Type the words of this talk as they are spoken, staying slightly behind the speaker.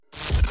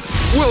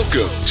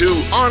Welcome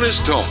to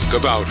Honest Talk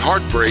about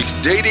heartbreak,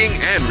 dating,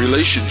 and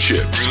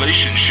relationships.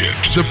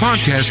 The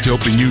podcast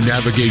helping you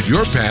navigate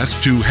your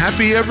path to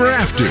happy ever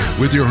after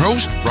with your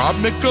host, Rob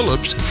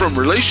McPhillips from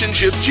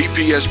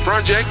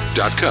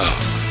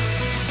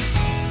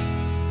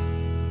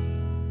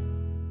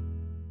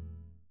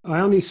RelationshipGPSProject.com. I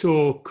only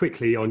saw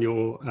quickly on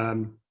your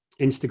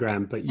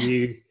Instagram, but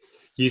you're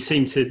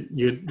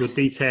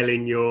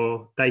detailing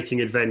your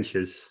dating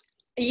adventures.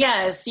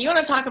 Yes, you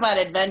want to talk about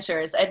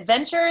adventures.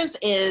 Adventures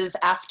is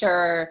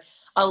after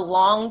a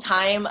long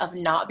time of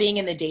not being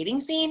in the dating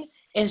scene,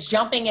 is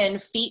jumping in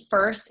feet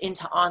first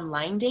into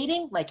online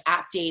dating, like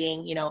app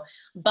dating,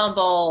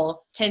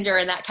 Bumble, Tinder,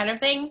 and that kind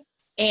of thing.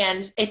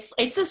 And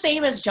it's the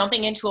same as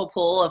jumping into a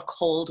pool of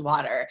cold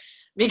water,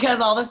 because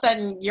all of a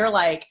sudden you're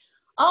like,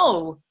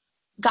 oh,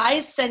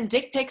 guys send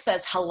dick pics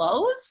as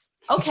hellos?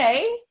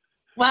 Okay,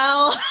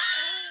 well,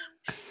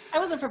 I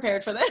wasn't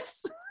prepared for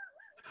this.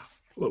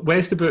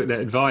 Where's the book that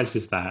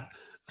advises that?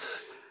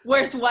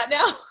 Where's what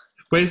now?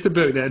 Where's the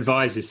book that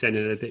advises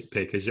sending a dick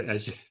pic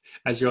as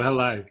your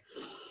hello?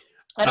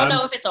 I don't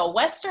know if it's a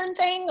Western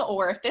thing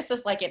or if this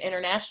is like an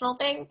international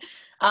thing.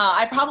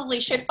 I probably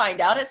should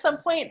find out at some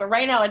point, but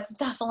right now it's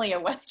definitely a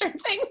Western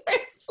thing.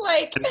 It's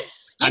like, is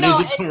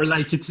it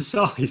correlated to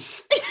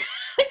size?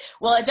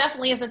 Well, it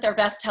definitely isn't their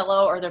best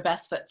hello or their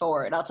best foot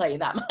forward. I'll tell you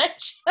that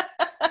much.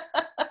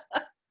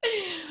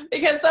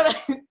 Because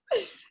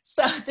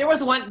so there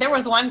was one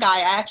guy,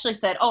 I actually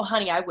said, oh,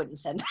 honey, I wouldn't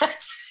send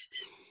that.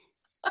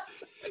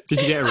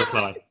 Did you get a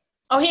reply?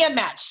 Oh, he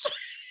unmatched.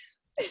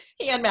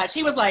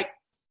 He was like,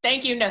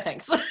 thank you, no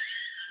thanks.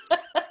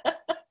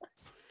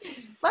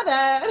 My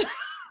bad.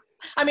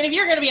 I mean, if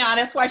you're going to be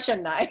honest, why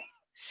shouldn't I?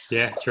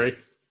 Yeah, true.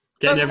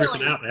 Getting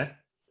everything out there.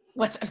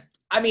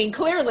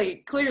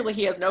 Clearly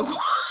he has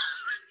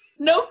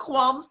no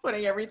qualms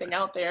putting everything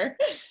out there.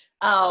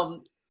 But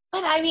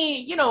I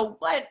mean, you know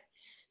what?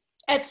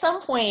 At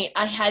some point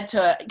I had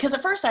to, because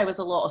at first I was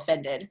a little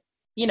offended.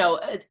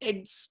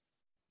 It's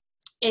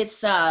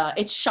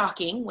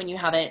shocking when you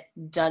haven't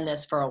done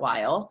this for a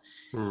while.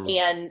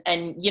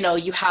 And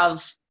you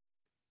have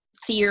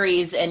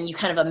theories and you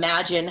kind of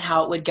imagine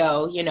how it would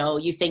go.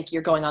 You think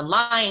you're going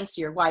online, so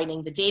you're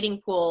widening the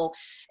dating pool.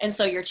 And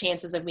so your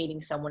chances of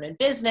meeting someone in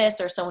business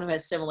or someone who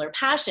has similar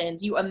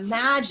passions, you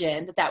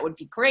imagine that would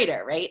be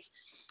greater, right?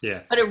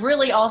 Yeah. But it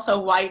really also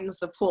widens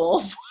the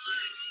pool.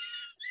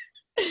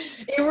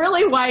 It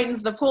really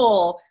widens the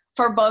pool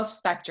for both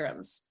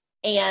spectrums.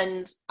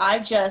 And I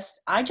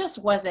just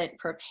wasn't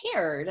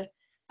prepared,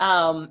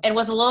 and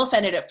was a little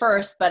offended at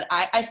first, but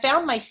I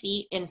found my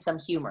feet in some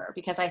humor,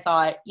 because I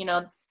thought,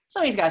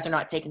 some of these guys are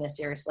not taking this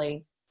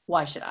seriously.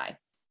 Why should I?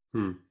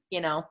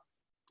 Yeah.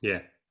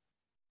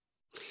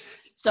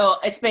 So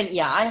it's been,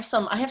 I have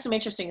some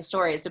interesting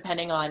stories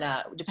depending on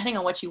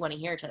what you want to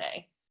hear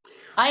today.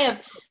 I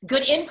have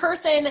good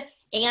in-person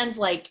and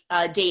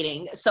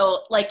dating. So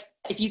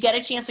if you get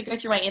a chance to go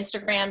through my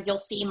Instagram, you'll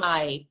see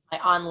my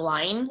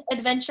online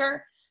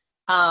adventure.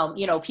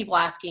 People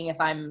asking if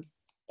I'm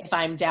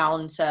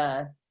down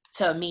to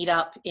meet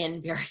up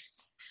in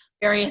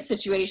various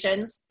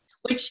situations,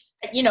 which,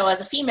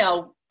 as a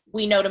female,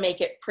 we know to make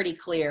it pretty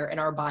clear in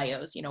our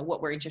bios, what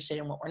we're interested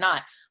in, what we're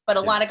not. But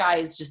a lot of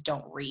guys just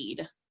don't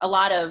read.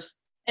 And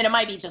it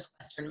might be just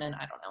Western men,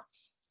 I don't know.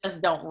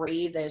 Just don't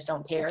read. They just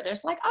don't care. They're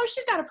just like, oh,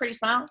 she's got a pretty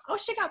smile. Oh,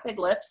 she got big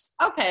lips.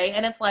 Okay.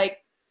 And it's like,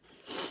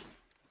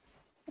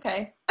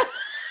 okay.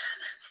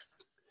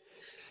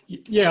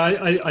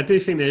 Yeah, I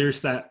do think there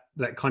is that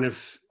kind of,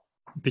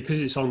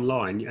 because it's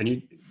online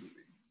and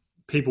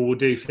people will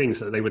do things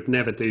that they would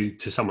never do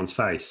to someone's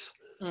face.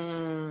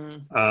 I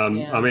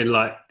mean,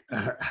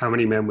 how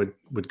many men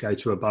would go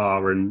to a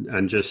bar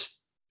and just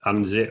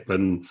unzip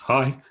and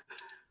hi?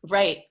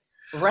 Right.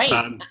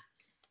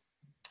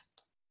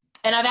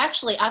 And I've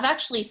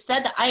actually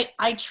said that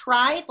I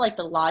tried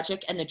the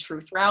logic and the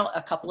truth route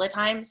a couple of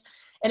times,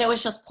 and it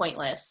was just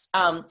pointless.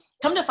 Come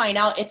to find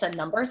out, it's a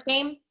numbers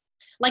game.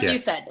 You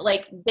said,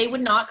 they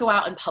would not go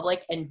out in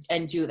public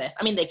and do this.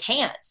 I mean, they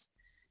can't.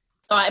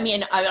 So, I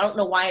mean, I don't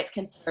know why it's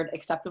considered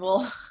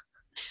acceptable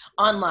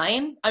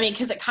online. I mean,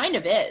 because it kind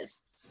of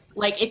is.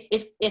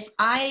 If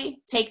I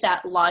take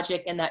that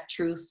logic and that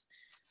truth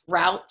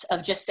route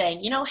of just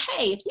saying,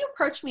 hey, if you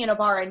approached me in a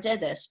bar and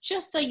did this,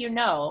 just so you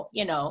know,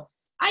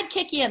 I'd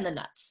kick you in the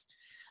nuts.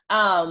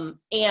 And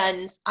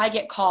I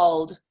get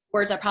called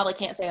words I probably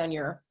can't say on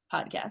your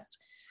podcast.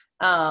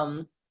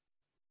 And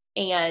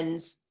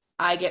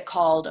I get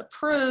called a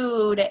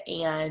prude,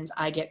 and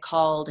I get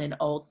called an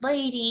old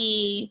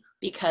lady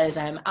because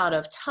I'm out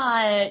of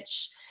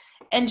touch.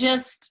 And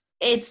just,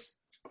 it's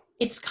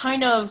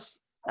kind of,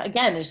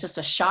 again, it's just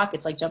a shock.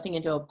 It's like jumping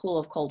into a pool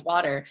of cold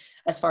water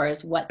as far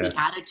as what the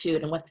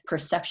attitude and what the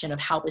perception of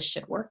how this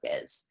should work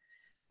is.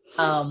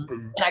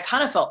 And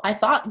I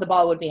thought the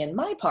ball would be in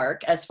my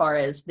park as far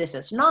as this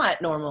is not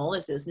normal.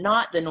 This is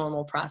not the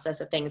normal process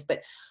of things.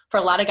 But for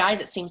a lot of guys,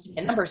 it seems to be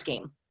a numbers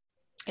game.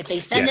 If they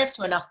send this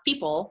to enough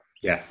people,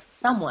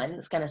 someone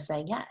is going to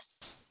say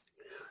yes.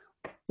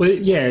 Well,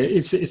 yeah,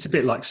 it's a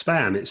bit like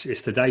spam.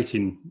 It's the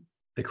dating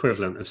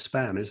equivalent of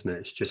spam, isn't it?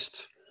 It's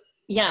just...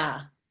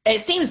 Yeah,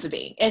 it seems to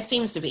be. I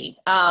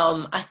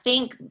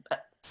think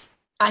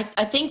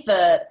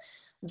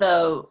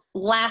the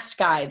last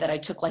guy that I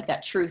took like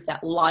that truth,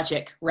 that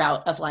logic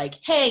route of like,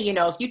 hey, you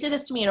know, if you did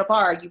this to me in a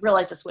bar, you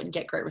realize this wouldn't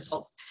get great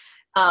results.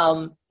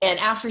 And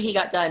after he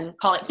got done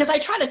calling, because I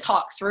try to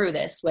talk through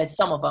this with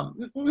some of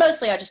them,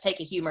 mostly I just take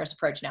a humorous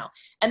approach now.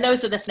 And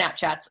those are the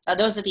Snapchats.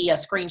 Those are the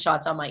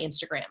screenshots on my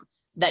Instagram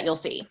that you'll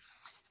see.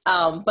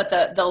 But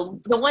the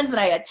ones that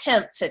I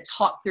attempt to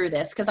talk through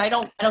this, because I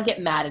don't get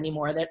mad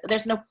anymore.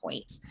 There's no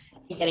point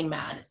in getting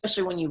mad,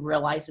 especially when you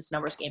realize it's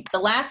numbers game. But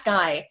the last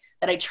guy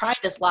that I tried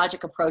this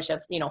logic approach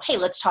of, you know, hey,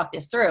 let's talk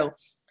this through.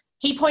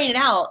 He pointed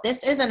out,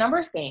 this is a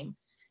numbers game.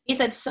 He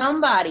said,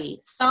 some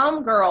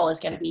girl is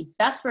going to be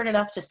desperate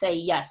enough to say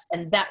yes,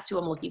 and that's who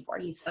I'm looking for.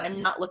 He said,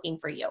 I'm not looking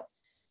for you.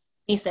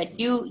 He said,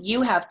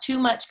 you have too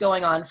much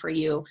going on for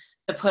you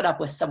to put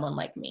up with someone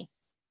like me.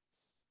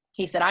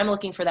 He said, I'm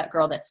looking for that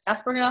girl that's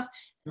desperate enough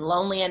and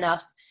lonely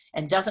enough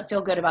and doesn't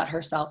feel good about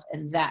herself,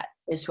 and that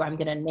is who I'm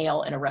going to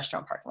nail in a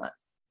restaurant parking lot.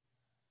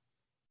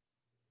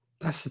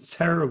 That's a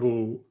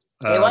terrible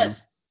it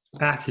was.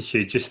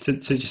 Attitude, just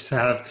to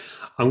have.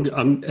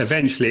 I'm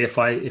eventually, if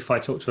I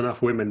talk to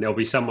enough women, there'll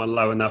be someone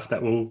low enough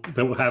that will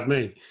have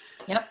me.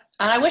 Yep.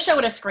 And I wish I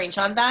would have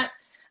screenshotted that.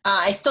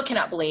 I still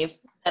cannot believe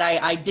that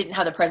I didn't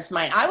have the presence of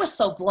mind. I was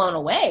so blown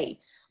away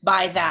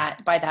by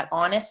that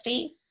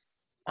honesty,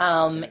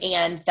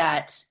 and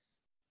that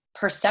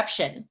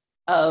perception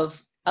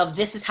of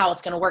this is how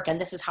it's going to work and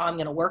this is how I'm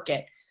going to work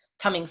it,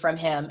 coming from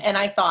him. And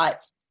I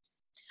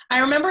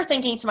remember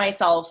thinking to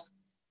myself,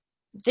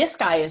 this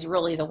guy is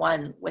really the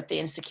one with the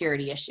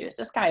insecurity issues.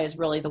 This guy is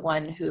really the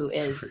one who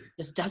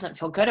just doesn't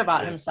feel good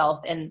about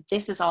himself. And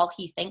this is all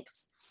he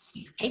thinks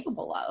he's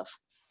capable of.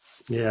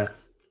 Yeah.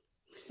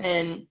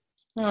 And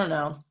I don't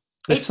know.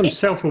 There's some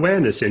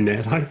self-awareness in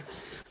there, though.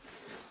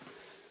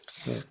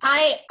 Yeah.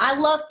 I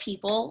love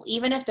people,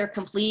 even if they're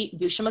complete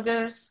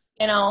douchemagoos,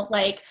 you know,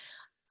 like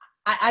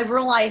I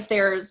realize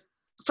there's,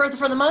 for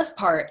the most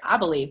part, I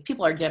believe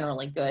people are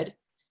generally good,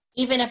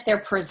 even if they're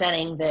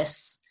presenting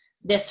this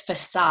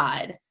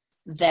facade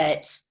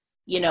that,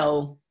 you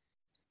know,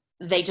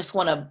 they just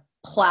want to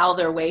plow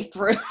their way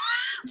through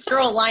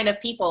a line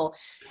of people.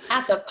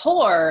 At the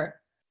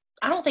core,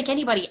 I don't think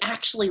anybody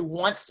actually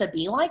wants to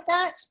be like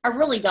that. I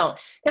really don't.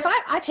 Because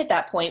I've hit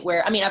that point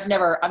where, I mean, I've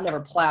never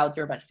plowed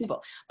through a bunch of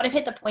people, but I've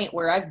hit the point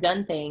where I've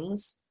done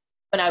things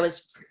when I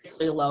was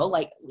particularly low,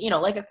 like, you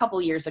know, like a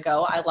couple years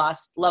ago, I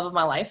lost love of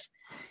my life,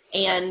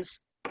 and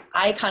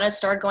I kind of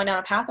started going down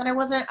a path that I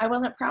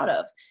wasn't proud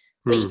of.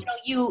 But you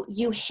know,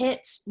 you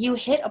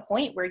hit a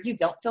point where you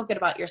don't feel good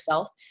about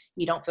yourself.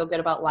 You don't feel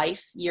good about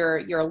life.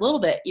 You're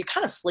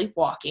kind of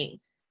sleepwalking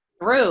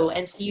through.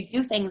 And so you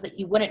do things that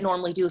you wouldn't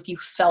normally do if you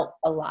felt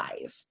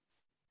alive.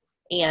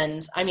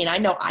 And I mean, I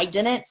know I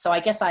didn't. So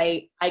I guess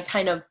I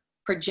kind of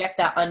project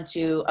that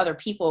onto other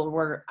people,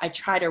 where I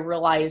try to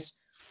realize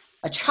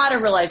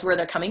where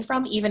they're coming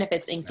from, even if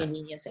it's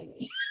inconveniencing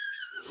me.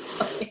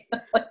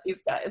 Like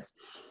these guys.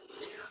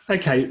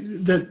 Okay,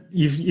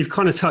 you've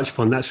kind of touched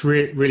upon, that's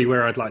really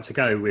where I'd like to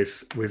go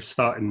with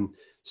starting.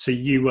 So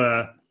you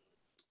were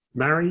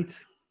married?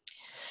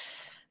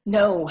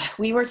 No,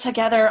 we were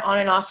together on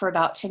and off for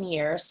about 10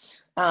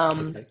 years.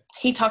 Okay.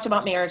 He talked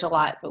about marriage a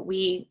lot, but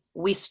we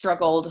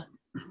struggled.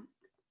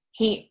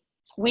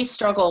 We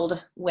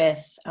struggled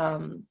with,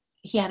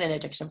 he had an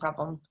addiction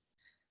problem,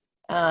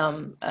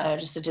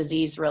 just a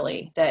disease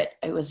really, that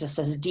it was just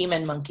this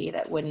demon monkey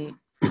that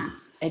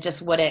it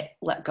just wouldn't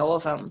let go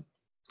of him.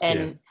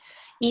 And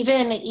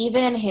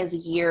even his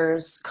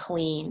years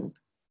clean,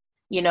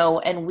 you know,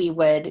 and we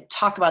would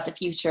talk about the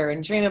future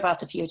and dream about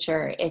the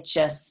future. It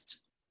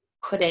just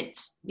couldn't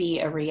be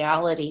a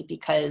reality,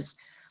 because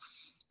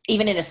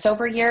even in his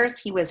sober years,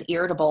 he was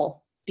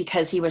irritable,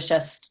 because he was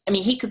just, I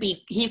mean, he could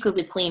be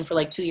clean for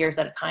like 2 years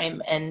at a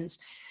time, and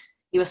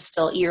he was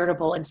still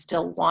irritable and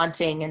still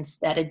wanting, and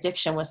that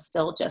addiction was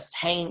still just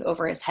hanging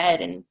over his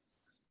head. And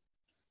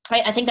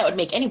I think that would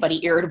make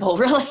anybody irritable,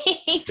 really.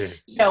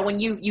 You know, when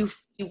you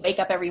wake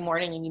up every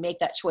morning and you make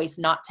that choice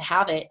not to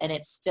have it, and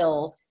it's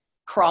still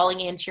crawling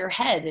into your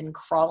head and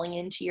crawling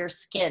into your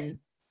skin,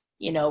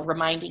 you know,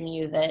 reminding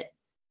you that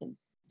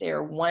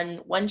they're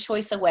one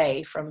choice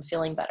away from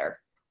feeling better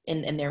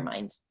in their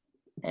minds.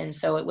 And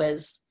so it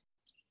was,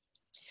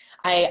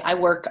 I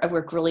work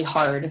really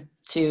hard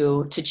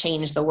to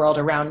change the world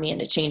around me and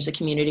to change the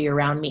community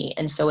around me.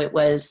 And so it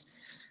was,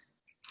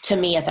 to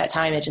me at that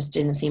time, it just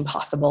didn't seem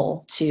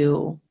possible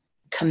to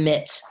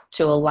commit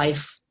to a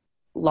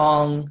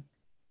lifelong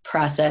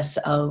process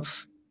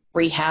of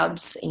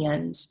rehabs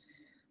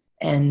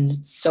and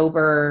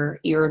sober,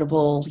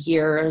 irritable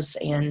years.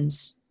 And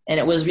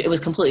it was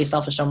completely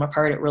selfish on my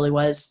part. It really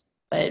was.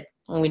 But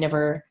we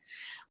never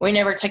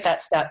took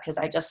that step, because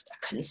I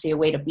couldn't see a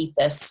way to beat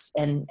this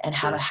and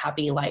have a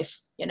happy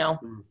life, you know?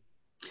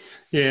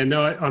 Yeah,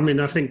 no, I mean,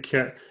 I think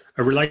a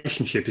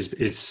relationship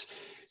is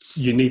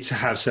you need to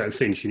have certain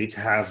things. You need to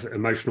have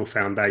emotional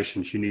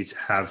foundations. You need to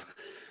have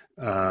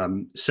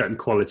certain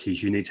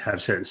qualities. You need to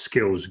have certain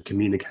skills,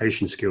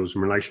 communication skills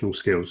and relational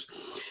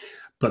skills.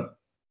 But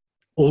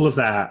all of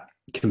that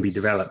can be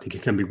developed,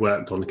 it can be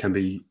worked on, it can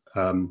be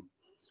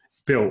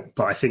built.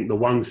 But I think the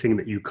one thing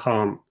that you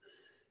can't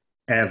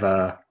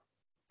ever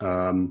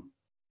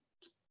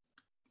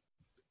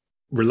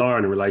rely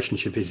on a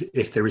relationship is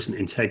if there isn't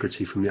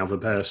integrity from the other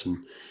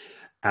person.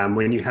 And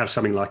when you have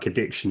something like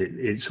addiction,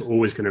 it's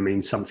always going to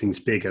mean something's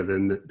bigger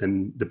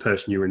than the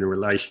person you're in a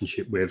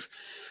relationship with.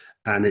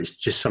 And it's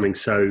just something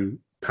so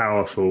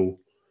powerful.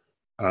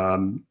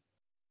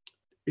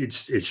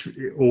 It's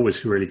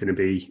always really going to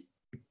be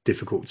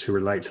difficult to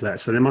relate to that.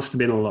 So there must have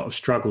been a lot of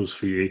struggles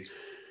for you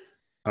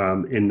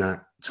in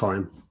that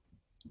time.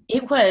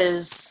 It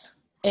was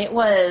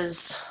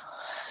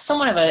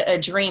somewhat of a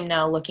dream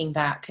now looking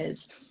back,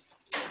 because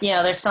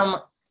there's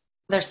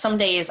some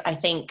days I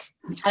think,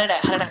 how did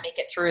I make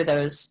it through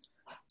those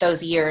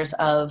years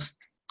of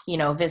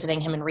visiting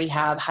him in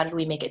rehab? How did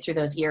we make it through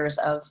those years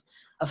of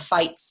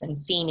fights and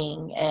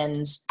fiending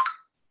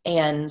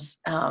and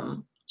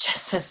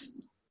just this,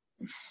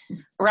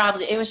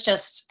 Rob, it was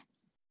just,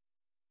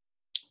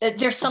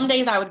 there's some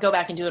days I would go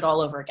back and do it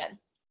all over again.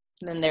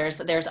 And then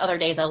there's other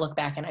days I look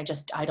back and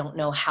I don't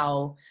know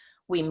how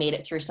we made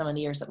it through some of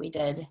the years that we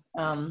did.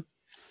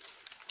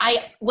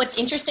 What's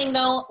interesting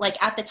though,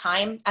 like at the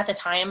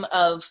time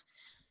of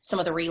some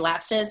of the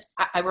relapses,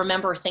 I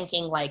remember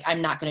thinking like,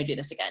 I'm not going to do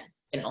this again,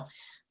 and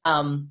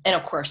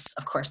of course,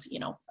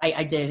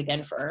 I did it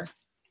again for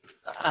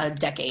a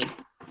decade.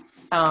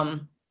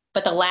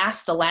 But the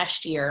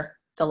last year,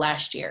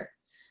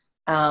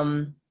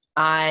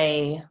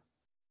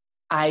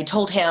 I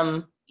told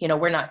him,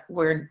 we're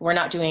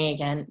not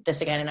doing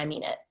this again. And I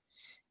mean it.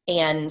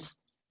 And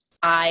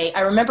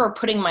I remember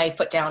putting my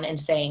foot down and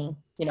saying,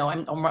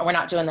 we're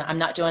not doing that. I'm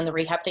not doing the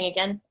rehab thing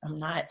again. I'm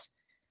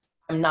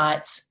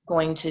not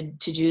going to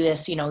do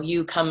this.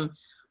 You come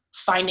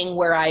finding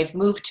where I've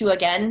moved to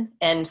again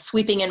and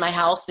sweeping in my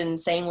house and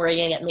saying we're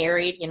going to get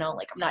married,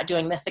 like I'm not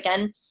doing this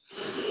again,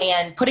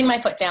 and putting my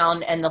foot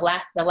down. And the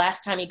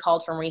last time he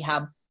called from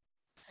rehab,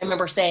 I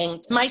remember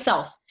saying to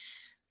myself,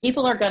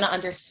 people are going to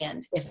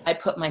understand if I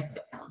put my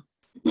foot down.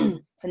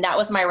 And that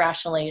was my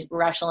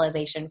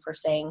rationalization for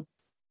saying,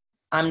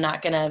 I'm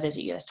not going to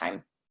visit you this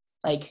time.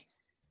 Like,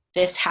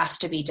 this has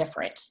to be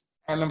different.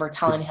 I remember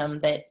telling him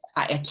that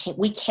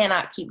we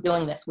cannot keep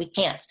doing this. We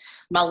can't.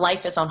 My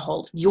life is on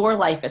hold. Your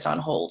life is on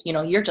hold.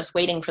 You're just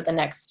waiting for the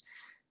next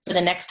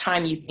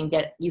time you can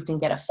get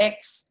a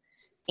fix.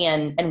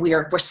 And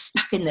we're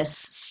stuck in this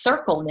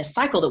circle, in this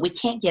cycle that we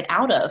can't get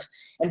out of.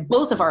 And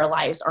both of our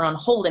lives are on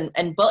hold.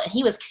 And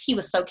he was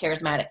so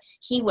charismatic.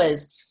 He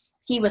was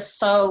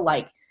so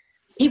like,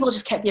 people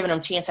just kept giving him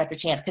chance after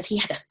chance because he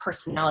had this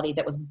personality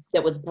that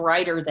was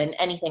brighter than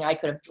anything I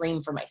could have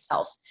dreamed for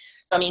myself.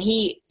 I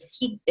mean,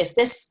 if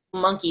this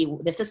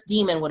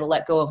demon would have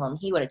let go of him,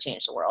 he would have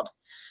changed the world.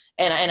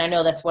 And I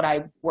know that's what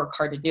I work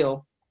hard to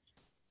do.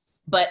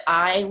 But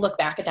I look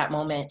back at that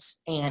moment,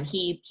 and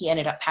he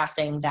ended up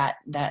passing that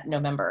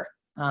November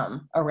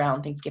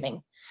around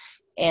Thanksgiving.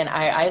 And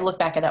I look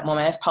back at that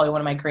moment. That's probably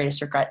one of my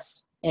greatest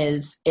regrets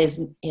is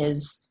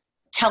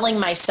telling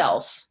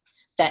myself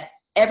that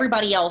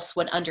everybody else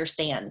would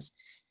understand,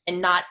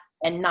 and not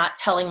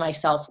telling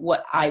myself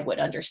what I would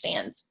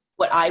understand,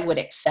 what I would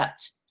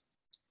accept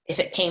if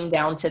it came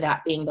down to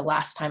that being the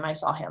last time I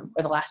saw him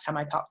or the last time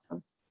I talked to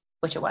him,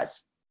 which it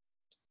was.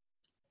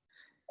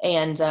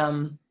 And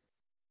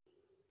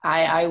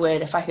I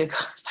would, if I could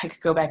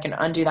go back and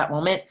undo that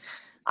moment,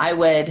 I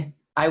would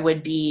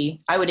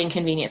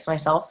inconvenience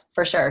myself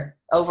for sure,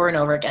 over and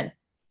over again.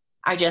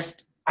 I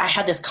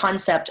had this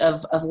concept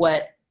of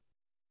what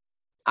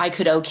I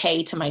could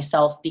okay to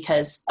myself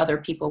because other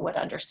people would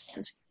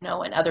understand,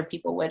 and other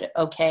people would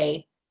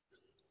okay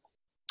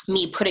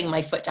me putting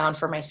my foot down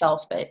for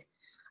myself. But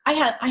I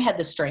had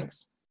the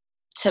strength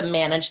to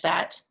manage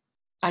that.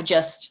 I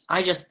just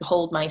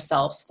told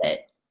myself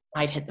that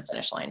I'd hit the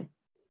finish line.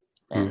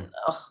 And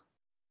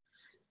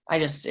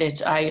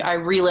I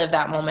relive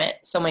that moment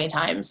so many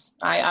times.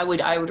 I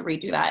would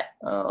redo that.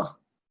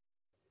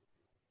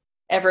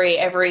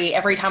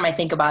 Every time I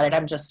think about it,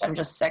 I'm just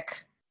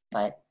sick.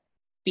 But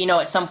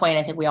at some point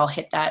I think we all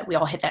hit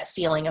that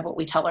ceiling of what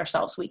we tell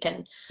ourselves we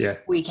can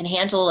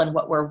handle and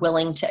what we're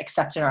willing to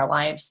accept in our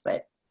lives.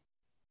 But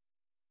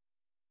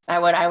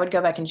I would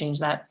go back and change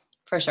that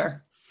for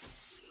sure.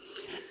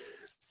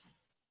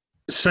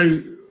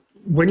 So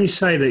when you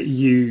say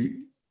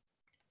that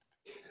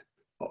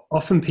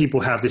often people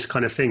have this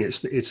kind of thing,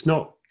 it's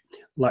not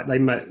like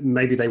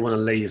maybe they want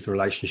to leave the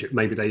relationship,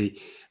 maybe they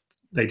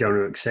don't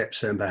want to accept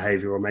certain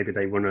behavior, or maybe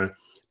they want to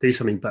do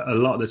something, but a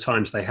lot of the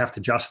times they have to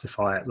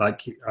justify it.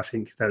 Like, I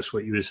think that's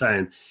what you were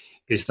saying,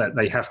 is that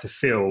they have to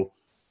feel,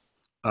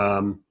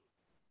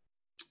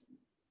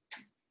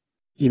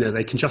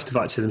 they can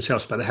justify it to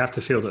themselves, but they have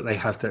to feel that they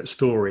have that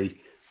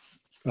story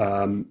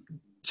to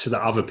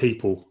the other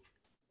people.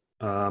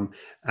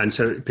 And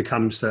so it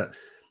becomes that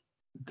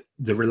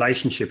the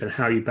relationship and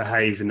how you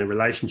behave in the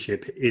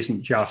relationship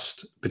isn't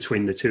just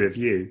between the two of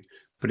you,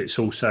 but it's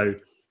also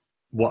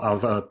what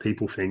other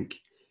people think.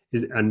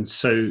 And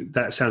so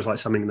that sounds like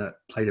something that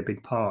played a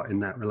big part in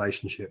that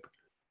relationship.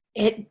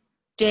 It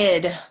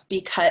did,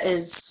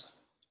 because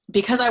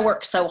I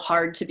worked so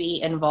hard to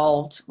be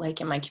involved, like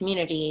in my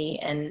community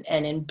and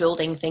in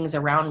building things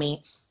around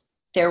me.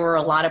 There were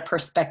a lot of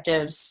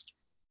perspectives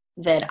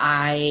that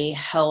I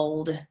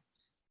held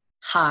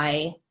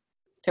high.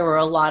 There were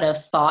a lot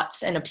of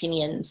thoughts and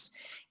opinions,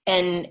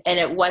 and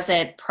it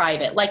wasn't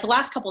private. Like the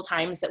last couple of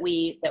times that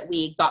we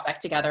got back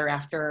together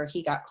after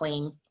he got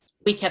clean,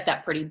 we kept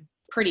that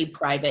pretty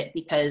private,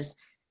 because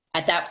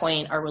at that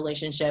point our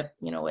relationship,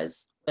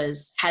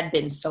 had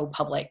been so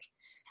public,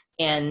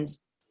 and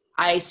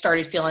I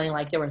started feeling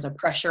like there was a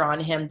pressure on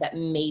him that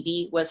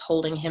maybe was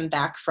holding him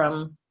back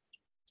from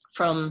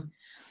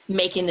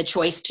making the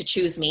choice to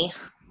choose me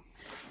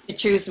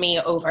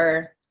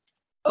over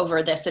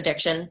this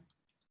addiction.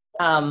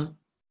 And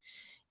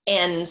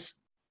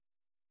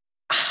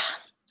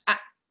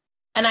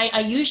I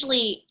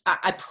usually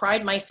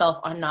pride myself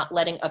on not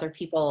letting other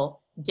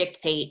people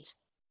dictate,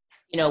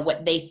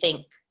 what they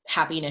think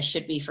happiness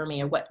should be for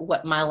me, or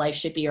what my life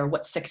should be, or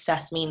what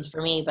success means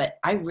for me. But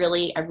I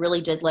really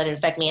did let it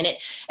affect me.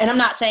 And I'm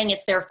not saying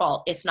it's their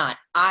fault. It's not.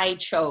 I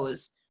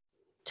chose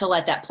to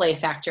let that play a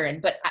factor in.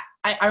 But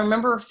I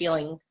remember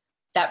feeling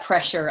that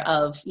pressure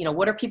of,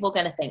 what are people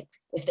going to think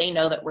if they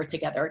know that we're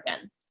together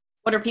again?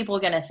 What are people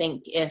going to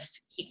think if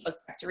he goes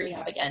back to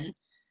rehab again?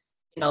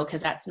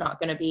 Because that's not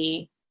going to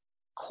be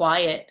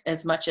quiet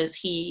as much as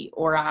he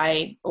or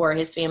I or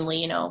his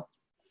family,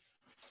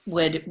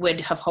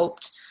 would have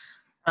hoped.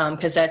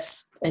 Because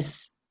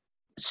this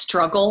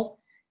struggle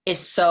is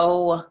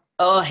so,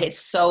 it's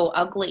so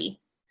ugly.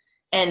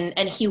 And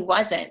he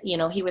wasn't,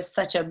 he was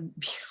such a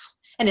beautiful,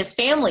 and his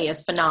family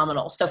is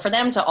phenomenal. So for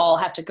them to all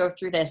have to go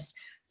through this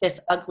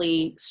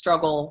ugly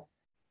struggle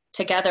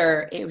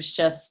together, it was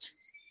just,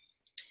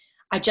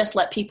 I just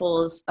let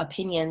people's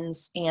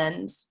opinions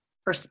and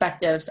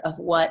perspectives of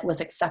what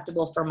was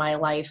acceptable for my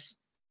life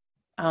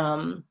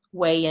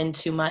weigh in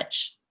too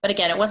much. But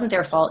again, it wasn't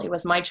their fault. It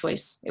was my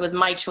choice. It was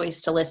my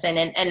choice to listen.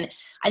 And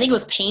I think it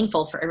was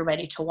painful for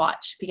everybody to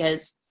watch,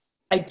 because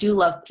I do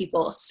love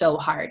people so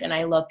hard, and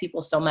I love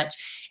people so much.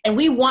 And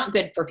we want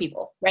good for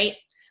people, right?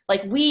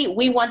 Like we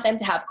want them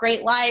to have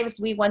great lives.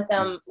 We want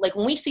them, like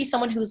when we see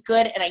someone who's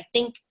good, and I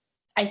think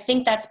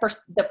that's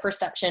the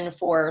perception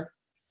for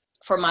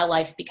my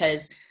life,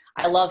 because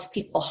I love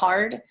people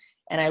hard,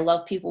 and I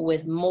love people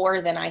with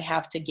more than I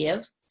have to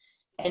give.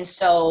 And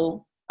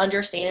so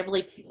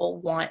understandably,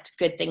 people want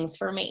good things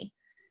for me.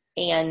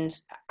 And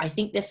I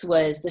think this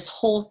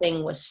whole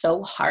thing was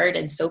so hard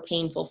and so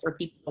painful for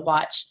people to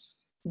watch,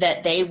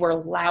 that they were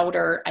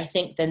louder, I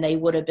think, than they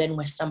would have been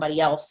with somebody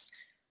else,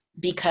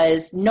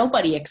 because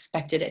nobody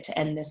expected it to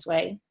end this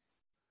way.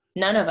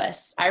 None of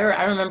us. I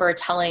remember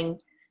telling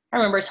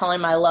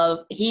my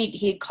love,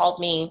 he had called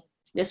me,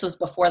 this was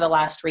before the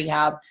last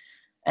rehab,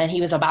 and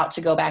he was about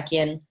to go back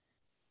in.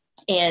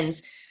 And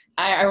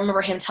I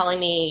remember him telling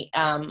me,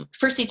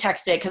 first he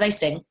texted, because I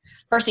sing.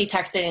 First he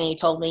texted and he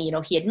told me,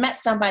 he had met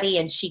somebody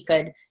and she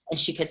could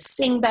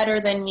sing better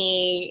than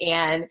me.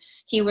 And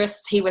he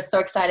was so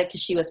excited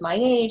because she was my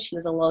age. He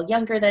was a little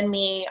younger than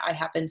me. I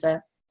happen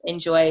to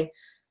enjoy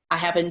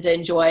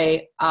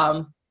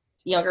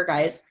younger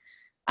guys.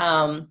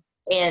 And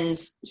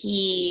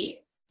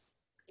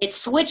it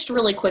switched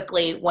really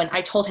quickly when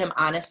I told him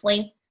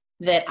honestly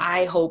that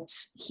I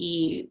hoped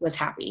he was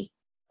happy.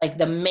 Like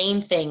the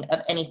main thing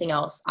of anything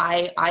else,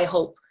 I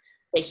hope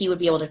that he would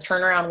be able to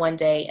turn around one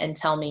day and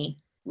tell me,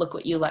 look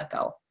what you let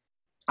go.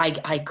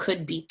 I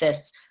could beat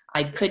this.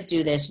 I could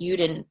do this. You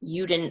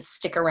didn't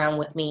stick around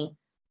with me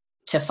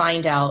to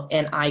find out,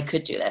 and I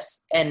could do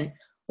this. And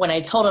when I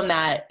told him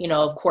that,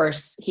 of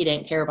course he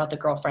didn't care about the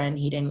girlfriend.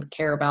 He didn't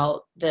care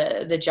about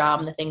the job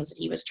and the things that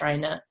he was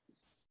trying to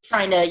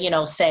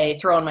say,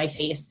 throw in my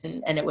face.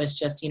 And it was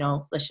just,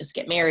 let's just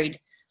get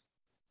married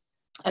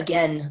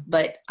again.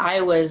 But I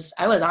was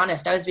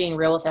honest. I was being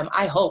real with him.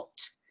 I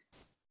hoped,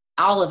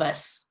 all of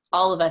us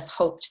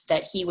hoped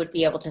that he would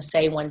be able to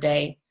say one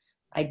day,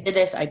 I did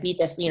this, I beat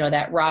this,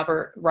 that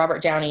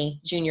Robert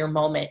Downey Jr.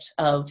 moment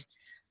of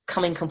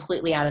coming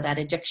completely out of that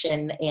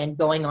addiction and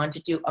going on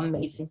to do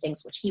amazing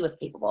things, which he was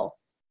capable.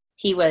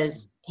 He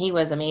was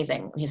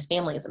amazing. His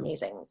family is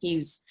amazing.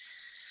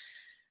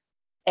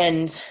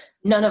 And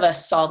none of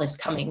us saw this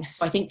coming.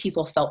 So I think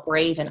people felt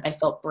brave, and I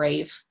felt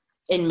brave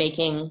in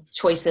making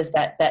choices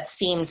that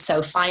seemed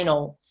so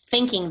final,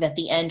 thinking that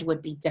the end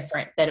would be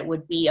different, that it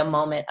would be a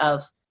moment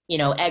of,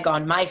 egg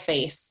on my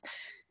face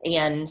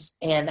and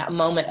a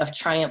moment of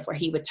triumph where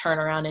he would turn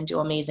around and do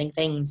amazing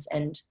things.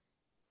 And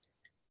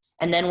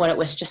then when it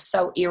was just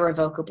so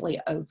irrevocably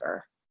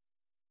over,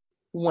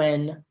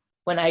 when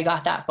I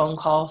got that phone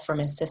call from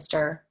his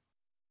sister,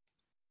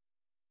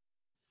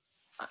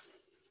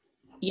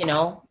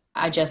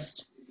 I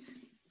just,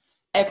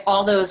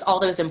 all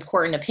those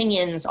important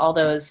opinions, all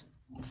those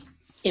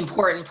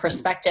important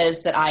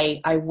perspectives that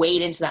I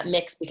weighed into that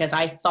mix because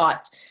I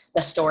thought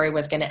the story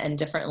was going to end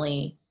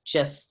differently,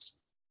 just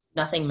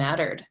nothing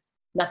mattered.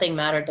 Nothing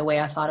mattered the way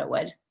I thought it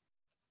would.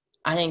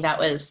 I think that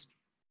was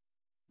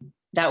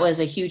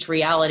a huge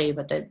reality,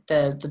 but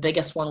the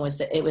biggest one was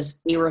that it was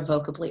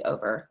irrevocably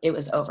over. It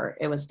was over.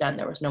 It was done.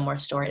 There was no more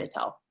story to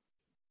tell.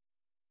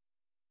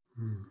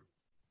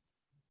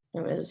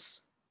 It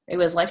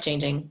was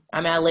life-changing.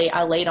 I mean,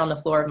 I laid on the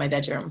floor of my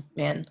bedroom,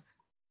 man.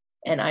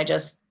 And I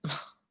just,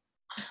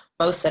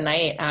 most of the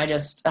night, I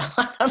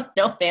don't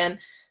know, man.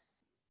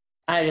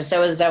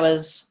 That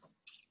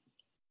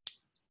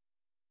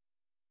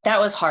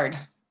was hard.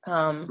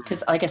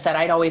 Because like I said,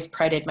 I'd always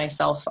prided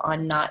myself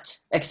on not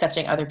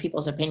accepting other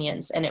people's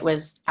opinions. And it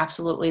was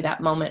absolutely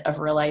that moment of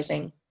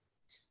realizing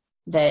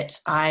that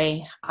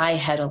I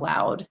had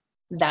allowed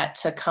that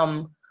to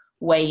come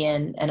weigh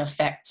in and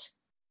affect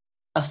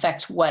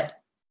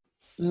what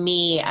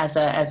me as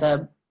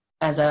a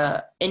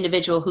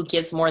individual who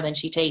gives more than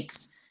she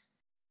takes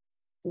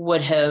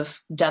would have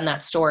done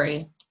that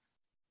story.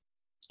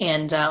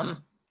 And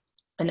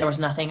there was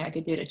nothing I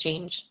could do to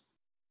change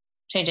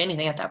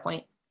anything at that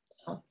point.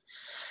 So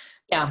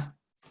yeah,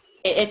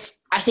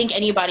 I think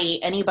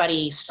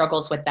anybody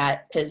struggles with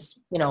that because,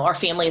 our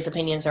family's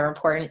opinions are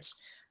important.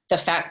 The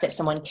fact that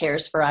someone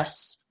cares for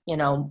us,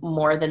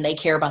 more than they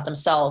care about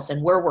themselves.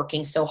 And we're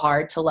working so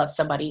hard to love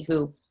somebody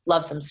who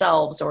loves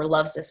themselves or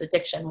loves this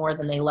addiction more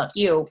than they love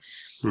you.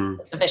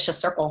 It's a vicious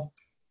circle.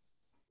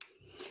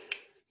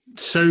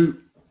 So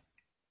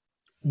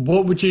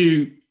what would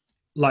you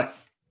like,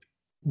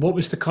 what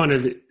was the kind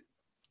of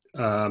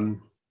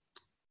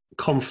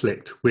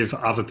conflict with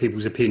other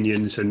people's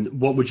opinions, and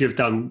what would you have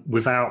done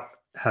without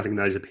having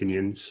those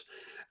opinions,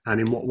 and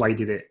in what way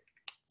did it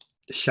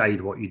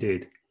shade what you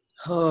did?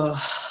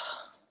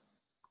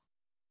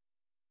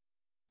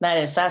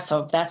 That's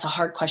a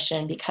hard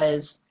question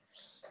because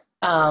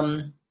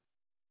well,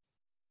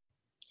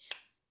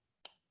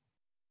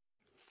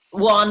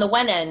 on the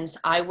one end,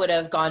 I would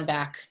have gone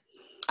back.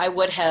 I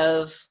would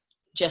have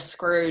just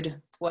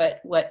screwed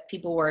what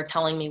people were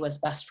telling me was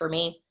best for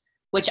me,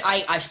 which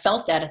I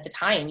felt that at the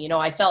time.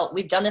 I felt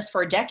we've done this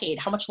for a decade.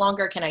 How much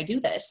longer can I do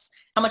this?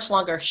 How much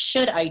longer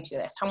should I do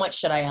this? How much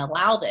should I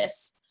allow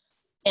this?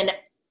 And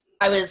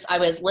I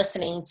was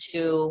listening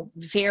to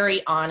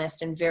very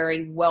honest and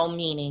very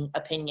well-meaning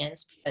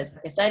opinions because,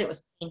 like I said, it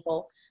was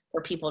painful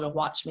for people to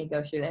watch me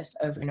go through this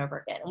over and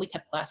over again. And we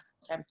kept the last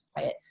couple times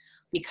quiet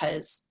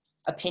because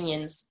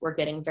opinions were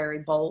getting very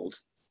bold,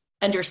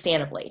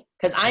 understandably,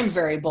 because I'm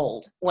very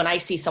bold when I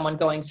see someone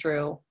going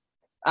through,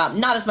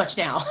 not as much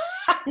now,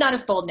 not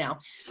as bold now,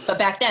 but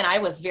back then I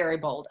was very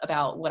bold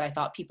about what I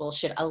thought people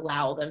should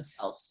allow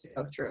themselves to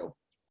go through.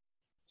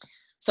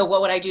 So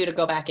what would I do to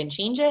go back and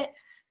change it?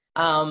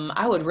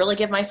 I would really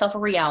give myself a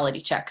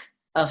reality check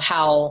of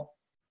how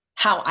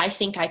I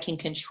think I can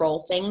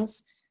control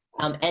things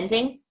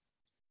ending,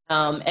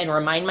 and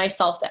remind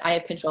myself that I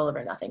have control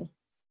over nothing.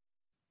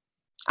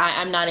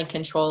 I'm not in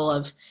control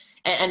of,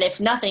 and if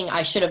nothing,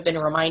 I should have been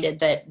reminded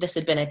that this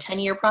had been a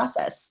 10-year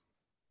process.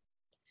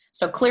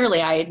 So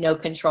clearly I had no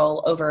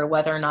control over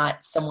whether or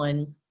not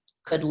someone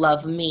could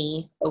love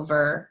me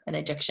over an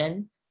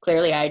addiction.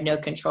 Clearly I had no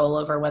control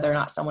over whether or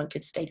not someone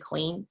could stay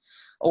clean,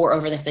 or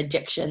over this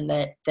addiction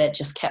that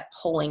just kept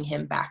pulling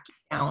him back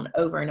down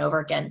over and over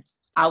again.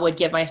 I would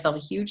give myself a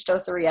huge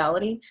dose of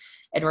reality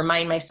and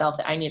remind myself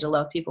that I need to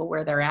love people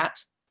where they're at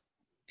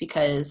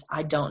because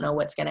I don't know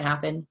what's going to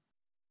happen.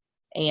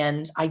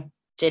 And I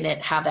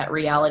didn't have that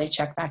reality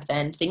check back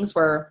then. Things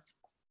were,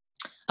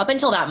 up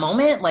until that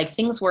moment, like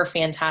things were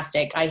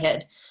fantastic. I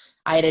had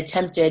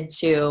attempted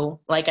to,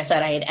 like I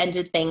said, I had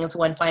ended things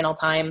one final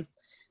time.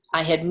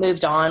 I had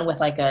moved on with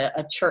like a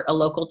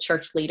local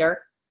church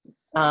leader.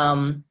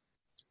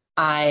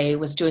 I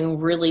was doing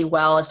really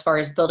well as far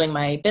as building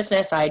my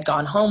business. I had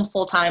gone home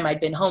full time. I'd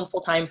been home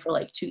full time for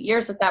like 2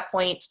 years at that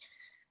point.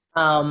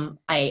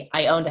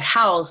 I owned a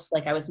house.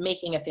 Like I was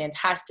making a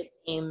fantastic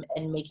name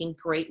and making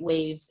great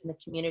waves in the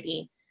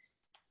community.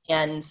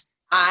 And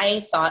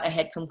I thought I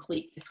had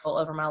complete control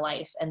over my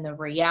life. And the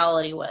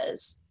reality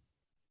was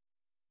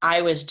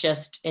I was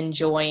just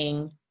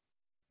enjoying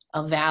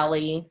a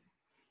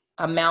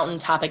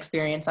mountaintop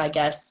experience, I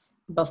guess,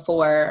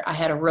 before I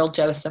had a real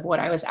dose of what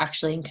I was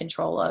actually in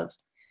control of.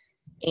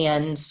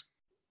 And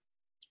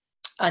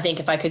I think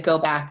if I could go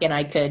back and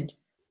I could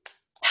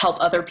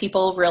help other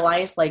people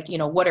realize, like,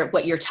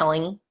 what you're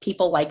telling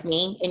people like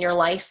me in your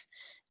life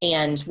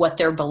and what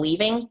they're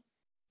believing,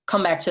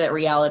 come back to that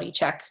reality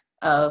check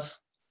of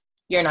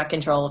you're not in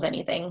control of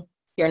anything.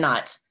 You're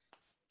not.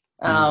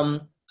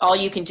 All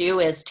you can do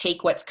is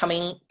take what's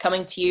coming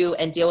to you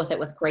and deal with it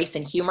with grace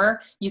and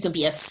humor. You can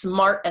be as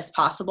smart as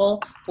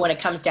possible. When it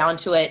comes down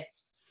to it,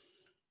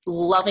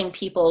 loving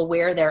people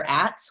where they're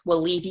at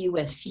will leave you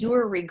with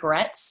fewer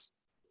regrets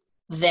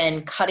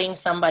than cutting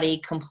somebody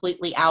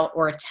completely out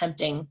or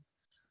attempting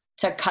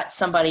to cut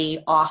somebody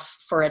off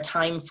for a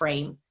time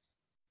frame.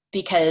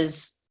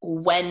 Because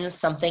when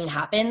something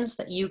happens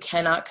that you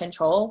cannot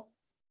control,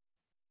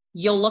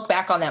 you'll look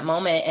back on that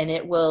moment and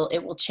it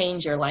will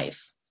change your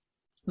life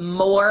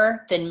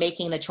more than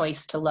making the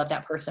choice to love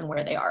that person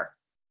where they are.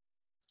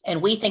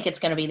 And we think it's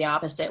going to be the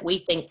opposite. We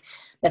think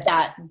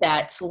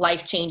that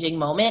life-changing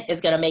moment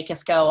is going to make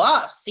us go,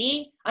 oh,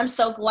 see, I'm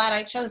so glad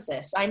I chose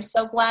this. I'm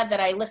so glad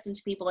that I listened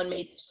to people and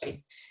made this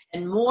choice.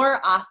 And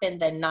more often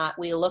than not,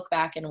 we look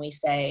back and we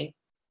say,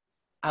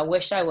 I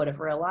wish I would have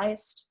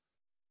realized.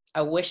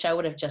 I wish I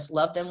would have just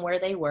loved them where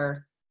they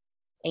were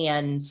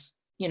and,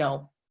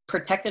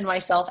 protected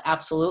myself.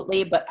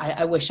 Absolutely. But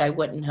I wish I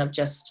wouldn't have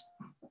just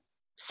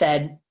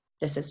said,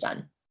 this is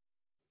done.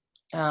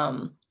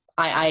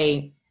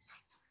 I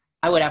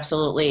would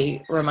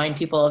absolutely remind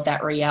people of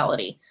that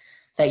reality,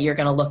 that you're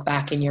going to look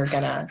back and you're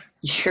going to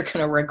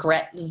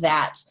regret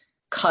that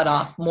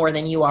cutoff more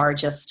than you are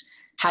just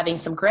having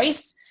some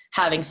grace,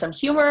 having some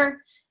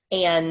humor,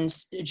 and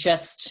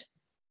just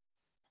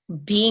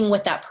being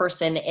with that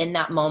person in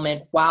that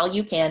moment while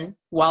you can,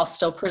 while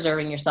still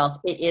preserving yourself.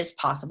 It is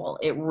possible.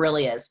 It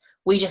really is.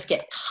 We just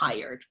get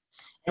tired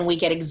and we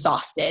get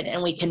exhausted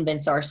and we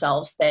convince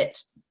ourselves that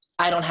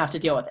I don't have to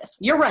deal with this.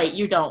 You're right.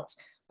 You don't.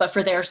 But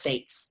for their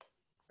sakes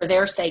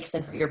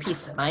and for your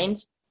peace of mind,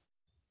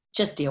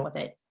 just deal with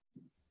it.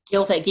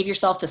 Deal with it. Give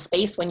yourself the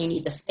space when you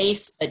need the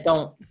space, but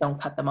don't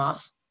cut them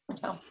off.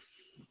 So.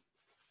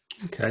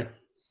 Okay.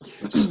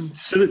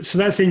 So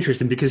that's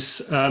interesting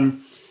because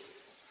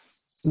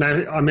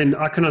now, I mean,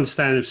 I can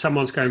understand if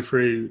someone's been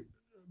through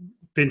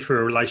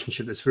a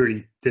relationship that's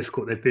really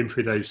difficult. They've been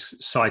through those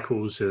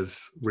cycles of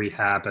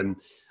rehab and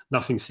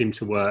nothing seemed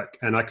to work.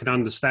 And I can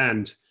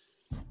understand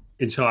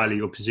entirely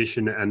your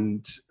position,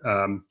 and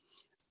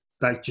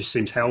that just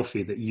seems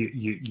healthy that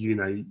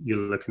you're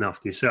looking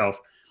after yourself.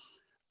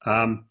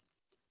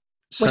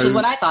 Which is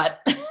what I thought.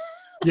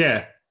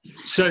 Yeah.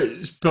 So,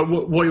 but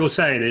what you're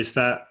saying is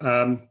that,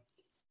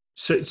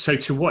 so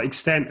to what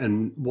extent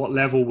and what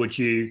level would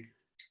you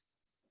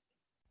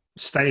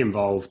stay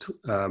involved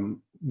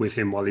with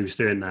him while he was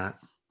doing that?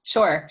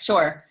 Sure.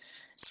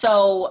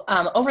 So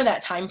over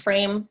that time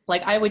frame,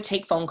 like I would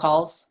take phone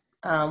calls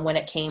when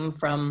it came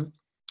from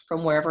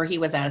wherever he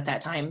was at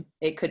that time.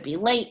 It could be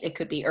late, it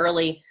could be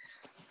early.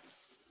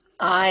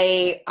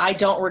 I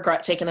don't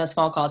regret taking those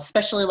phone calls,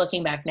 especially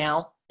looking back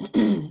now.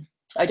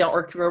 I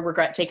don't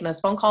regret taking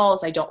those phone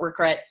calls. I don't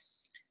regret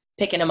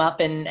picking them up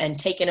and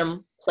taking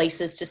them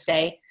places to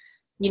stay,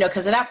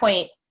 because at that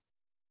point,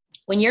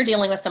 when you're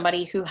dealing with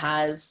somebody who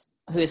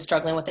is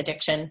struggling with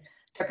addiction,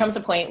 there comes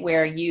a point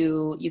where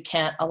you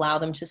can't allow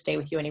them to stay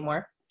with you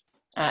anymore.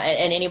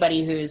 And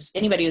anybody who's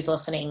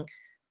listening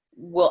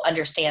will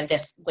understand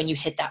this. When you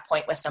hit that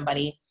point with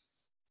somebody,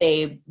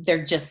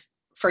 they're just,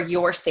 for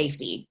your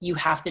safety, you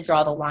have to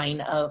draw the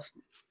line of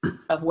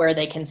where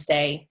they can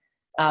stay,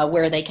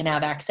 where they can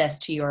have access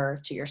to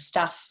your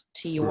stuff,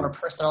 to your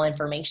personal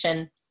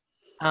information.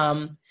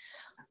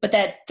 But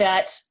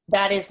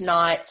that is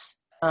not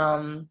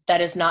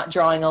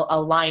drawing a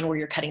line where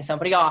you're cutting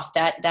somebody off.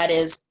 That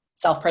is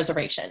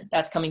self-preservation.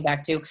 That's coming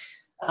back to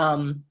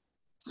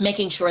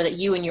making sure that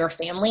you and your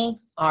family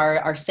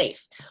are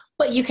safe.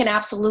 But you can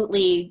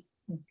absolutely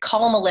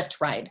call them a Lyft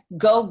ride.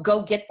 Go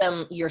get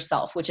them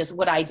yourself, which is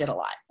what I did a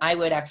lot. I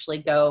would actually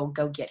go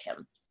get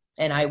him,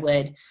 and I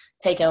would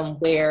take him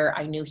where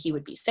I knew he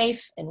would be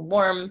safe and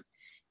warm,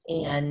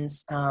 and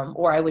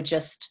or I would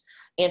just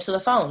answer the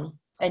phone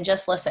and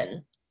just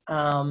listen.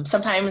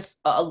 Sometimes,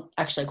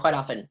 actually quite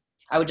often,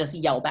 I would just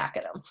yell back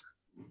at him.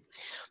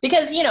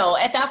 Because,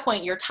 at that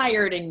point you're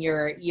tired and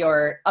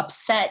you're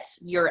upset,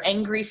 you're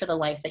angry for the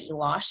life that you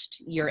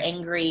lost, you're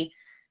angry,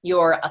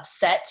 you're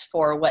upset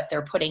for what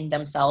they're putting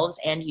themselves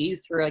and you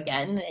through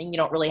again, and you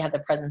don't really have the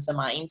presence of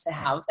mind to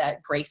have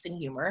that grace and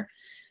humor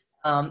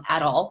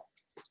at all.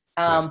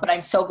 But I'm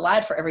so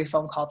glad for every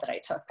phone call that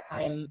I took.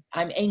 I'm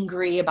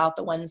angry about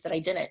the ones that I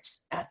didn't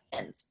at the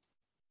end.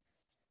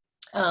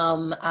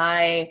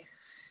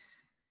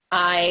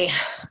 I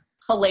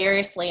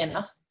hilariously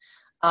enough,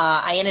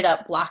 I ended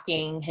up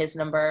blocking his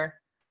number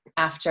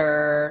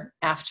after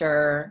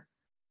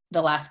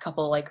the last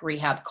couple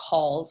rehab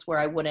calls where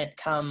I wouldn't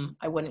come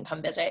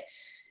visit.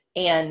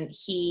 And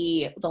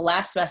the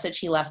last message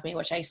he left me,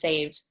 which I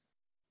saved,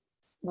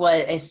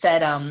 it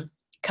said,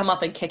 come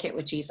up and kick it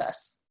with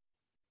Jesus.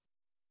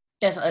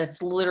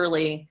 It's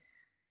literally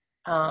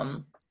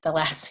the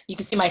last. You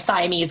can see my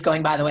Siamese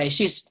going, by the way.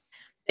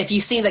 If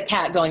you see the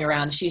cat going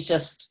around, she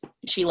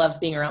loves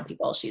being around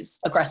people. She's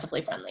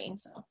aggressively friendly.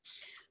 So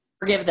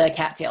forgive the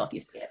cat tail if you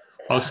see it.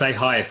 I'll say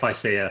hi if I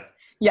see her.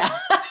 Yeah.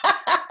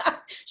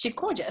 She's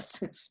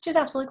gorgeous. She's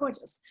absolutely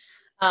gorgeous.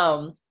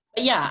 But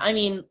yeah, I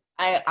mean,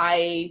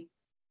 I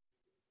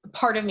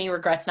part of me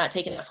regrets not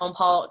taking that phone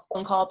call.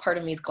 Part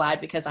of me is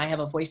glad because I have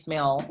a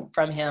voicemail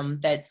from him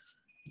that's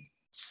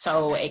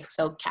so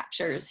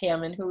captures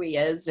him and who he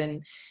is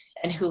and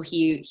who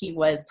he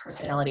was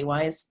personality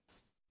wise.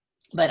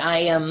 But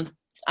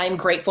I'm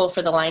grateful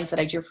for the lines that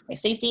I drew for my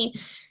safety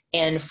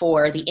and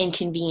for the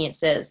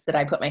inconveniences that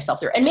I put myself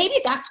through. And maybe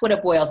that's what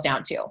it boils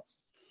down to,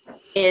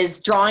 is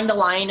drawing the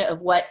line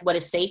of what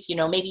is safe.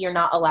 Maybe you're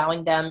not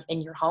allowing them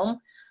in your home.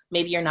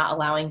 Maybe you're not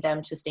allowing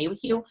them to stay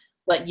with you,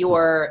 but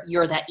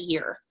you're that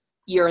ear.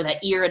 You're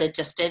that ear at a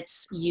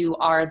distance. You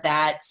are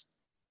that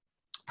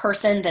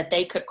person that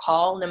they could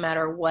call no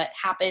matter what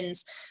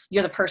happens.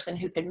 You're the person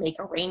who can make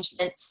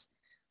arrangements.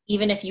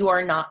 Even if you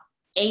are not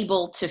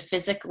able to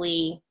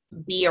physically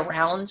be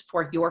around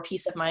for your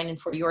peace of mind and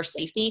for your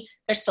safety,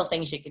 there's still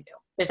things you can do.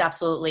 There's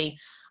absolutely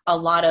a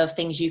lot of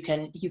things you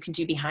can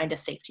do behind a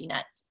safety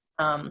net.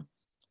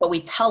 But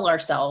we tell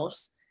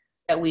ourselves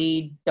that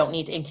we don't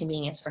need to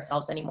inconvenience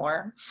ourselves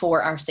anymore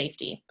for our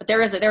safety. But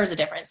there is a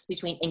difference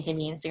between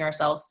inconveniencing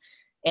ourselves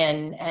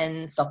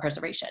and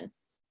self-preservation.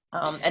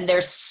 And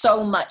there's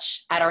so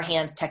much at our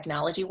hands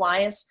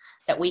technology-wise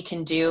that we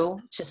can do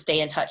to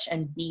stay in touch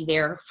and be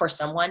there for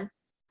someone.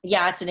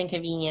 Yeah, it's an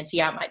inconvenience.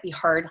 Yeah, it might be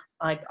hard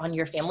on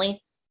your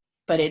family,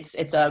 but it's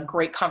a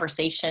great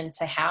conversation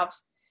to have.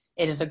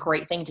 It is a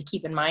great thing to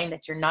keep in mind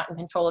that you're not in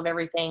control of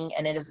everything.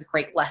 And it is a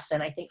great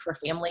lesson, I think, for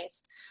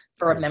families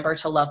to remember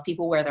to love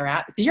people where they're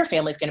at, because your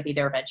family's going to be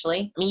there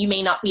eventually. I mean, you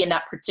may not be in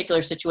that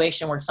particular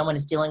situation where someone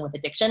is dealing with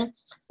addiction,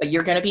 but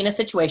you're going to be in a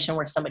situation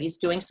where somebody's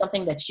doing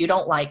something that you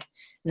don't like.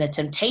 And the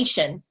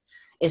temptation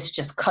is to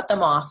just cut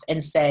them off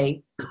and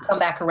say, come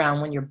back around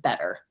when you're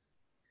better.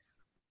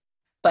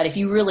 But if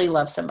you really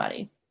love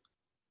somebody,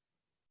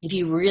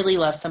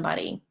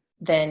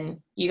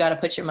 then you got to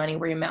put your money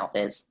where your mouth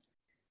is.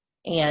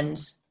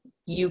 And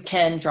you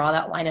can draw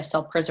that line of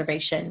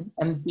self-preservation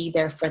and be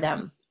there for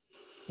them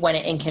when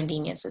it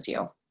inconveniences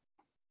you.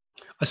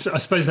 I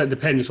suppose that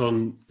depends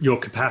on your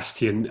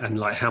capacity and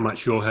like how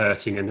much you're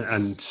hurting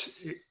and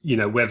you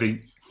know, whether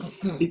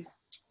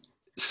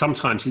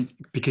sometimes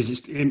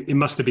because it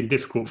must have been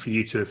difficult for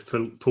you to have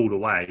pulled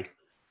away.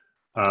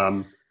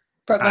 Broke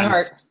my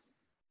heart.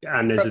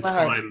 And there's a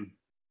time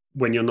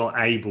when you're not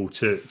able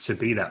to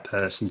be that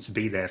person, to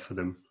be there for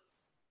them.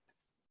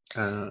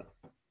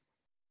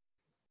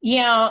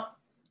 Yeah,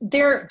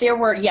 there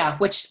were,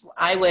 which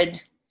I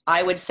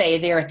would say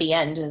there at the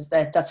end is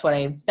that's what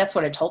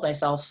I told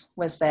myself,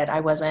 was that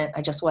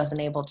I just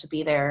wasn't able to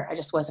be there. I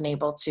just wasn't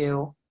able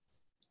to,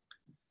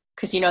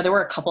 because, you know, there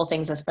were a couple of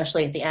things,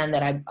 especially at the end,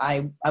 that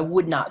I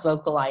would not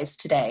vocalize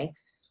today,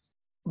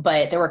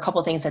 but there were a couple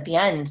of things at the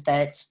end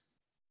that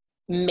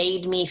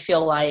made me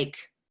feel like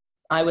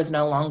I was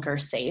no longer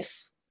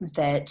safe,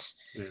 that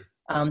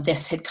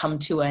this had come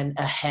to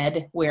a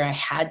head where I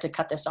had to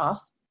cut this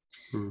off.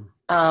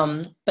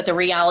 But the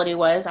reality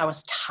was I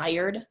was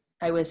tired.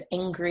 I was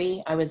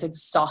angry. I was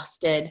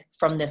exhausted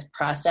from this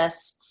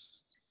process.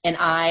 And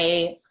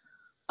I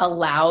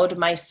allowed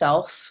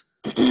myself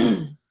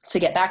to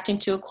get backed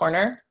into a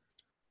corner.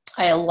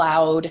 I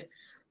allowed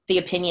the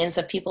opinions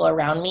of people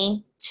around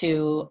me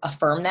to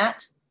affirm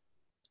that,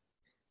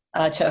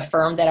 to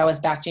affirm that I was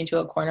backed into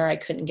a corner I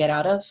couldn't get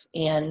out of.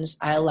 And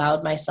I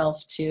allowed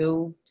myself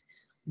to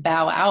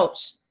bow out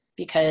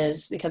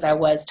because I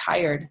was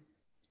tired.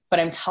 But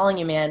I'm telling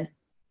you, man,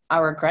 I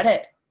regret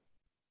it.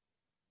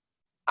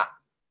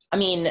 I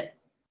mean,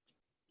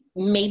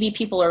 maybe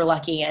people are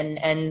lucky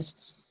and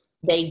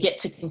they get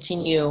to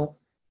continue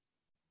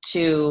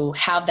to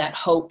have that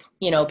hope,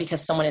 you know,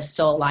 because someone is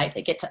still alive.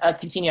 They get to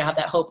continue to have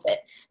that hope that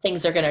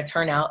things are going to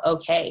turn out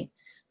okay.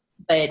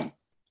 But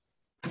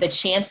the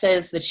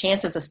chances,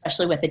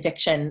 especially with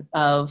addiction,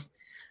 of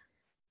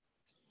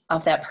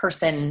that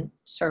person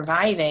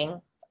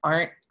surviving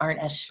aren't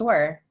as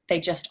sure. They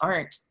just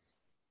aren't.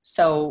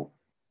 So,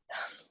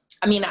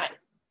 I mean,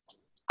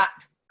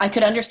 I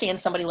could understand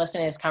somebody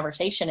listening to this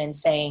conversation and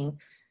saying,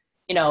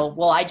 you know,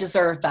 well, I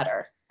deserve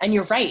better. And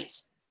you're right.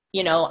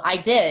 You know, I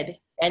did.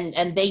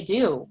 And they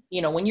do,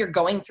 you know, when you're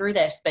going through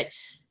this. But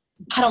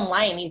bottom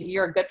line, either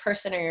you're a good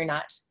person or you're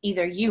not.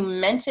 Either you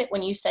meant it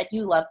when you said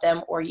you love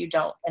them or you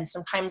don't. And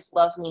sometimes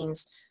love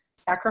means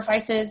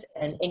sacrifices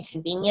and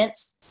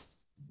inconvenience.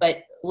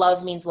 But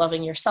love means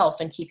loving yourself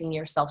and keeping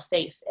yourself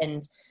safe.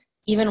 And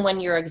even when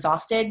you're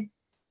exhausted,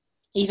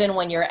 even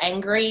when you're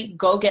angry,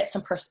 go get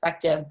some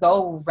perspective.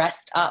 Go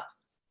rest up.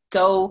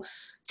 Go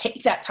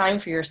take that time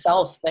for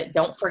yourself, but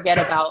don't forget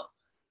about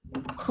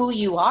who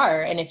you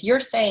are. And if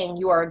you're saying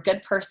you are a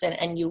good person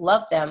and you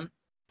love them,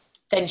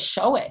 then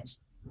show it.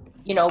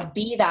 You know,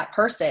 be that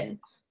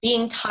person.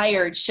 Being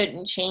tired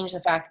shouldn't change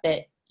the fact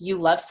that you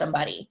love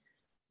somebody.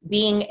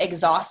 Being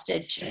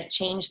exhausted shouldn't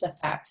change the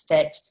fact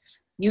that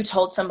you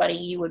told somebody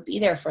you would be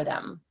there for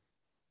them,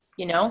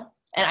 you know?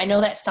 And I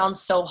know that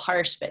sounds so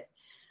harsh, but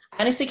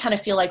I honestly kind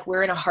of feel like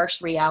we're in a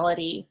harsh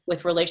reality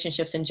with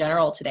relationships in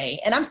general today.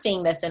 And I'm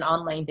seeing this in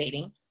online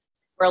dating,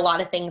 where a lot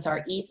of things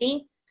are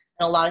easy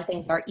and a lot of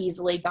things are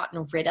easily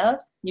gotten rid of.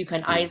 You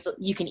can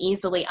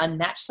easily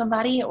unmatch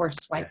somebody or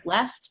swipe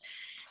left.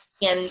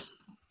 And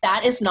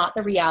that is not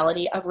the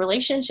reality of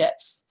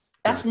relationships.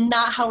 That's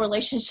not how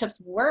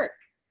relationships work.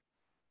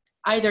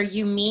 Either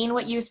you mean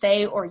what you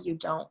say or you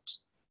don't.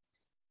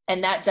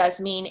 And that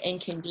does mean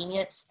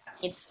inconvenience.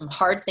 It's some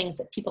hard things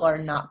that people are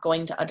not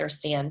going to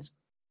understand.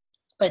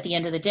 But at the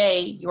end of the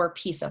day, your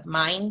peace of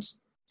mind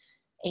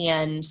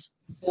and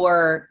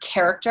your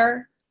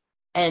character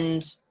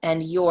and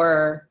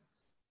your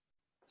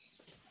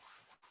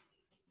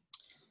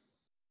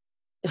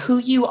who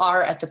you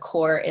are at the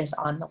core is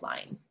on the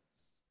line.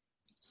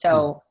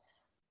 So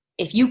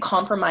if you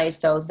compromise,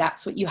 though,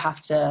 that's what you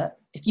have to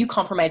if you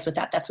compromise with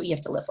that, that's what you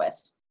have to live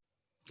with.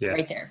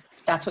 Right there.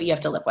 That's what you have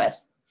to live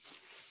with.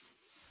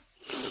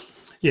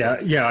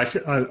 Yeah.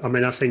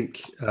 I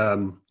think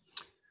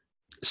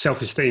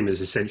self-esteem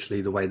is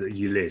essentially the way that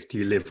you live. Do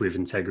you live with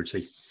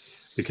integrity?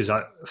 Because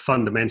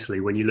fundamentally,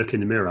 when you look in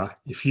the mirror,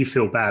 if you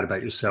feel bad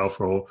about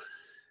yourself, or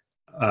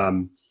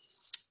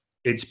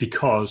it's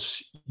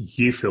because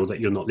you feel that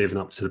you're not living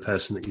up to the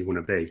person that you want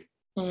to be.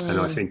 And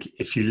I think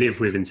if you live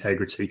with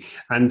integrity,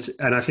 and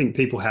I think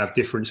people have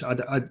different,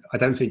 I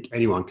don't think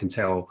anyone can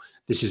tell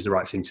this is the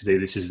right thing to do,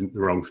 this isn't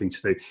the wrong thing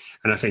to do.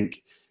 And I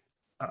think,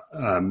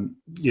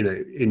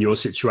 in your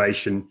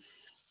situation,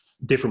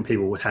 different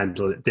people would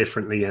handle it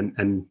differently.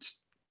 And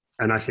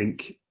I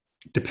think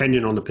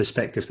depending on the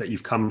perspective that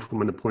you've come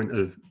from and the point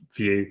of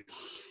view,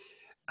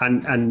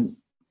 and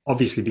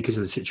obviously because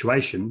of the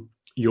situation,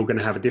 you're going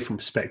to have a different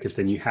perspective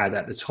than you had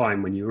at the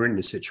time when you were in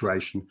the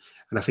situation.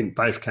 And I think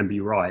both can be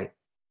right.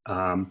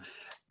 And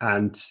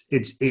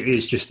it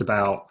is just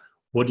about,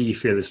 what do you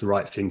feel is the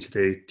right thing to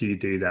do? Do you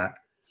do that?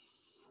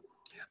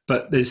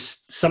 But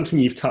there's something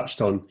you've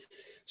touched on.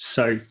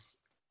 So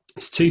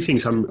it's two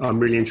things I'm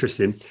really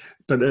interested in.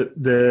 But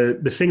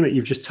the thing that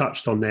you've just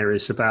touched on there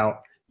is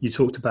about, you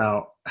talked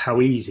about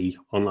how easy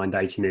online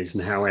dating is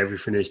and how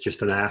everything is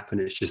just an app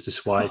and it's just a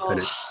swipe. And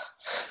it's,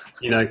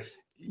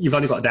 you've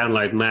only got to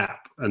download an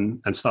app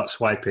and start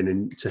swiping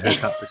and to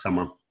hook up with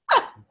someone.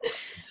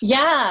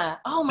 Yeah.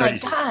 Oh my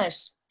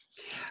gosh.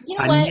 You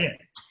know what?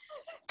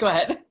 Go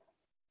ahead.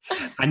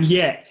 And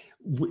yet,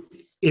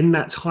 in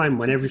that time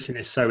when everything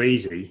is so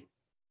easy,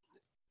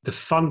 the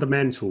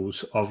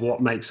fundamentals of what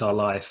makes our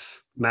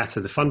life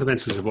matter, the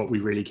fundamentals of what we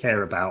really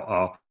care about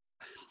are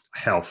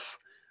health,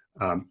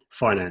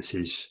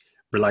 finances,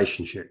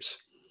 relationships.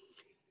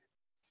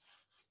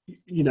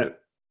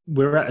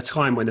 We're at a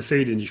time when the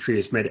food industry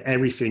has made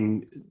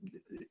everything,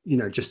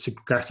 just to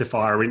gratify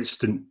our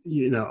instant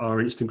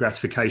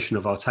gratification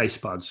of our taste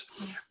buds.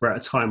 We're at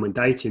a time when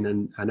dating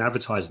and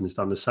advertising has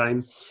done the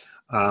same.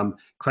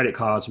 Credit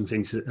cards and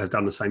things have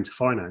done the same to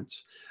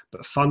finance.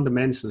 But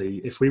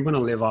fundamentally, if we want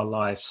to live our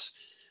lives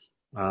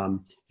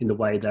in the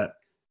way that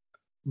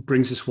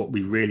brings us what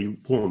we really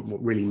want,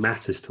 what really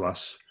matters to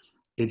us,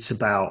 it's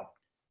about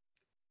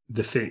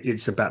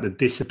the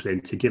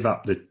discipline to give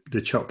up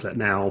the chocolate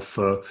now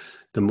for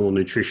the more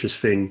nutritious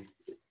thing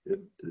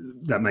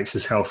that makes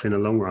us healthy in the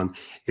long run.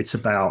 It's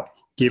about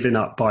giving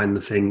up buying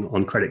the thing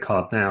on credit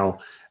card now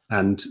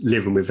and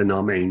living within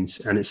our means.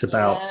 And it's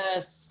about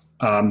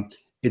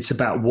it's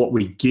about what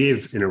we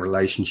give in a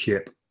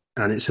relationship,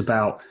 and it's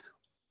about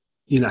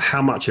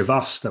how much of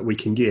us that we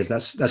can give.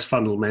 That's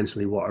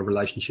fundamentally what a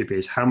relationship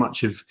is. How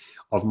much of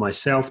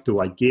myself do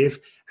I give?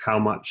 How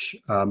much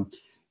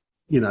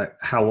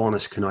how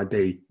honest can I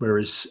be?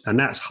 And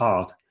that's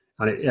hard.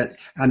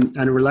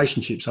 And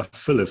relationships are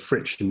full of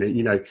friction.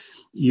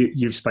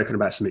 You've spoken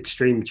about some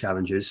extreme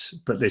challenges,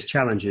 but there's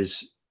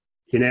challenges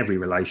in every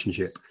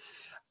relationship.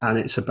 And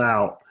it's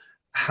about,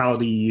 how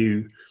do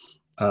you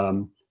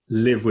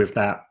live with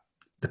that,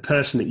 the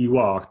person that you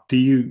are? Do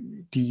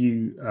you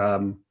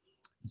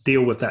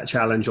deal with that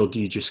challenge, or do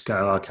you just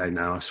go, okay,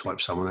 now I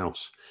swipe someone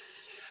else?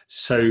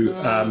 So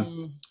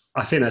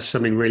I think that's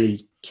something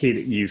really key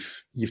that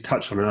you've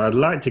touched on. And I'd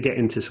like to get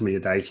into some of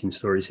your dating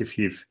stories if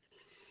you've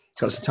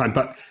got some time.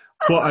 But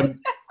what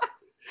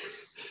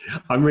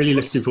I'm really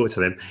looking forward to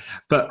them.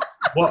 But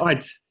what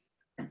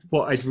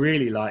I'd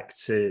really like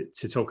to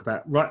talk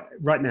about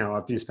right now,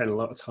 I've been spending a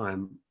lot of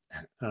time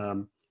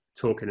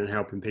talking and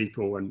helping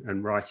people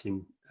and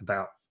writing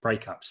about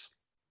breakups.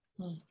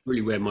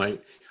 Really, where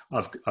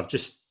I've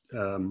just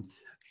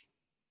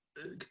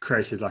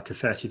created like a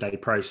 30-day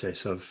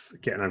process of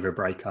getting over a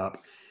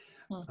breakup.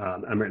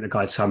 I'm written a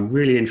guide, so I'm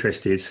really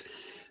interested.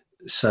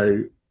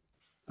 So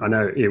I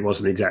know it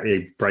wasn't exactly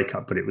a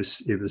breakup, but it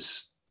was,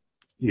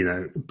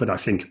 but I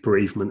think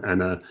bereavement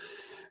and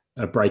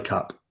a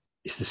breakup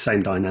is the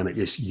same dynamic.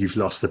 As you've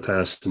lost the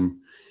person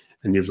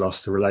and you've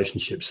lost the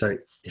relationship. So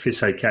if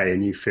it's okay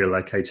and you feel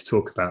okay to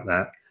talk about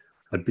that,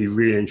 I'd be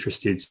really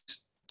interested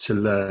to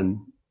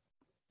learn,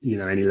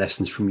 any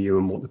lessons from you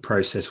and what the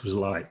process was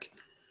like.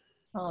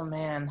 Oh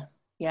man.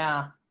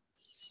 Yeah.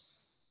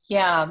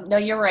 Yeah. No,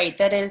 you're right.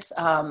 That is,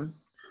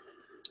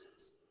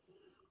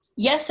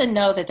 yes and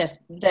no,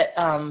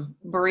 that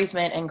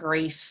bereavement and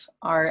grief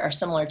are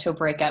similar to a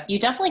breakup. You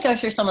definitely go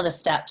through some of the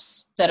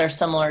steps that are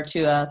similar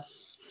to a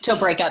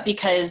breakup,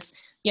 because,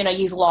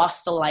 you've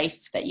lost the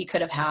life that you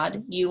could have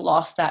had. You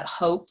lost that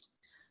hope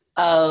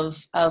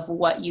of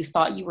what you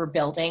thought you were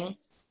building.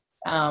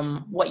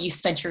 What you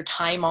spent your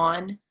time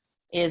on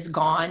is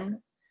gone.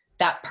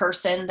 That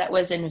person that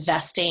was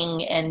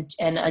investing and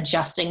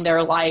adjusting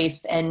their life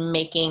and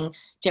making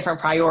different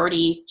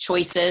priority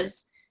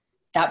choices,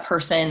 that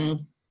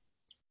person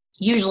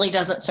usually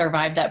doesn't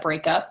survive that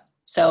breakup.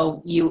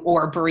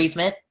 Or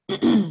bereavement.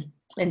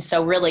 And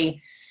so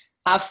really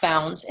I've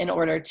found, in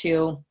order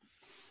to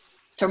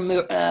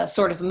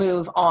sort of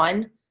move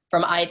on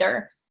from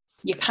either,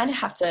 you kind of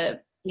have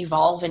to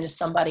evolve into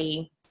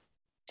somebody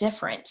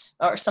different,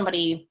 or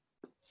somebody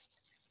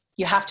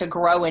you have to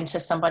grow into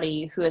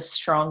somebody who is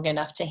strong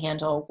enough to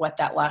handle what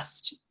that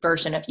last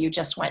version of you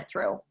just went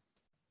through.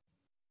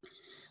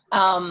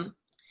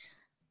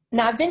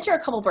 Now I've been through a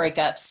couple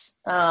breakups,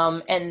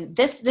 and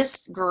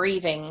this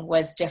grieving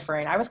was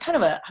different. I was kind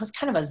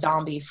of a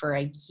zombie for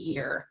a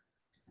year.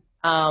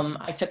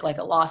 I took like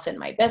a loss in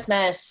my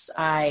business.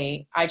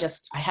 I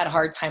had a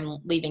hard time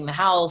leaving the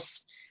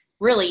house.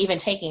 Really, even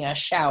taking a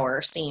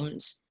shower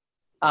seemed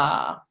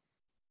out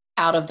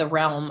of the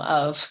realm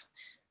of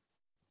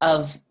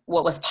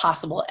what was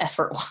possible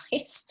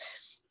effort-wise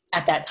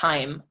at that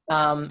time.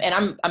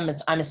 And I'm a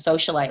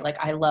socialite. Like,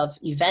 I love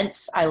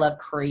events. I love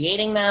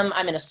creating them.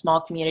 I'm in a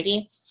small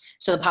community,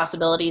 so the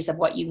possibilities of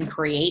what you can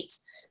create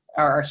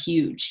are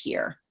huge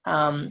here.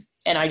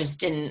 And I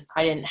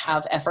didn't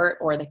have effort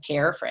or the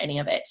care for any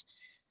of it.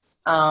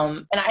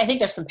 And I think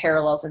there's some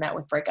parallels in that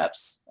with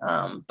breakups.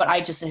 But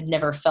I just had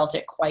never felt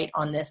it quite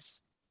on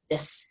this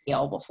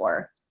scale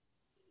before.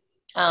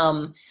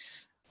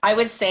 I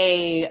would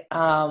say,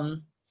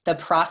 the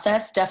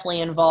process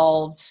definitely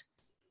involved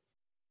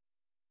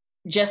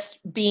just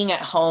being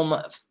at home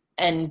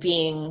and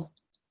being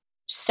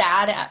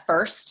sad at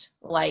first.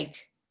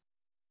 Like,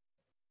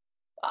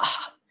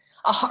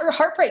 a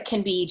heartbreak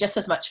can be just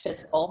as much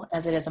physical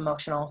as it is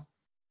emotional.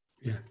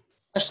 Yeah.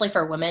 Especially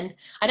for women.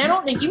 And I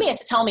don't think, you may have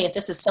to tell me if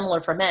this is similar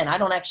for men. I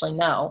don't actually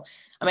know.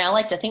 I mean, I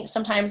like to think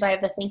sometimes I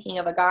have the thinking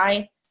of a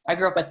guy. I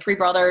grew up with 3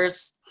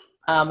 brothers.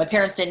 My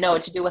parents didn't know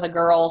what to do with a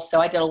girl,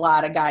 so I did a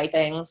lot of guy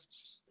things.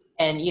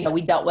 And,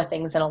 we dealt with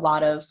things in a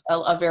lot of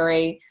a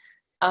very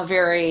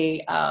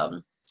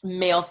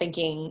male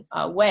thinking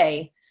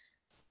way.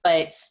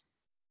 But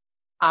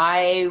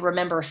I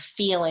remember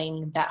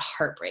feeling that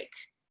heartbreak.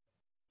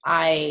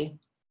 I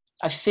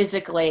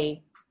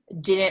physically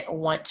didn't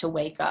want to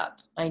wake up.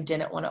 I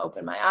didn't want to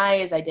open my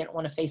eyes. I didn't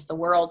want to face the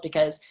world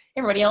because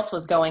everybody else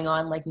was going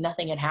on like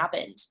nothing had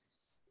happened.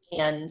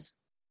 And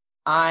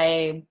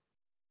I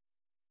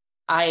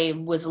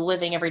was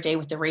living every day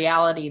with the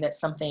reality that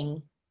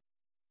something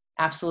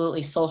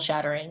absolutely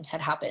soul-shattering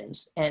had happened.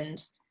 And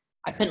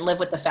I couldn't live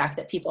with the fact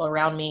that people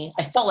around me,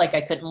 I felt like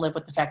I couldn't live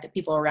with the fact that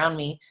people around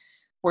me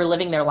were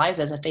living their lives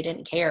as if they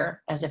didn't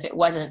care, as if it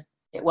wasn't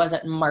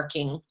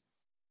marking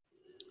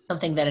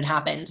something that had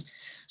happened.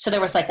 So there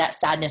was like that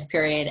sadness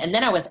period. And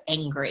then I was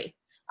angry.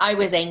 I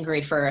was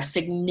angry for a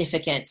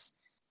significant,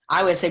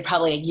 I would say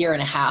probably a year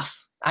and a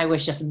half. I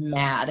was just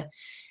mad.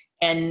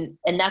 And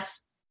that's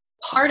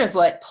part of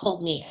what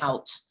pulled me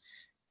out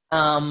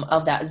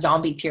of that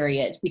zombie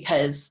period,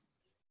 because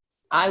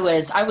I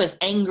was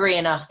angry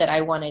enough that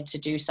I wanted to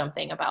do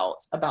something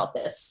about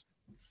this.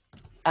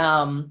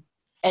 And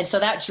so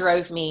that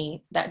drove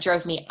me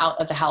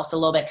out of the house a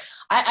little bit.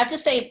 I have to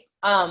say,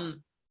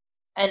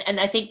 and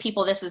I think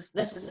people, this is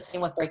the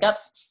same with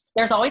breakups.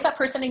 There's always that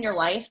person in your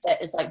life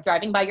that is like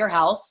driving by your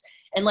house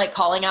and like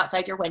calling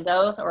outside your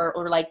windows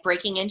or like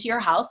breaking into your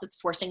house. It's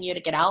forcing you to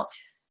get out.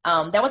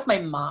 That was my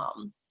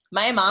mom.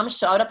 My mom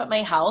showed up at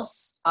my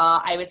house.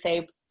 I would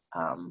say,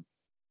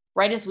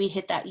 right as we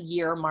hit that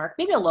year mark,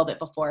 maybe a little bit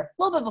before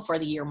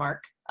the year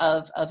mark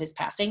of his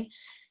passing.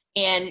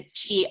 And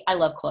I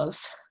love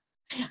clothes.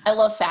 I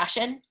love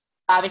fashion.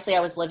 Obviously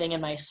I was living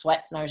in my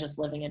sweats and I was just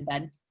living in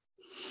bed.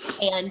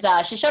 And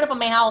she showed up at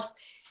my house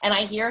and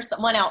I hear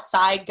someone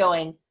outside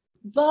going,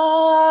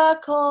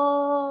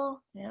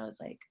 "Buckle." And I was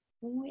like,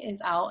 who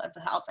is out of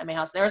the house at my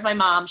house? There was my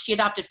mom. She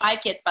adopted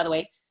 5 kids, by the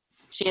way.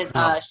 She is,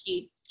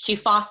 she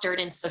fostered,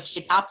 and so she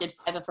adopted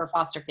 5 of her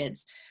foster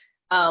kids.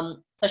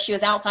 So she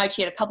was outside.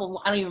 She had a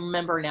couple, I don't even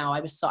remember now.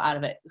 I was so out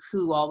of it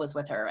who all was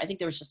with her. I think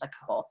there was just a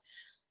couple.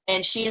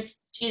 And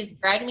she's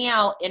dragged me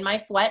out in my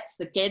sweats.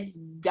 The kids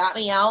got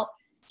me out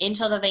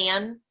into the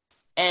van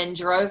and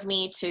drove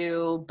me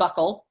to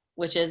Buckle,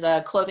 which is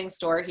a clothing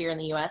store here in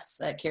the U.S.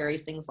 that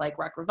carries things like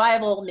Rock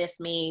Revival, Miss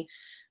Me,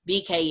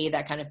 BKE,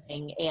 that kind of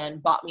thing,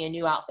 and bought me a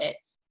new outfit.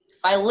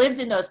 So I lived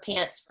in those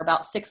pants for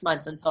about 6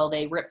 months until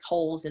they ripped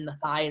holes in the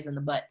thighs and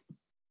the butt.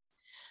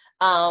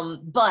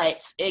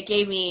 But it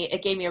gave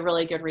me a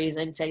really good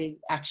reason to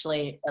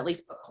actually at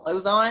least put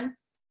clothes on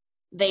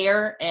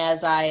there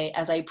as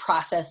I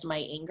processed my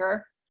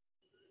anger.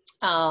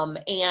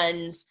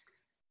 And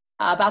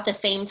about the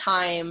same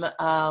time,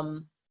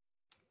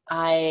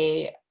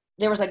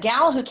 there was a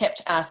gal who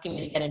kept asking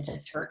me to get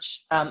into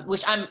church,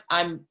 which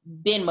I'm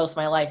been most of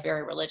my life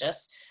very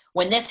religious.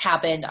 When this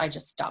happened, I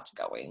just stopped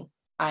going.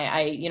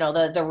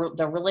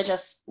 The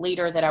religious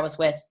leader that I was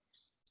with,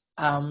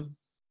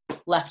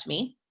 left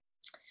me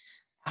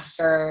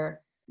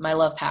after my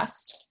love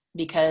passed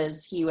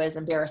because he was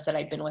embarrassed that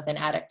I'd been with an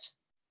addict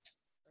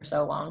for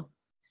so long.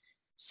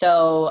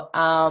 So,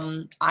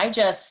 I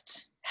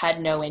just had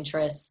no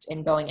interest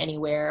in going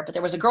anywhere, but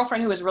there was a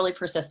girlfriend who was really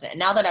persistent. And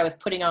now that I was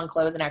putting on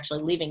clothes and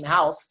actually leaving the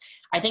house,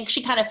 I think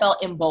she kind of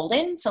felt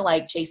emboldened to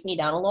like chase me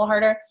down a little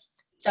harder.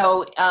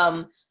 So,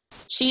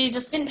 she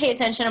just didn't pay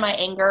attention to my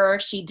anger.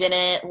 She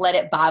didn't let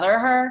it bother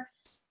her,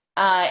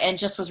 and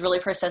just was really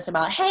persistent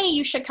about, hey,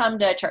 you should come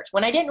to church.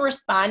 When I didn't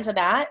respond to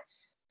that,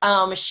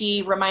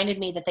 she reminded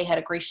me that they had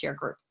a grief share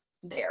group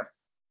there.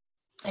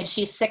 And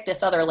she sicked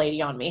this other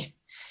lady on me.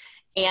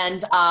 And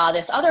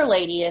this other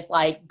lady is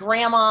like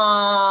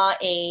grandma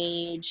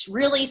age,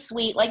 really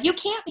sweet. Like, you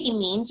can't be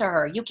mean to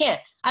her. You can't.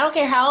 I don't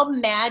care how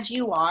mad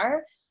you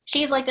are.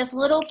 She's like this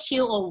little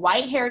cute little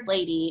white-haired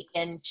lady,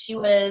 and she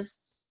was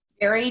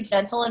very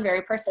gentle and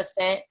very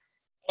persistent.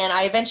 And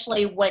I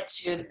eventually went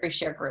to the grief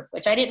share group,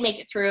 which I didn't make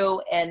it through.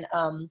 And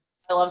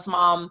my love's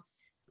mom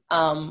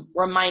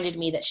reminded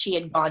me that she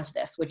had gone to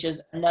this, which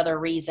is another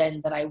reason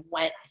that I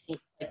went, I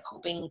think, like,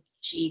 hoping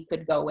she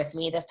could go with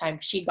me this time.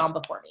 She'd gone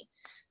before me.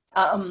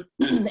 And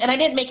I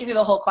didn't make it through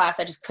the whole class.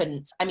 I just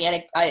couldn't. I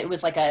mean, it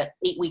was like a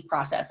 8-week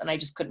process, and I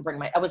just couldn't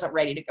I wasn't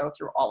ready to go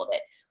through all of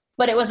it.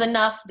 But it was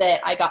enough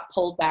that I got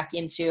pulled back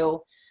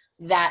into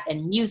that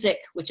and music,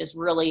 which is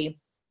really,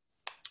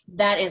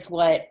 that is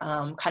what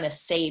kind of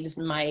saves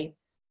my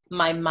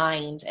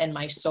mind and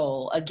my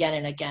soul again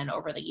and again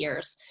over the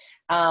years.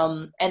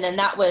 And then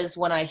that was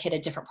when I hit a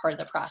different part of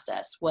the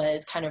process,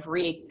 was kind of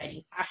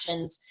reigniting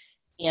passions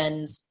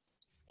and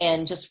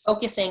just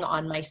focusing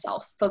on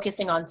myself,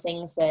 focusing on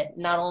things that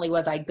not only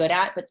was I good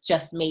at, but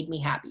just made me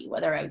happy,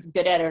 whether I was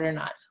good at it or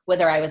not,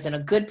 whether I was in a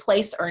good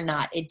place or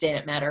not, it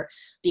didn't matter,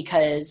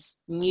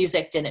 because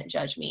music didn't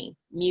judge me.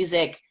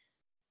 Music,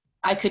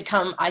 I could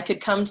come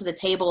to the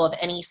table of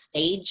any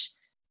stage,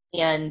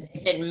 and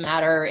it didn't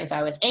matter if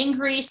I was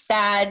angry,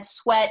 sad,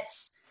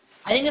 sweats.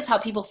 I think that's how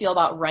people feel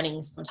about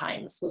running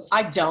sometimes.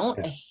 I don't.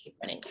 I hate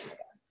running. Oh my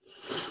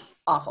God.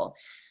 Awful.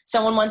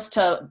 Someone wants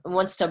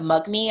to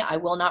mug me, I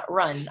will not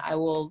run. I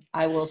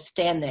will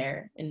stand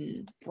there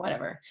and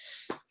whatever.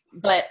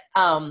 But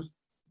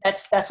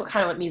that's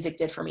what music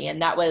did for me.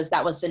 And that was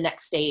the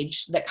next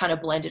stage that kind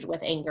of blended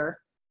with anger,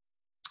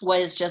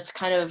 was just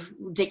kind of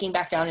digging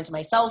back down into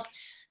myself,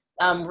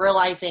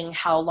 realizing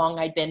how long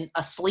I'd been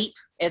asleep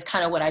is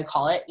kind of what I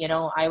call it. You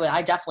know,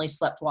 I definitely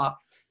slept walk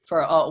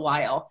for a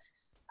while,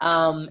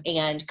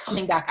 and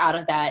coming back out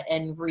of that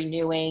and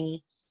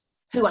renewing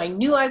who I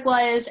knew I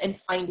was and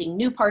finding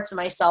new parts of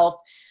myself.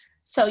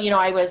 So, you know,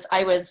 I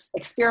was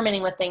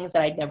experimenting with things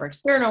that I'd never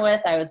experimented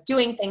with. I was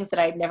doing things that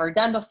I'd never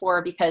done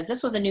before, because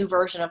this was a new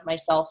version of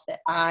myself that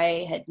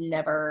I had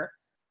never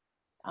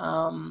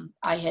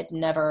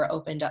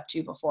opened up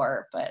to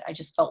before. But I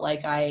just felt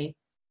like I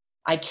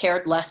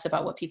cared less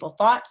about what people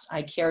thought.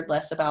 I cared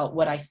less about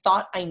what I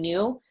thought I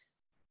knew,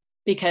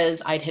 because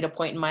I'd hit a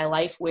point in my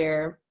life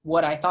where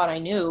what I thought I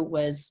knew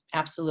was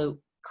absolute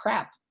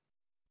crap.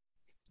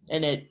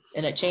 And it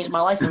changed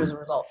my life as a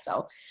result.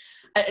 So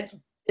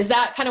is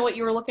that kind of what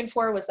you were looking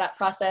for? Was that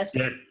process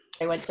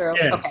I went through?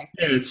 Yeah. Okay.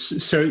 Yeah.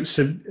 So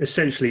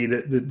essentially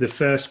the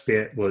first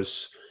bit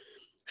was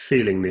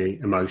feeling the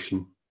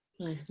emotion.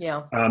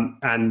 Yeah.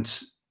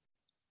 And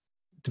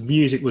the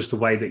music was the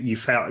way that you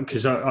felt,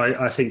 because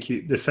I think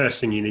the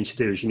first thing you need to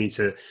do is you need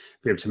to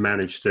be able to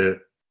manage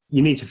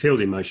you need to feel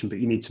the emotion, but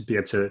you need to be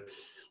able to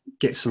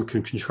get some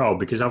control,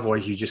 because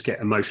otherwise you just get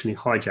emotionally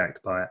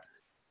hijacked by it.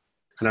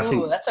 And I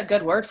think that's a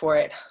good word for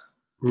it.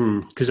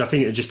 Because I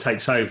think it just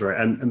takes over,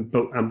 and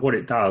what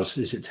it does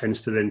is it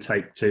tends to then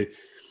take to.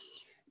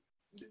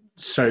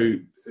 So,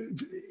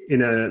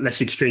 in a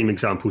less extreme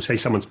example, say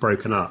someone's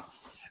broken up,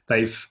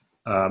 they're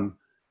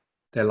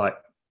like,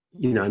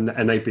 you know,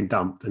 and they've been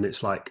dumped, and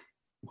it's like,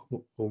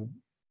 well,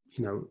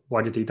 you know,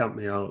 why did he dump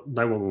me? Oh,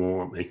 no one will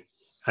want me.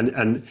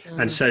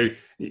 And so,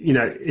 you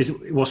know,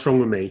 what's wrong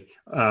with me?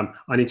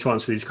 I need to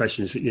answer these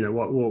questions. You know,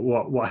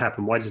 what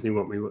happened? Why doesn't he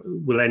want me?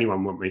 Will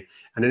anyone want me?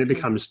 And then it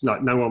becomes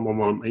like, no one will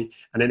want me.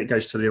 And then it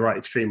goes to the right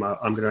extreme.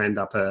 I'm going to end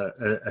up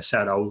a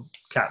sad old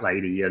cat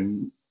lady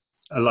and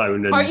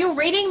alone. And, are you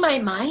reading my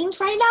mind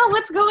right now?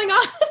 What's going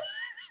on?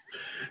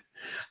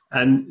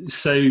 And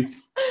so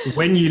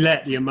when you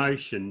let the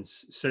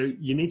emotions, so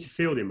you need to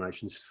feel the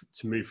emotions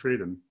to move through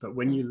them. But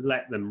when you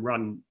let them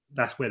run,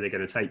 that's where they're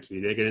going to take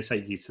you. They're going to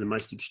take you to the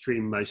most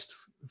extreme, most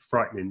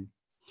frightening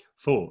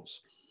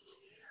thoughts.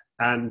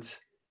 And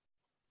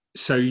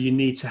so you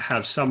need to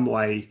have some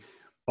way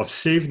of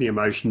soothing the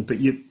emotion, but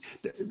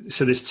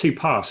so there's two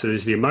paths. So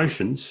there's the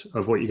emotions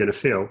of what you're going to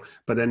feel,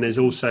 but then there's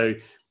also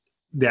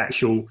the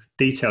actual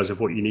details of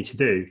what you need to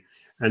do.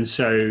 And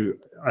so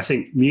I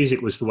think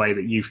music was the way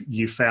that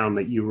you found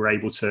that you were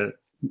able to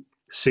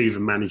soothe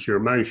and manage your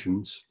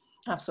emotions.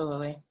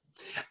 Absolutely.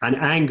 And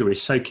anger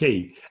is so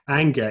key.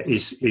 Anger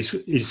is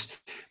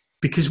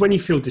because when you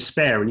feel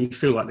despair and you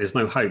feel like there's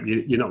no hope,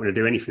 you're not going to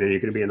do anything, and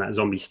you're going to be in that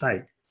zombie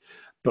state.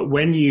 But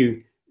when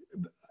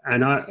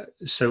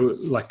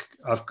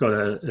I've got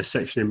a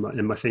section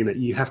in my thing that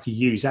you have to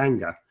use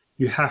anger.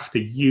 You have to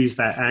use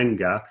that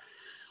anger,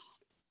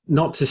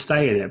 not to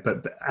stay in it,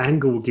 but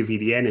anger will give you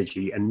the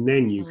energy, and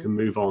then you can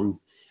move on.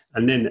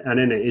 And then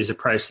it is a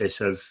process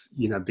of,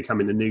 you know,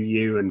 becoming the new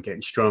you and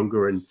getting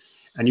stronger, and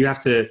you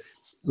have to,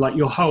 like,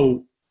 your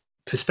whole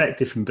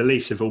perspective and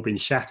beliefs have all been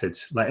shattered,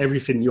 like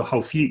everything, your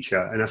whole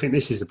future. And I think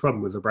this is the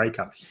problem with a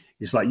breakup.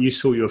 It's like you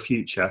saw your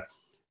future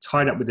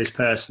tied up with this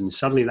person,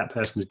 suddenly that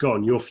person's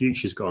gone, your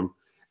future's gone,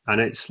 and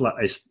it's like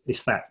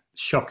it's that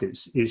shock.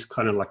 It's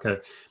kind of like a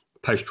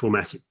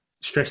post-traumatic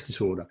stress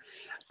disorder.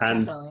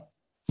 And definitely.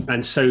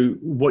 And so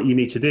what you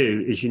need to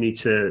do is you need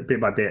to,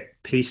 bit by bit,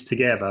 piece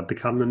together,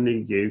 become the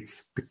new you,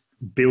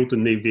 build a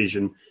new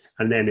vision.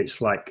 And then it's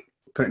like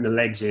putting the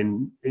legs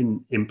in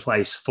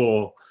place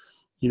for,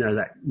 you know,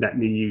 that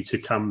new you to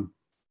come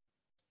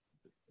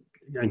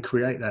and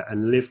create that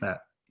and live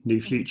that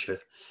new future.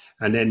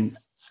 And then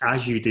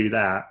as you do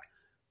that,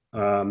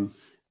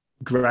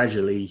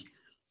 gradually,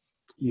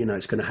 you know,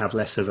 it's going to have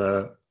less of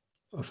a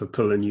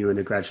pull on you,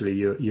 and gradually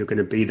you're going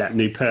to be that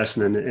new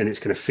person, and it's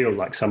going to feel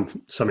like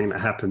something that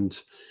happened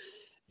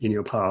in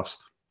your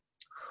past.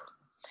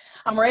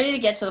 I'm ready to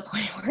get to the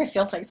point where it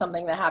feels like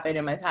something that happened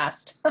in my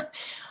past.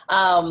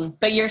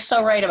 But you're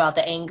so right about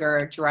the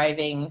anger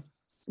driving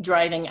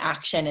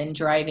action and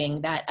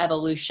driving that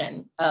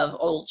evolution of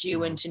old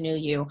you into new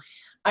you.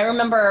 I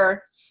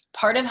remember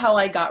part of how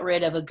I got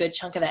rid of a good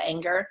chunk of that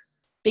anger,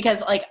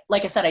 because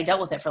like I said, I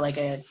dealt with it for like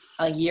a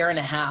year and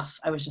a half.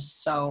 I was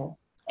just so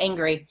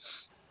angry,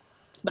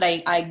 but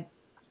I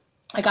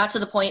got to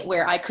the point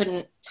where I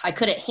couldn't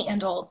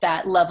handle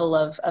that level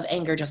of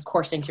anger just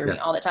coursing through me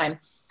all the time.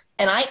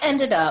 And I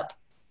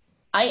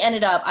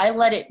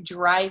let it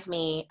drive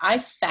me. I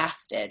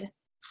fasted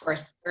for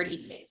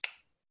 30 days.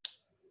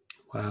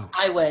 Wow.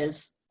 I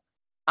was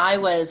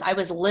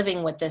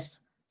living with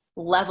this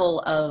level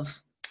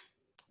of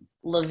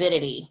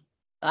lividity.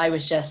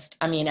 And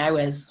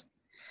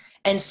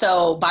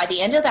so by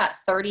the end of that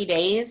 30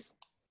 days,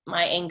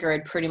 my anger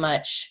had pretty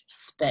much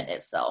spent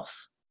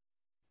itself.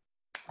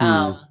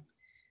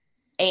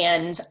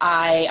 And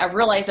I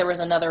realized there was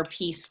another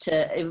piece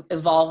to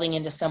evolving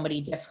into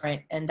somebody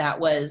different. And that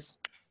was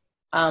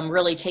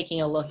really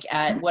taking a look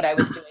at what I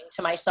was doing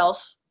to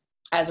myself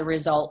as a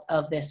result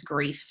of this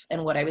grief,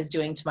 and what I was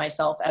doing to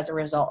myself as a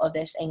result of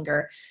this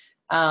anger.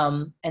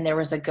 And there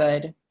was a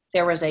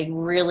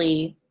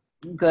really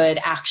good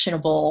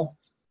actionable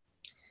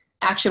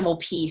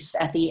piece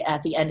at the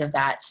end of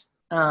that,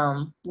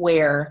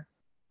 where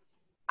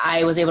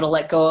I was able to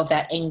let go of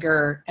that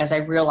anger as I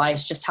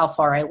realized just how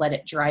far I let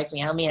it drive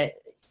me. I mean,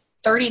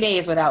 30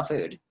 days without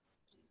food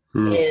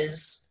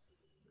is.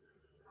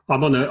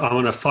 I'm on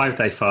a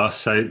 5-day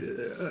fast, so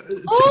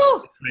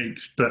 2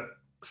 weeks, but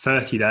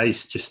 30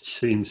 days just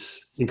seems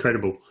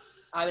incredible.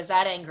 I was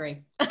that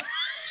angry.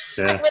 Yeah.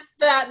 I was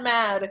that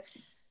mad.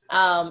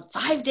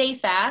 5-day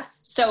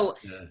fast. So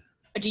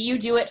do you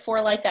do it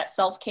for like that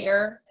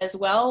self-care as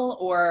well?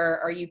 Or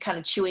are you kind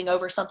of chewing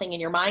over something in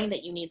your mind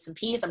that you need some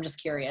peace? I'm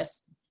just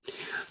curious.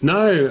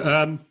 No.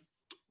 To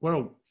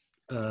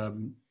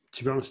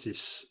be honest,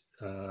 it's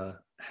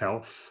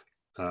health.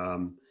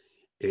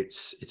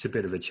 It's a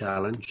bit of a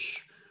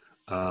challenge.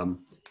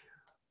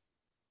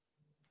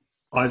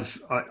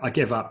 I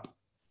give up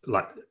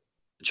like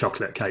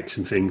chocolate cakes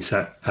and things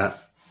at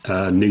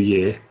New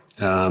Year,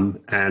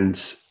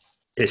 and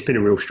it's been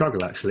a real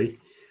struggle actually.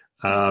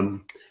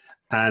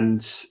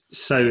 And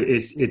so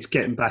it's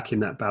getting back in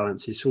that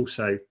balance. It's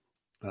also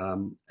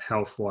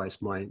health-wise,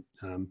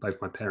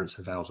 both my parents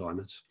have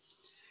Alzheimer's,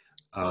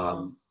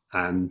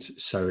 and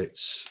so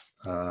it's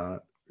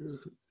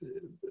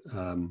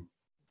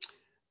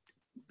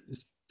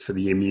for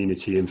the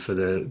immunity and for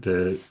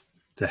the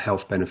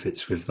health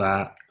benefits with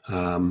that.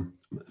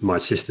 My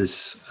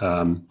sister's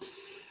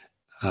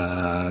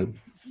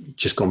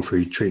just gone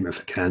through treatment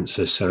for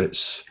cancer, so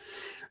it's,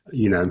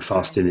 you know, and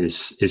fasting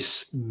is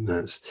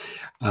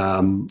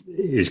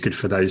good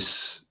for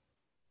those,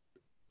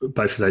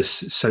 both of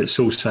those. So it's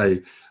also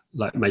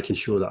like making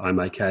sure that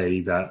I'm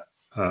okay, that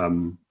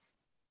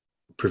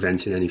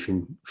preventing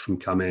anything from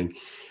coming.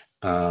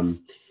 The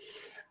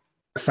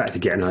fact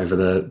of getting over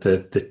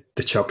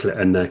the chocolate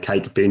and the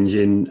cake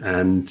binging,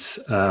 and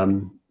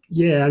and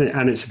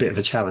it's a bit of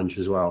a challenge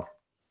as well.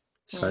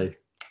 So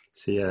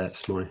yeah,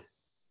 that's my.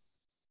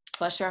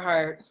 Bless your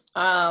heart.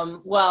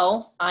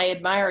 Well, I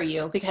admire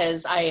you,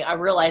 because I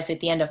realized at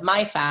the end of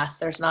my fast,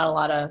 there's not a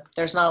lot of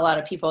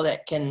people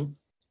that can,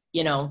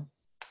 you know,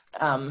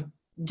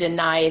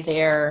 deny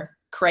their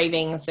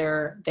cravings,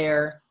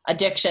 their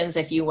addictions,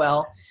 if you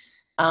will,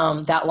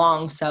 that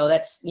long. So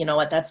that's, you know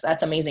what,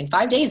 that's amazing.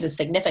 5 days is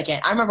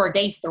significant. I remember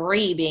day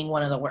 3 being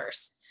one of the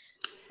worst.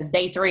 Because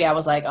day 3, I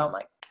was like, oh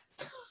my.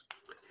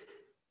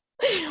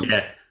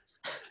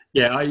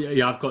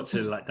 I've got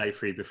to like day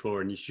 3 before,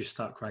 and you just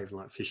start craving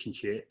like fish and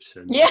chips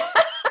and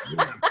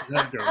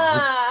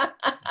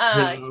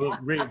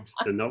ribs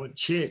and I want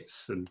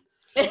chips and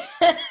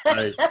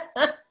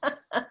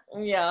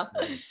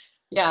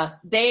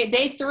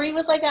Day 3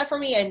 was like that for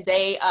me, and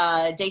day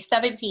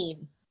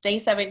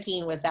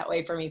 17 was that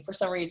way for me for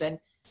some reason.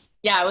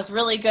 I was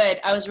really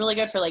good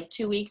for like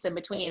 2 weeks in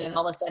between, and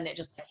all of a sudden it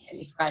just like hit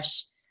me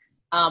fresh.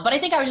 But I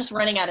think I was just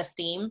running out of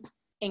steam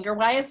anger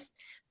wise.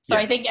 So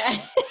I think at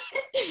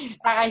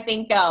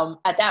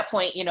that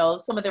point, you know,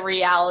 some of the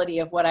reality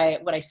of what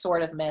I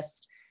sort of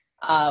missed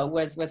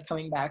was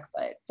coming back,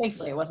 but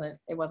thankfully it wasn't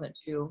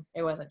too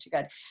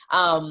good.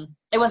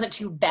 It wasn't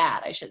too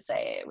bad, I should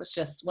say. It was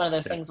just one of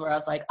those things where I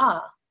was like,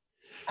 I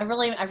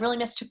really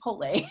miss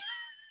Chipotle.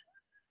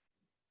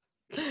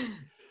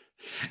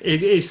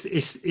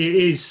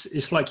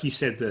 It's like you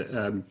said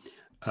that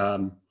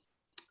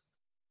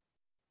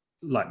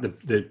like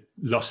the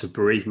loss of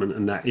bereavement,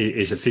 and that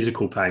is a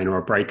physical pain, or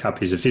a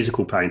breakup is a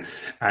physical pain,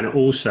 and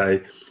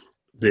also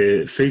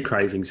the food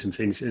cravings and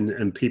things,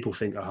 and people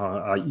think,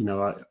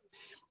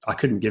 I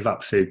couldn't give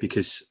up food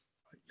because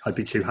I'd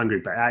be too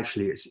hungry, but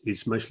actually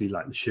it's mostly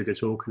like the sugar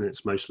talk, and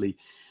it's mostly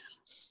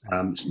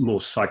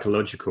more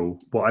psychological.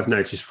 What I've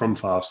noticed from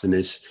fasting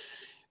is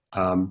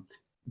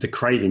the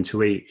craving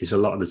to eat is a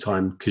lot of the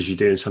time because you're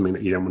doing something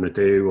that you don't want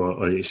to do,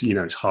 or it's,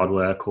 it's hard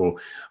work, or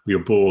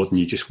you're bored and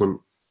you just want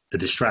a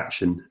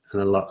distraction,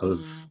 and a lot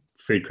of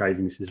food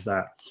cravings is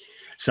that.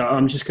 So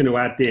I'm just going to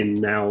add in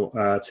now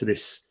to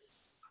this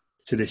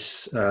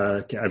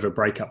get over a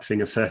breakup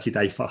thing, a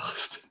 30-day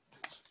fast.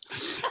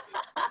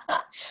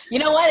 You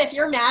know what? If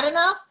you're mad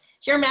enough,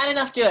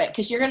 do it,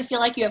 because you're going to feel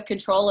like you have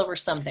control over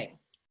something.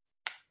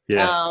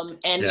 Yeah.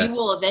 You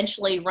will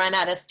eventually run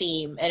out of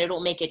steam, and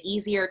it'll make it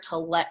easier to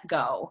let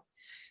go.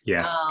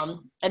 Yeah.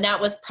 And that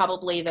was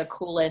probably the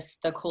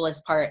coolest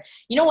part.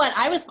 You know what?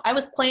 I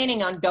was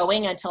planning on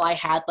going until I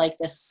had like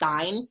this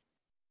sign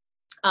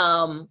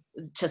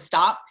to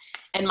stop.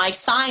 And my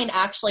sign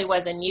actually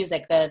was in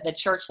music. The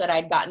church that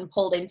I'd gotten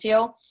pulled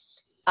into,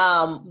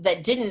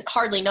 that didn't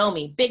hardly know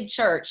me, big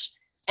church,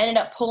 ended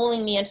up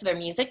pulling me into their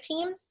music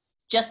team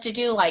just to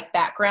do like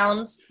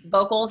background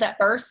vocals at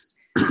first.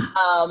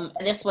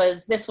 And this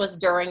was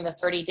during the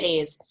 30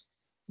 days.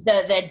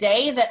 The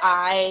day that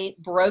I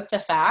broke the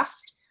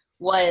fast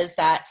was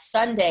that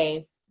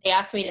Sunday. They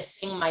asked me to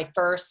sing my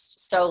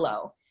first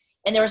solo.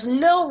 And there was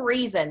no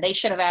reason they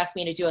should have asked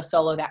me to do a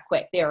solo that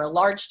quick. They're a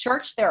large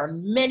church. There are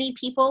many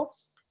people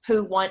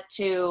who want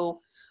to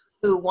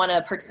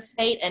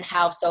participate and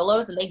have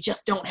solos, and they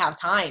just don't have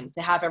time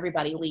to have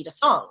everybody lead a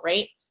song,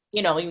 right?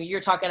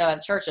 You're talking about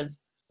a church of,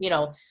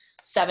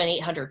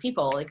 700-800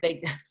 people. Like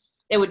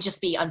it would just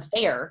be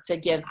unfair to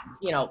give,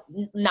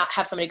 not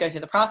have somebody go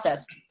through the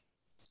process.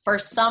 For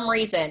some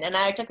reason, and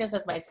I took this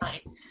as my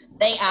sign,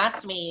 they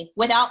asked me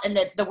and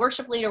the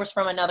worship leader was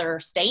from another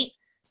state.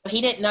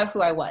 He didn't know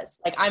who I was.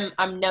 Like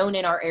I'm known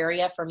in our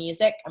area for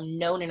music. I'm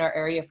known in our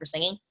area for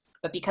singing.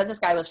 But because this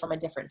guy was from a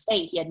different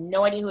state, he had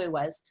no idea who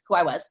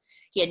I was.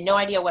 He had no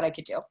idea what I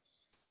could do.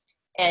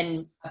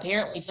 And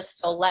apparently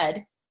just felt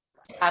led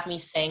to have me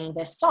sing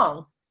this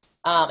song.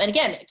 And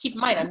again, keep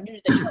in mind, I'm new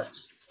to the church,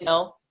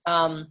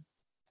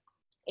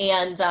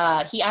 and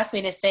he asked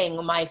me to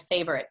sing my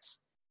favorite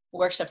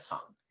worship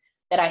song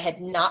that I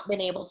had not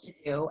been able to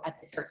do at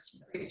the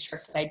previous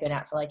church that I'd been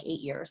at for like 8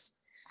 years.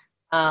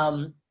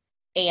 And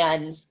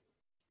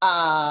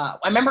I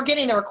remember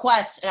getting the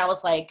request, and I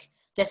was like,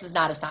 this is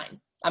not a sign.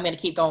 I'm going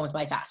to keep going with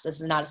my fast. This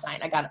is not a sign.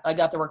 I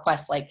got the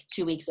request like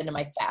 2 weeks into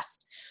my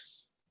fast.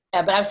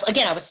 But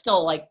I was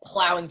still like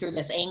plowing through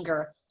this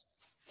anger.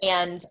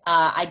 And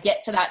I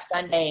get to that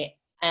Sunday,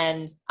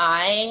 and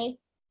I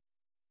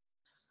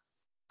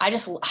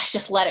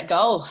just let it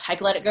go. I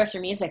let it go through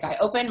music. I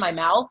opened my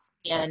mouth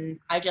and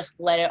I just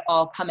let it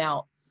all come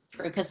out,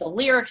 because the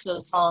lyrics of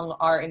the song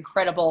are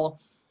incredible.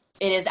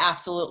 It is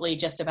absolutely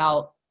just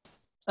about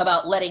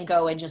letting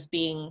go and just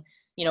being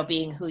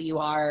who you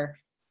are,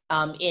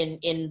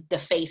 in the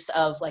face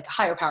of like a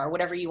higher power,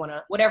 whatever you want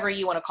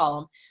to call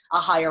them, a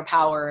higher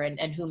power,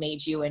 and who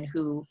made you, and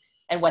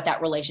what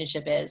that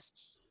relationship is.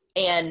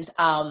 And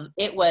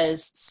it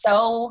was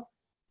so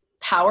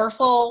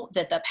powerful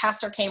that the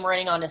pastor came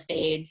running on the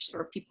stage. There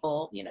were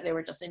people, they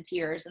were just in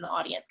tears in the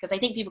audience, because I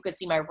think people could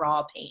see my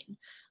raw pain,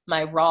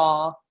 my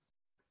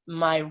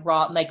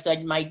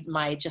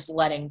just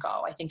letting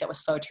go. I think that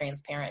was so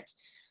transparent.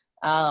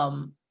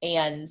 And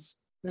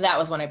that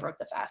was when I broke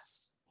the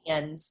fast.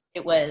 And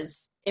it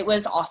was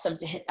awesome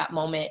to hit that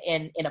moment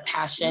in a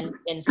passion,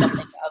 in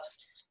something of,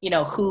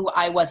 who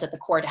I was at the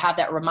core, to have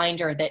that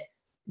reminder that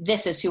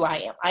this is who I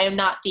am. I am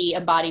not the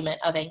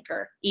embodiment of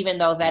anger, even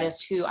though that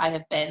is who I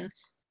have been.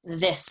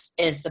 This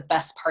is the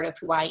best part of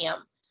who I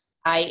am.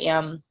 I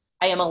am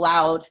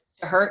allowed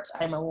to hurt.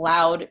 I'm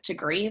allowed to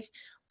grieve,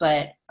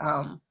 but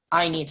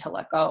I need to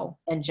let go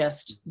and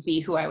just be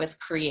who I was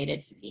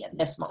created to be in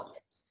this moment.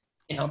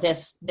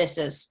 This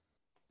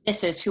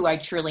is who I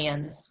truly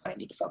am. This is what I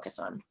need to focus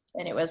on.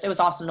 And it was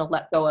awesome to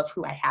let go of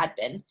who I had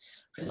been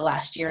for the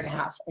last year and a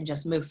half and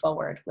just move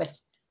forward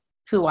with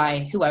who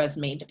I was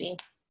made to be.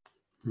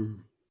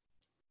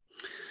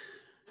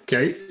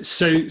 Okay,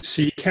 so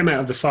you came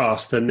out of the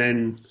fast, and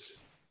then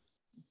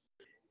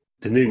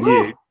the new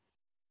you,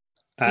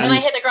 and then I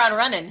hit the ground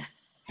running.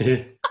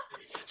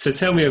 So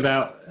tell me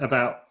about.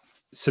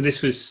 So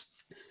this was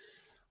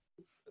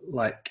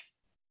like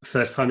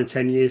first time in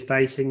 10 years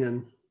dating,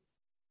 and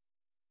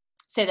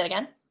say that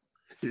again.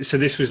 So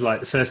this was like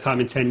the first time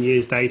in 10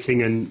 years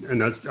dating,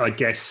 and I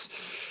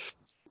guess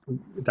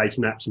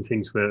dating apps and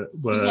things were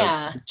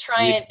the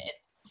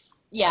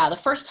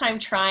first time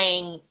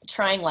trying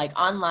like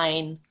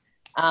online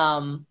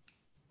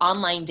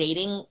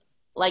dating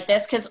like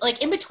this, because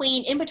like in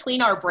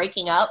between our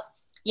breaking up,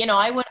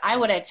 I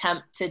would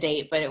attempt to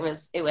date, but it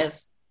was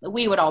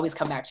we would always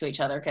come back to each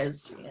other,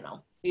 because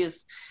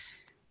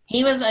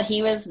he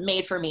was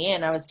made for me,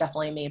 and I was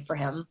definitely made for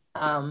him.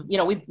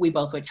 We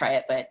both would try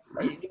it, but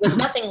it was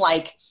nothing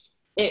like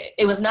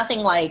it was nothing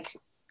like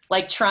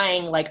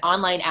trying like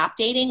online app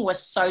dating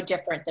was so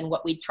different than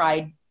what we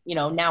tried, you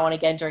know, now and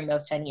again during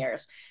those 10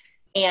 years.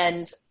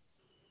 And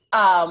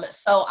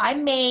so I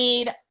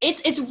made,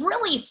 it's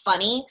really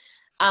funny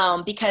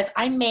because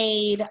I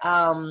made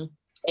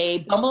a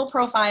Bumble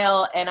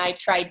profile and I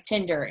tried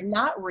Tinder,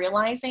 not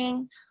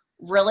realizing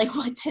really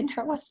what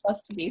Tinder was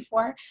supposed to be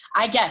for.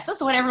 I guess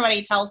that's what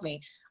everybody tells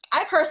me.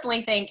 I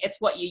personally think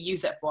it's what you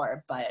use it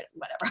for, but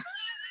whatever.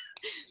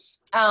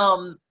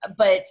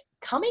 But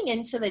coming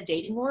into the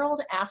dating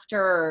world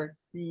after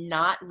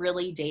not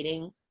really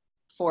dating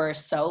for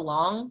so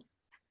long,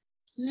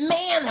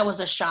 man, that was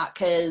a shock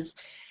because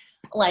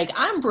like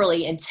I'm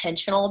really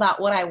intentional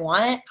about what I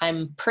want.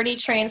 I'm pretty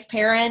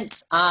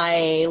transparent.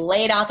 I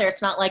lay it out there.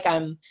 It's not like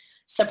I'm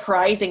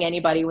surprising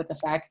anybody with the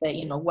fact that,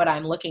 you know, what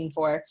I'm looking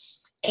for.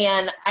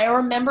 And I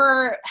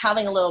remember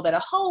having a little bit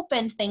of hope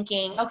and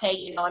thinking, okay,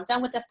 you know, I'm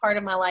done with this part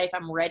of my life.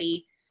 I'm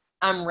ready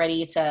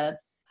to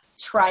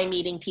try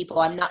meeting people.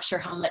 I'm not sure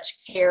how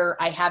much care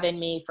I have in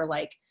me for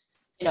like,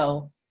 you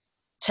know,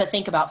 to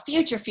think about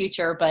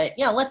future, but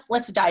you know,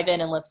 let's dive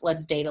in and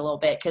let's date a little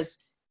bit because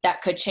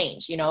that could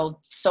change. You know,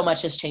 so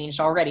much has changed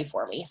already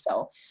for me.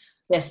 So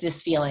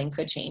this feeling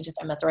could change if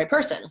I met the right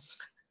person.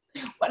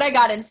 What I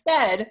got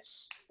instead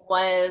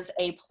was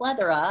a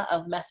plethora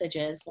of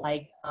messages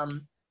like,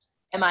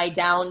 am I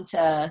down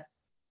to,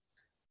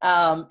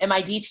 am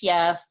I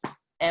DTF?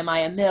 Am I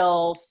a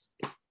MILF?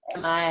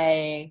 Am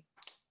I,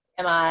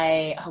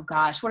 oh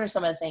gosh, what are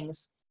some of the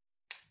things?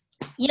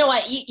 You know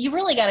what? You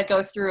really got to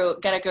go through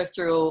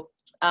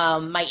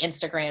my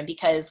Instagram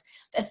because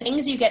the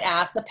things you get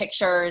asked, the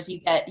pictures,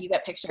 you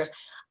get pictures.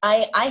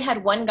 I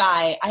had one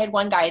guy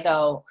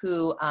though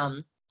who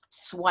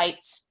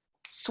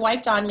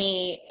swiped on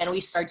me and we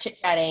started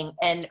chit-chatting,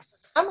 and for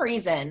some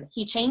reason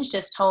he changed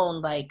his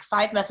tone like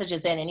 5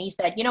 messages in and he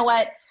said, you know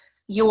what?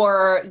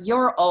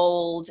 You're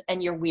old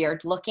and you're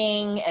weird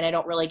looking and I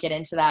don't really get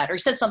into that. Or he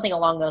said something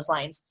along those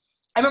lines.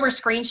 I remember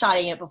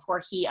screenshotting it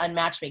before he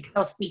unmatched me because I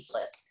was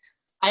speechless.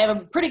 I have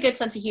a pretty good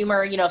sense of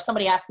humor. You know, if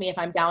somebody asks me if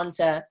I'm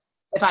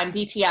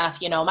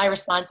DTF, you know, my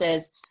response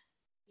is,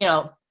 you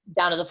know,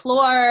 down to the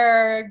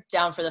floor,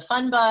 down for the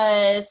fun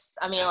bus.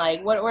 I mean,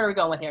 like, what are we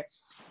going with here?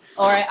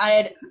 Or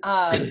I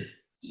had,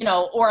 you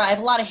know, or I have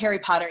a lot of Harry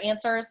Potter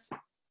answers.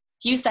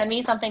 If you send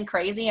me something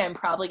crazy, I'm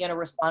probably going to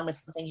respond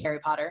with something Harry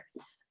Potter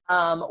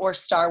or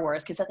Star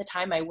Wars. Because at the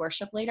time, my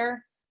worship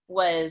leader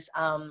was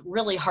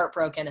really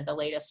heartbroken at the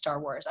latest Star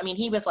Wars. I mean,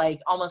 he was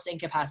like almost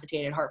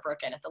incapacitated,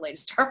 heartbroken at the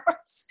latest Star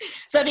Wars.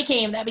 So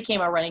that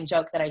became a running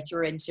joke that I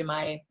threw into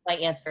my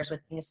answers with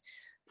things.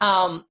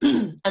 I'm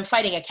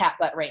fighting a cat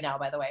butt right now,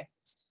 by the way.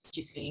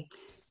 She's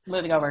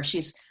moving over.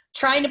 She's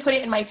trying to put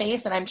it in my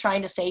face, and I'm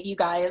trying to save you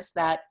guys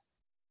that.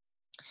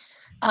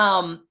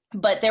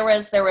 But there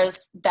was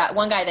that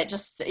one guy that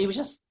it was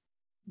just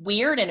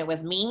weird and it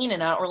was mean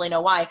and I don't really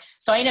know why.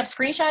 So I ended up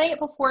screenshotting it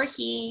before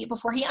he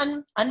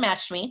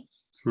unmatched me.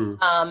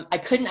 I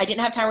didn't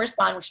have time to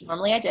respond, which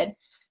normally I did.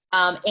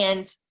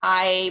 And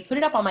I put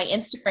it up on my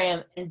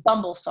Instagram and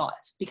Bumble saw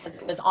it because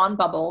it was on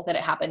Bumble that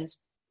it happened.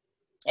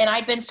 And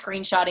I'd been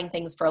screenshotting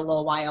things for a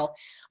little while.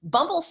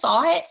 Bumble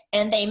saw it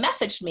and they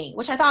messaged me,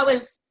 which I thought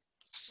was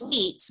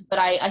sweet, but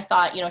I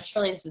thought, you know,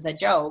 surely this is a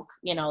joke,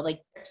 you know,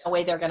 like there's no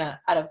way they're gonna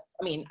I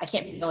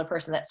can't be the only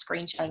person that's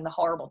screenshotting the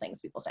horrible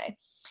things people say.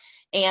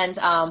 And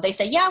they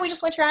say, yeah, we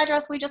just want your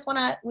address. We just want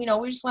to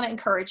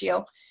encourage you.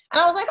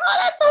 And I was like, oh,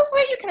 that's so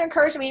sweet. You can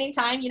encourage me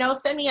anytime. You know,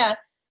 send me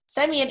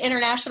an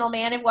international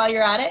man while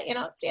you're at it. You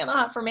know, stay on the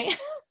hunt for me.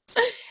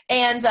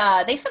 And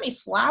they sent me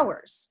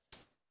flowers.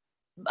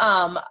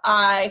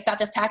 I got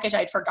this package.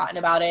 I'd forgotten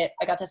about it.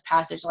 I got this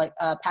package like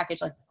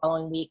the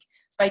following week.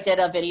 So I did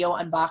a video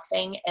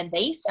unboxing, and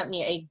they sent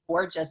me a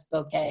gorgeous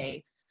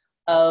bouquet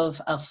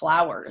of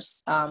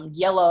flowers,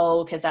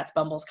 yellow, because that's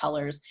Bumble's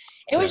colors.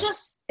 It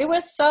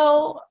was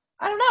so,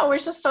 I don't know, it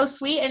was just so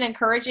sweet and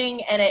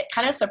encouraging, and it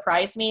kind of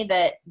surprised me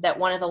that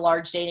one of the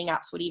large dating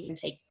apps would even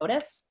take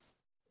notice.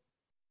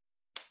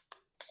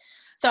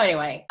 So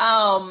anyway,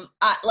 I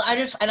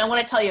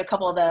want to tell you a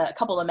couple of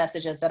the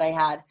messages that I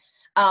had.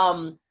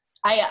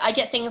 I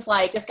get things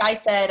like, this guy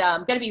said,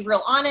 I'm going to be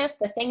real honest,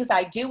 the things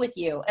I do with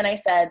you. And I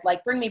said,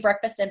 like, bring me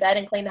breakfast in bed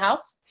and clean the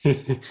house.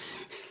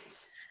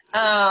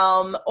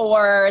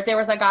 Or there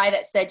was a guy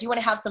that said, do you want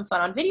to have some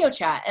fun on video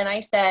chat? And I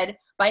said,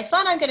 by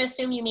fun, I'm going to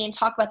assume you mean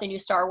talk about the new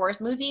Star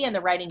Wars movie and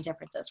the writing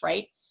differences,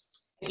 right?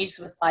 And he just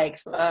was like,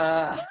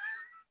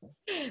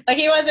 like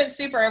he wasn't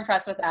super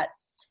impressed with that.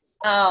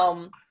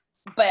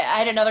 But I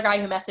had another guy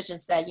who messaged and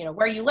said, you know,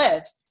 where you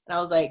live? And I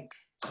was like,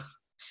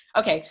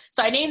 okay.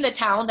 So I named the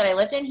town that I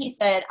lived in. He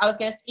said, I was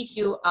going to see if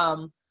you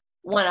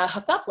want to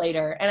hook up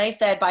later. And I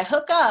said, by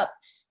hook up,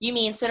 you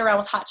mean sit around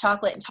with hot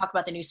chocolate and talk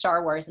about the new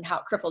Star Wars and how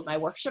it crippled my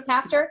worship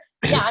pastor?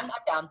 Yeah, I'm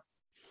not down.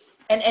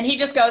 And he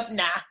just goes,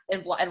 nah,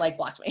 and like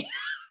blocked me.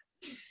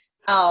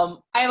 I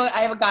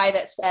have a guy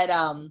that said,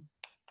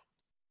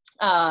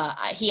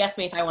 he asked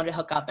me if I wanted to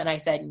hook up, and I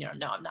said, no,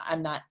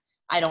 I'm not.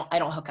 I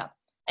don't hook up.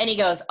 And he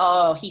goes,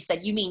 oh, he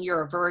said, you mean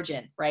you're a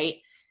virgin, right?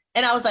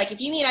 And I was like, if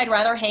you mean I'd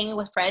rather hang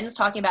with friends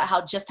talking about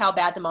how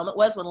bad the moment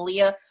was when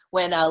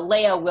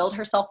Leia willed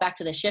herself back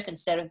to the ship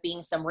instead of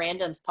being some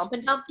random's pump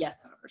and dump. Yes,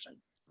 I'm a virgin.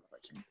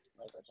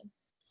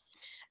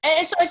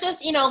 And so it's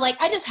just,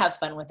 like, I just have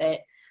fun with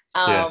it.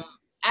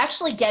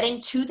 Actually getting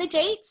to the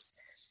dates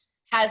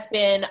has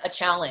been a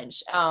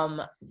challenge.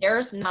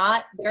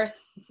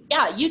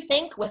 You'd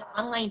think with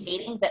online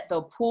dating that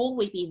the pool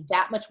would be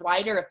that much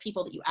wider of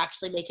people that you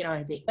actually make it on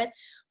a date with,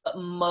 but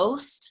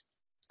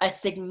a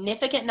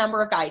significant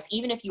number of guys,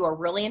 even if you are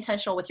really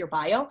intentional with your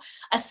bio,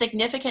 a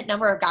significant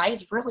number of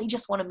guys really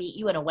just want to meet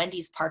you in a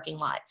Wendy's parking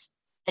lot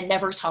and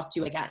never talk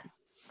to you again.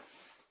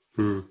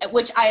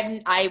 Which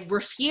I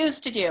refuse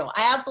to do.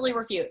 I absolutely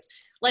refuse.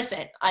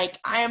 Listen, like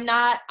I am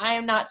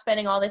not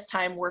spending all this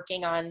time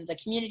working on the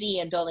community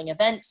and building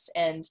events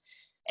and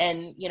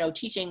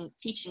teaching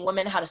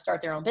women how to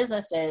start their own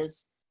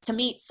businesses to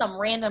meet some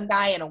random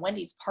guy in a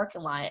Wendy's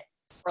parking lot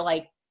for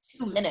like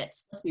 2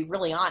 minutes. Let's be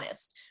really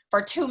honest.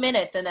 For 2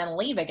 minutes and then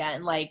leave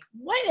again. Like,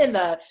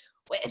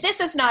 this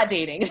is not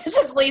dating. This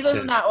is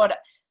not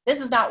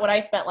what I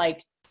spent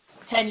like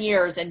 10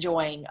 years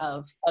enjoying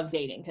of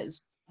dating.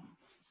 Cause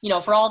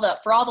for all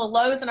the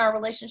lows in our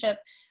relationship,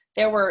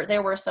 there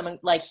were some,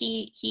 like,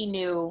 he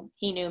knew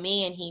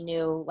me, and he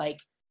knew, like,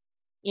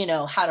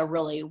 how to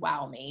really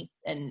wow me.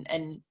 And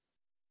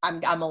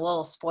I'm a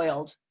little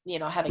spoiled,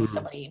 having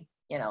somebody,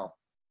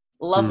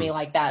 love me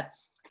like that.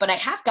 But I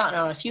have gotten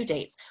on a few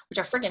dates, which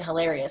are freaking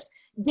hilarious.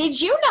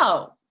 Did you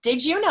know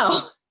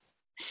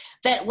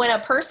that when a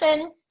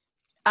person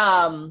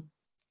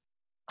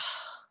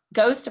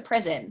goes to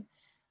prison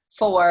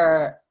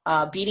for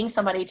beating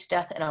somebody to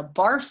death in a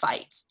bar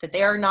fight, that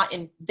they are not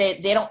they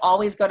don't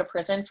always go to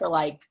prison for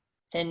like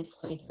 10,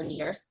 20, 30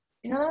 years?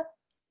 You know that?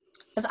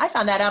 Because I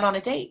found that out on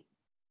a date.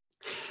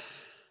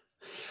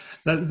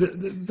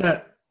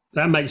 That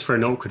makes for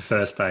an awkward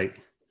first date.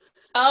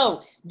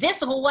 Oh,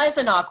 this was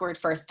an awkward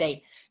first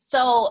date.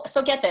 So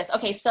get this.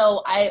 Okay,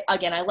 so I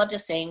love to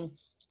sing.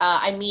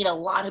 I meet a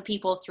lot of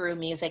people through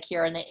music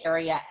here in the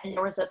area. And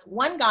there was this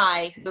one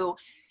guy who,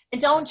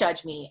 and don't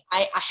judge me,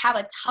 I have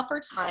a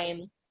tougher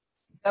time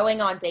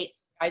going on dates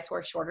with guys who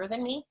are shorter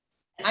than me.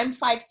 And I'm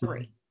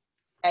 5'3".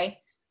 Okay.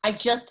 I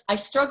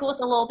struggle with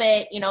a little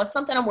bit, it's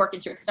something I'm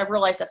working through because I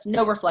realize that's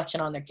no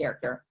reflection on their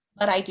character,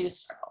 but I do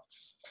struggle.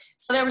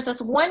 So there was this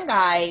one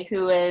guy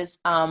who is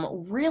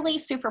really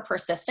super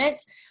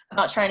persistent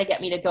about trying to get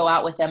me to go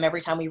out with him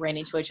every time we ran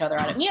into each other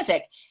out at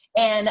music.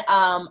 And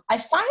I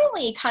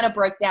finally kind of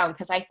broke down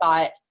because I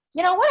thought,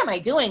 what am I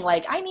doing?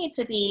 Like, I need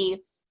to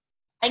be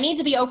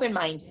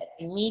open-minded.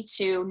 I need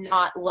to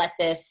not let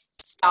this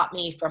stop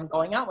me from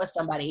going out with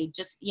somebody.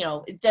 Just,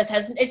 it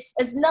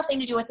has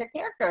nothing to do with their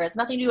character. It has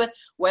nothing to do with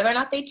whether or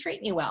not they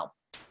treat me well.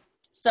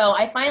 So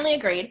I finally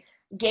agreed,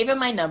 gave him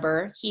my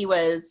number. He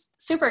was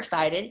super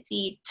excited.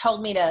 He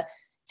told me to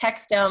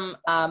text him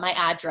my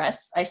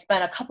address. I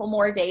spent a couple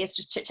more days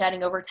just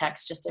chit-chatting over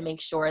text just to make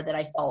sure that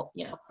I felt,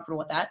 comfortable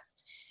with that.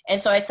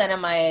 And so I sent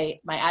him my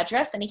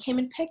address, and he came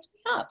and picked me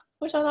up,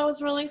 which I thought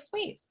was really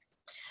sweet.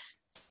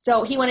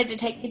 So he wanted to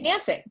take me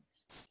dancing.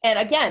 And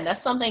again,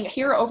 that's something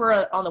here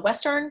over on the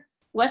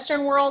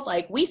Western world,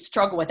 like, we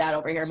struggle with that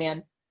over here,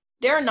 man.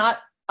 There are not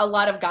a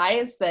lot of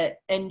guys that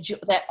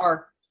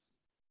are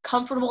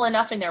comfortable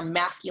enough in their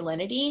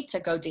masculinity to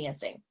go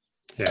dancing.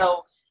 Yeah.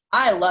 So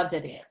I love to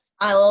dance.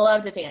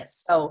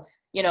 So,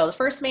 the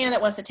first man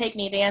that wants to take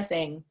me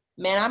dancing,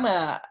 man,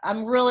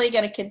 I'm really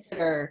going to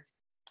consider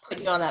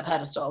putting you on that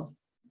pedestal.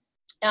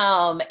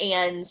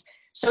 And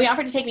so he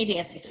offered to take me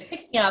dancing. So he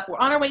picks me up. We're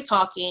on our way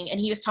talking, and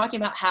he was talking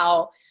about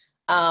how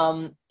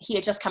he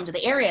had just come to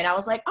the area. And I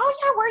was like, oh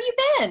yeah, where you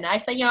been? I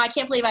said, I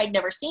can't believe I'd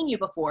never seen you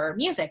before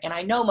music. And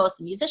I know most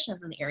of the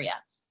musicians in the area.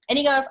 And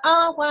he goes,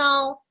 oh,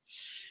 well,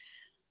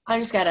 I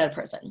just got out of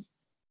prison.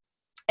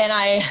 And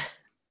I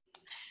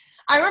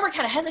remember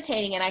kind of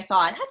hesitating, and I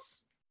thought,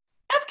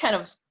 that's kind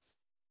of,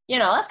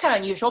 that's kind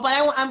of unusual, but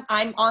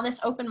I'm on this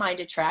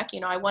open-minded track.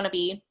 I want to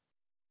be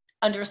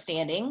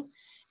understanding.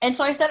 And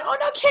so I said, oh,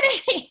 no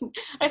kidding.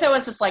 I said,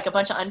 was this like a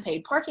bunch of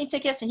unpaid parking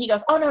tickets? And he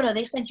goes, oh, no,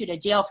 they sent you to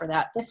jail for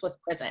that. This was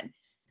prison.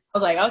 I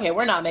was like, okay,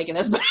 we're not making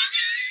this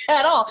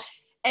at all.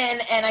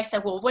 And I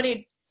said, well, was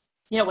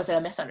it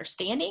a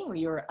misunderstanding? Were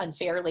you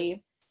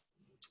unfairly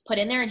put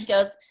in there? And he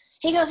goes,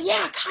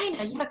 yeah, kind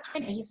of.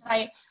 He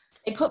said,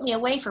 they put me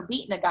away for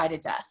beating a guy to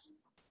death.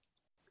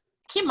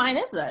 Keep in mind,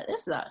 this is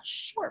a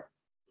short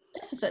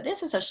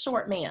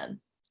man.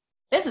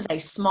 This is a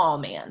small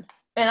man.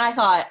 And I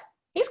thought,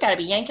 he's got to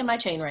be yanking my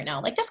chain right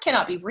now. Like, this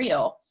cannot be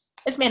real.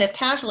 This man is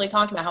casually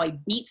talking about how he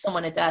beat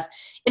someone to death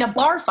in a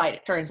bar fight,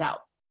 it turns out.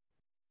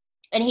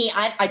 And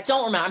I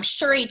don't remember. I'm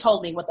sure he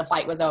told me what the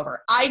fight was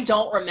over. I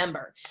don't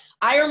remember.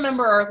 I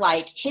remember,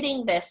 like,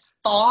 hitting this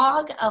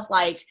fog of,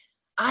 like,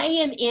 I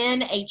am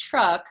in a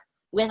truck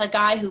with a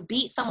guy who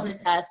beat someone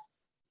to death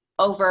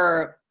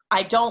over,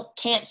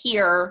 can't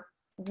hear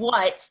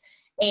what.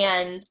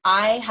 And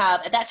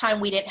at that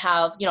time we didn't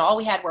have, all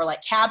we had were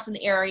like cabs in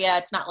the area.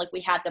 It's not like we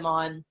had them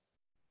on,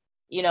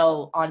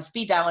 on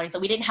speed dial or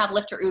anything. We didn't have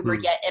Lyft or Uber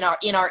yet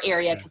in our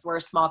area because we're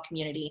a small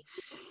community.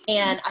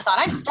 And I thought,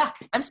 I'm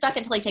stuck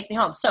until he takes me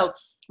home. So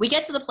we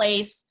get to the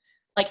place,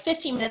 like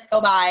 15 minutes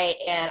go by,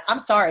 and I'm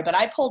sorry, but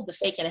I pulled the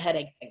fake and a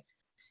headache thing.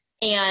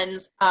 And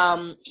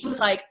he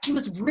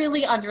was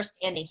really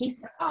understanding. He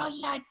said, oh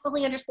yeah, I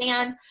totally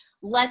understand.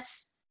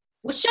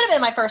 Which should have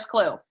been my first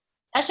clue.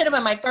 That should have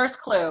been my first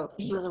clue.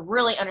 He was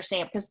really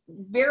understanding, because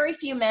very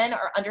few men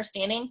are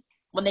understanding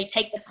when they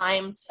take the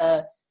time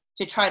to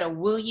try to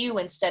woo you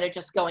instead of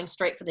just going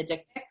straight for the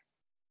dick pic.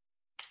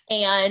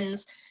 And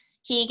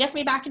he gets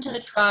me back into the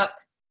truck.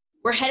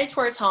 We're headed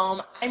towards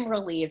home. I'm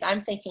relieved.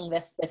 I'm thinking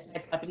this has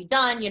got to be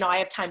done. I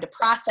have time to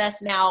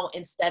process now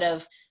instead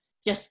of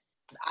just,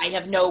 I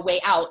have no way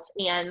out.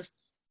 And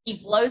he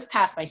blows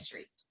past my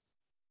street.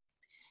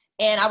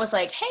 And I was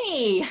like,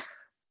 hey,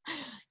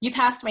 you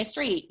passed my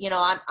street.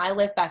 I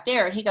live back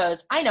there. And he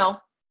goes, I know.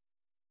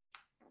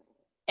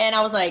 And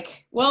I was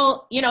like,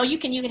 well, you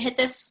can hit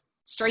this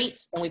street.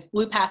 And we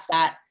blew past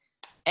that.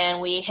 And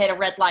we hit a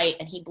red light,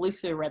 and he blew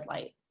through a red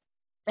light.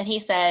 And he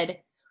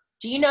said,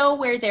 do you know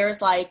where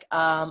there's like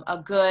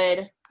a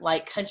good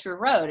like country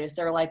road? Is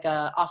there like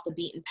a off the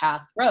beaten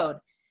path road?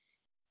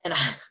 And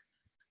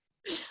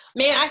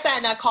I sat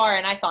in that car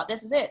and I thought,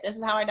 this is it. This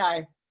is how I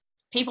die.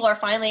 People are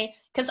finally,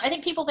 because I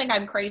think people think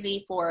I'm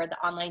crazy for the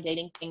online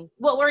dating thing.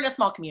 Well, we're in a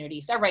small community,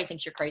 so everybody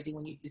thinks you're crazy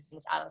when you do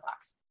things out of the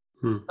box.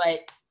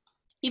 But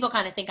people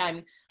kind of think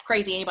I'm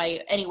crazy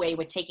anyway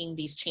with taking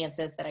these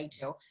chances that I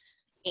do.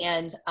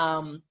 And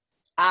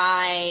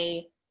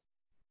I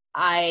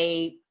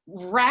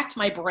racked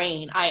my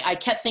brain. I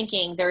kept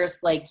thinking there's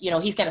like,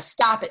 he's going to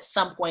stop at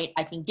some point.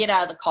 I can get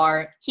out of the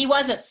car. He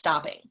wasn't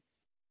stopping.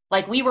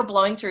 Like, we were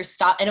blowing through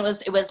stop, and it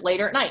was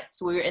later at night.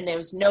 So and there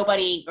was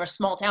nobody, or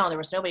small town, there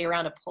was nobody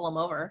around to pull him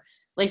over.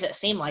 At least it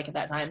seemed like at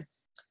that time.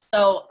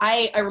 So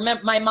I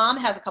remember my mom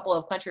has a couple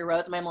of country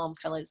roads. My mom's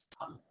kind of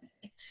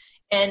like,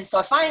 and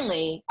so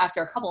finally,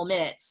 after a couple of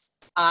minutes,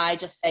 I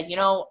just said,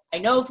 I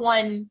know of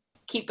one,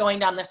 keep going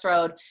down this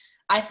road.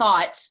 I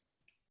thought,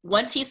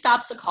 once he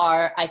stops the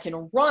car, I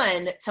can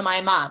run to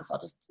my mom's. I'll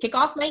just kick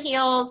off my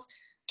heels,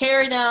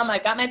 carry them.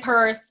 I've got my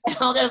purse, and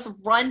I'll just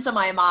run to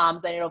my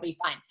mom's, and it'll be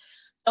fine.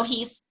 So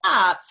he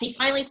stops. He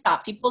finally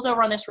stops. He pulls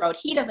over on this road.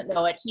 He doesn't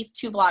know it. He's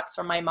 2 blocks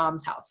from my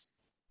mom's house.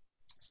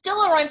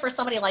 Still a run for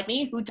somebody like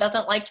me who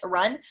doesn't like to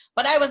run.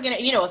 But I was going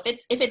to,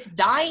 if it's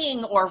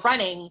dying or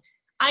running,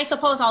 I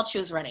suppose I'll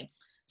choose running.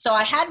 So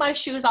I had my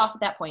shoes off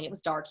at that point. It was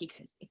dark. He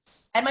couldn't see.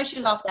 I had my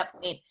shoes off at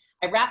that point.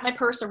 I wrapped my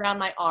purse around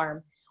my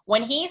arm.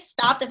 When he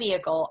stopped the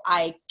vehicle,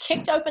 I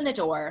kicked open the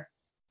door,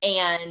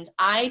 and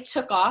I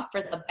took off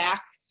for the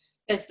back,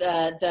 because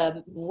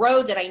the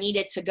road that I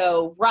needed to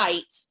go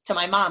right to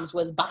my mom's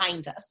was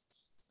behind us.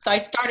 So I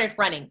started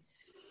running,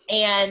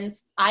 and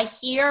I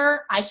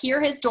hear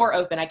his door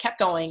open. I kept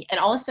going, and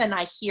all of a sudden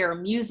I hear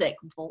music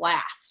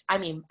blast. I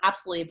mean,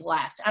 absolutely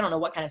blast. I don't know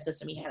what kind of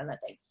system he had in that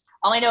thing.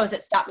 All I know is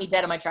it stopped me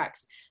dead in my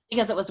tracks,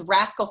 because it was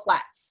Rascal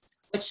Flatts,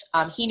 which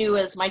he knew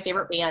is my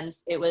favorite band.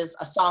 It was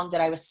a song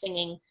that I was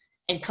singing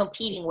and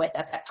competing with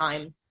at that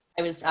time.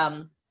 I was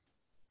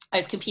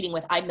competing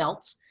with I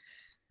Melt,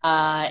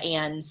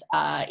 and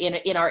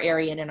in our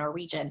area and in our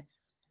region,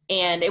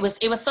 and it was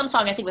some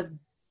song. I think it was,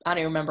 I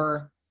don't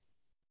remember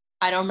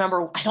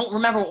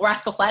what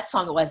Rascal Flatts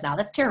song it was now.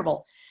 That's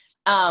terrible.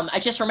 I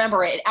just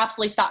remember it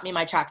absolutely stopped me in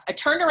my tracks. I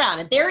turned around,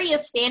 and there he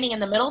is standing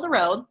in the middle of the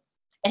road,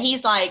 and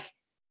he's like,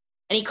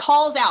 and he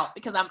calls out,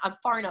 because I'm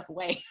far enough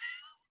away.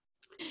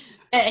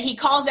 And he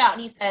calls out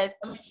and he says,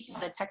 I'm going to teach you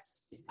how to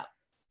Texas two-step.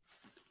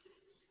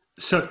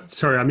 So,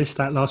 sorry, I missed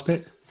that last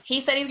bit.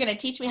 He said he's going to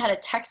teach me how to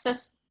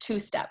Texas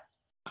two-step.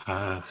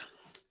 Because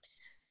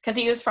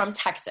he was from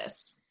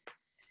Texas.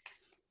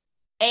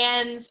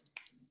 And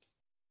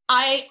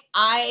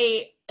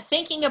I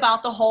thinking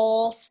about the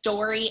whole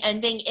story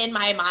ending in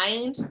my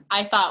mind,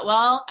 I thought,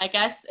 well, I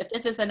guess if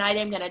this is the night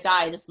I'm going to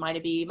die, this might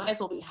as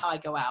well be how I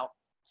go out.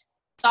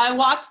 So I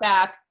walked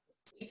back,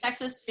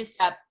 Texas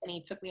two-step, and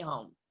he took me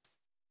home.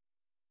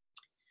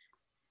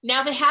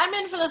 Now, if it hadn't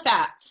been for the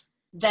fact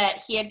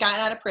that he had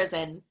gotten out of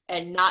prison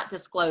and not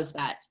disclosed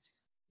that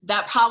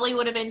probably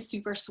would have been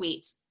super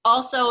sweet.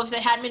 Also, if it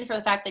hadn't been for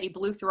the fact that he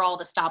blew through all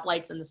the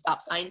stoplights and the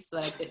stop signs so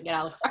that I couldn't get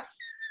out of the car,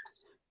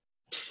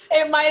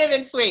 it might have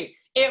been sweet.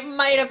 It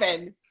might have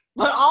been.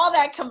 But all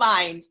that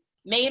combined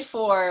made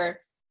for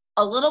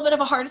a little bit of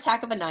a heart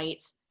attack of a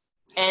night,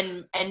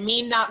 and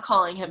me not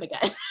calling him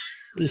again.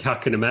 Yeah, I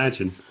can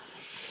imagine.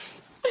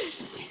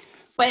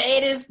 But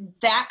it is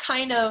that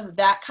kind of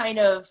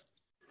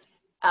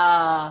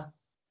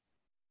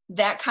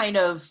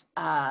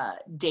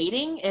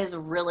dating is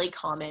really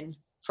common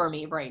for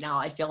me right now.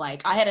 I feel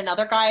like I had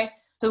another guy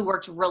who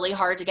worked really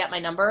hard to get my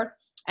number,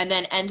 and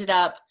then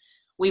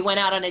we went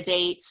out on a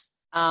date,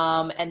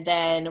 and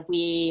then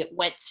we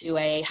went to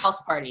a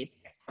house party,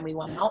 and we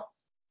went out,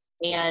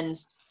 and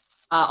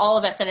all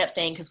of us ended up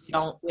staying because we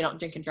don't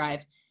drink and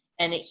drive.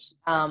 And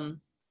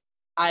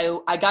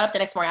I got up the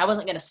next morning. I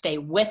wasn't going to stay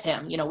with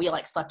him. We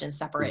like slept in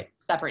separate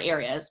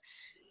areas.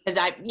 Because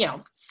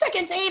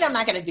second date, I'm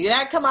not going to do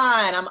that. Come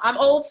on, I'm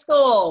old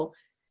school.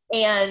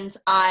 And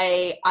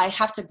I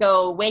have to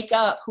go wake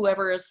up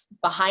whoever's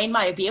behind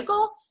my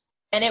vehicle.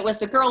 And it was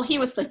the girl he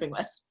was sleeping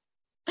with.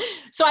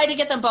 So I had to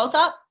get them both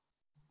up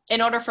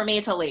in order for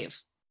me to leave.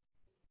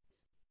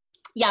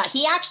 Yeah,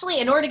 he actually,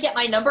 in order to get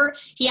my number,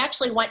 he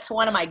actually went to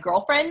one of my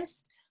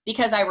girlfriends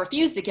because I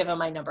refused to give him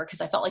my number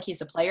because I felt like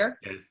he's a player.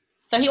 Yeah.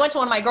 So he went to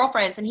one of my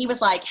girlfriends and he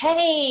was like,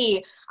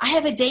 hey, I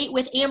have a date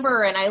with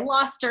Amber and I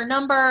lost her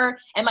number.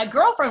 And my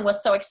girlfriend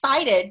was so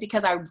excited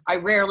because I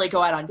rarely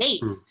go out on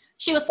dates.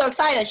 She was so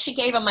excited. She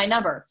gave him my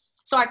number.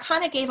 So I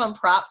kind of gave him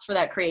props for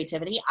that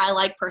creativity. I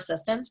like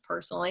persistence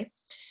personally.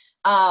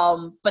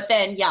 But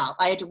then,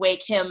 I had to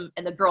wake him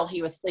and the girl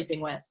he was sleeping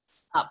with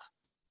up.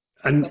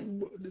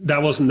 And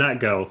that wasn't that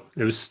girl.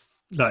 It was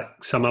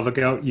like some other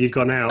girl. You'd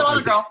gone out.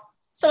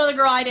 Some other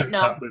girl I didn't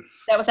know.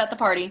 That was at the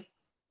party.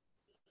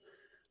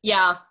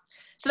 Yeah.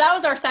 So that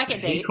was our second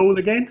date. He called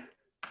again?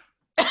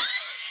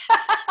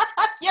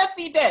 Yes,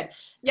 he did.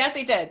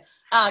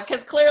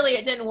 Because clearly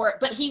it didn't work.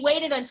 But he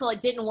waited until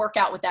it didn't work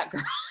out with that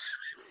girl.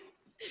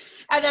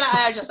 And then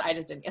I just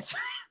didn't answer.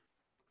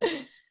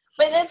 But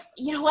that's,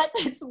 you know what?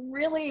 That's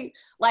really,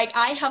 like,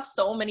 I have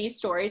so many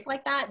stories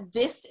like that.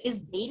 This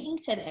is dating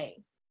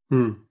today.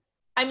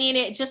 I mean,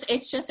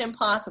 it's just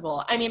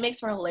impossible. I mean, it makes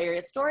for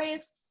hilarious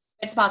stories.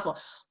 It's possible.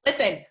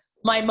 Listen,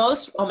 the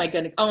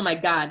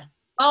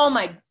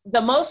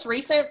most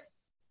recent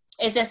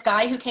is this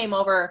guy who came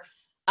over.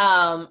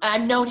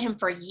 I've known him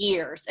for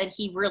years and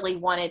he really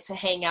wanted to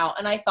hang out.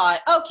 And I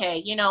thought,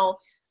 okay,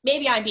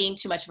 maybe I'm being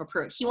too much of a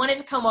prude. He wanted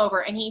to come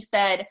over and he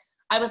said,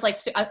 I was like,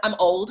 I'm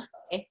old.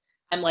 Okay?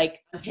 I'm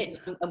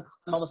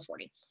almost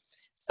 40.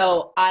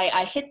 So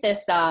I hit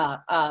this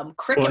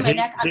crick in my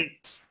neck.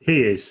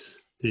 He is,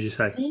 did you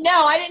say?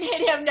 No, I didn't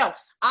hit him. No,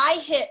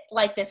 I hit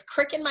like this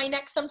crick in my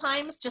neck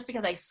sometimes just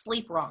because I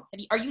sleep wrong.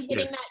 Are you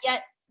hitting that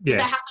yet? Does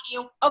that happen to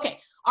you? Okay.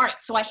 All right.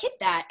 So I hit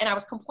that and I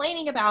was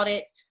complaining about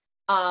it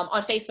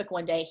on Facebook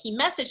one day. He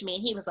messaged me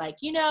and he was like,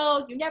 you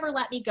never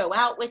let me go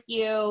out with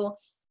you.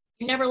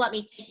 You never let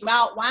me take you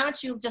out. Why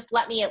don't you just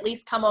let me at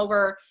least come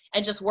over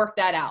and just work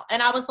that out?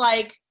 And I was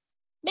like,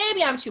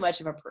 maybe I'm too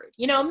much of a prude.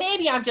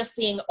 Maybe I'm just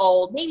being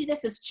old. Maybe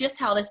this is just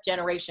how this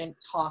generation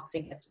talks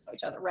and gets to know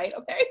each other, right?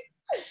 Okay.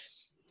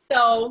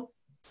 So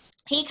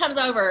he comes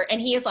over and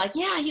he is like,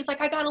 he's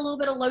like, I got a little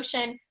bit of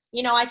lotion.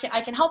 I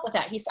can help with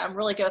that. He said, I'm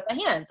really good with the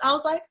hands. I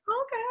was like,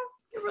 okay,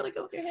 you're really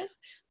good with your hands.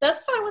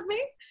 That's fine with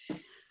me.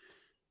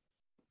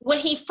 When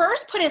he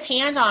first put his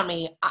hand on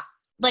me,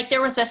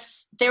 there was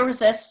this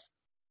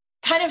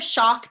kind of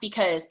shock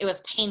because it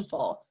was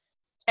painful.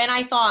 And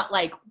I thought,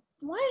 like,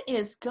 what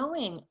is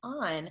going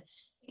on?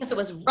 Because it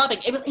was rubbing.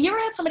 You ever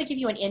had somebody give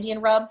you an Indian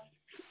rub?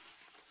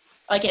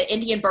 Like an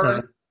Indian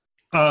burn?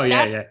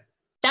 Yeah.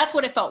 That's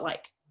what it felt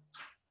like.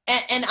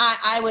 And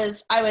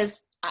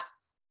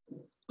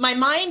my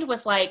mind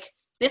was like,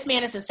 this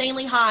man is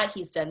insanely hot.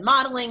 He's done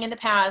modeling in the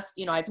past.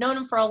 I've known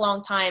him for a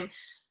long time.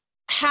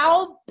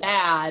 How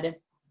bad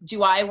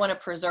do I want to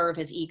preserve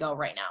his ego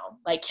right now?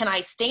 Like, can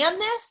I stand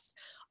this?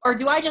 Or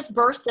do I just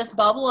burst this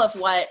bubble of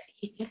what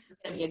he thinks is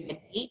going to be a good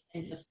date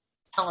and just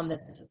tell him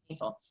that this is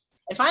painful?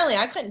 And finally,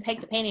 I couldn't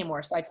take the pain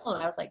anymore. So I told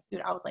him, I was like,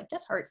 dude,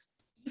 this hurts.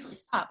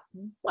 Stop.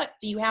 What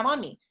do you have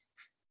on me?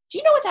 Do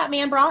you know what that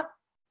man brought?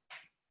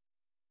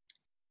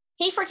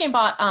 He freaking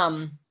bought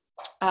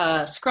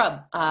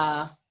scrub,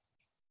 bath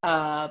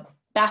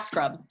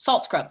scrub,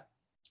 salt scrub,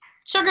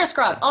 sugar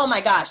scrub. Oh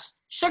my gosh.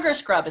 Sugar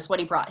scrub is what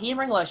he brought. He didn't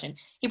bring lotion.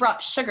 He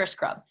brought sugar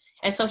scrub.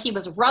 And so he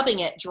was rubbing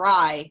it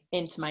dry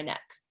into my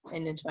neck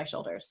and into my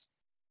shoulders.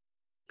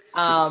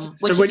 So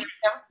when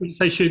you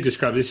say sugar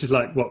scrub, this is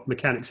like what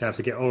mechanics have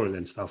to get oil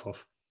and stuff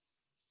off.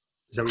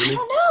 Is that what you mean? I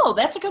don't know.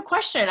 That's a good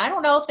question. I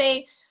don't know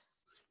if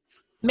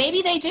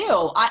maybe they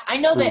do. I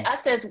know that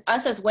us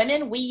as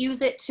women, we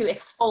use it to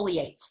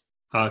exfoliate.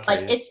 Okay.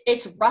 Like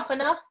it's rough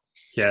enough.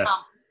 Yeah.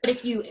 But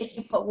if you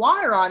put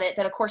water on it,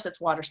 then of course it's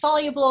water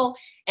soluble,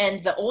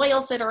 and the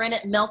oils that are in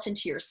it melt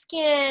into your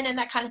skin and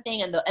that kind of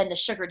thing, and the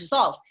sugar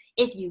dissolves.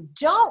 If you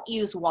don't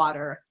use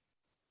water,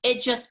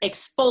 it just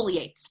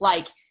exfoliates.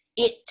 Like,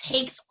 it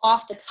takes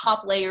off the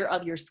top layer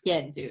of your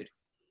skin, dude.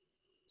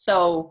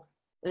 So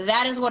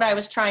that is what I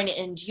was trying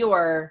to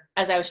endure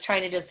as I was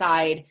trying to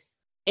decide,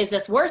 is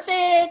this worth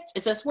it?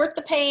 Is this worth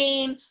the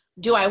pain?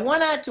 Do I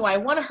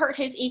wanna hurt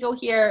his ego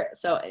here?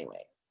 So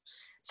anyway.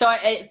 So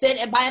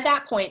then by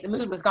that point, the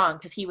mood was gone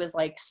because he was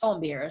like so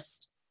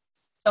embarrassed.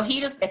 So he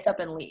just gets up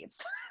and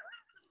leaves.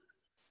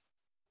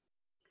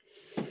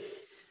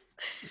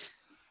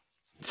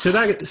 So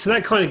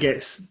that kind of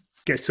gets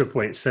to a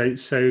point. So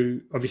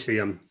obviously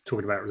I'm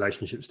talking about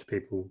relationships to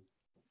people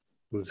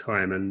all the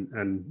time,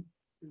 and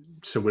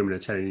some women are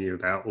telling you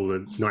about all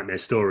the nightmare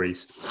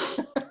stories.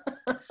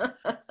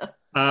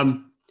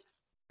 And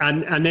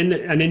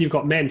then you've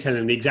got men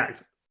telling the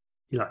exact,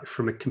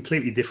 from a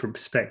completely different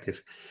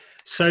perspective.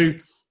 So,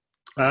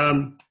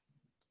 trying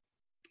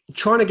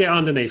to get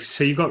underneath.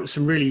 So you've got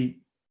some really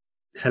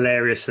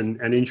hilarious and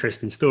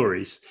interesting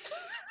stories,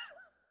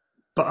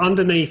 but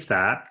underneath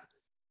that,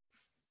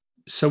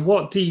 So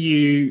what do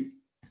you?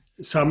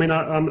 So I mean,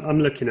 I'm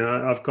looking at.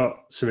 I've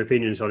got some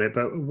opinions on it,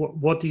 but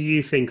what do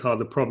you think are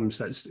the problems?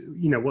 That's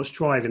what's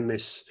driving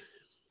this?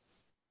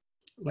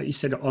 Like you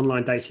said,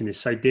 online dating is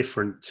so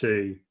different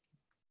to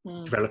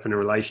developing a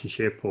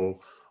relationship or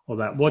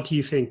that. What do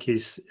you think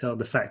is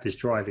the factors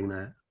driving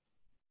that?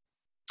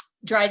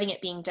 Driving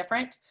it being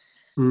different.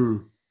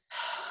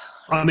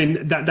 I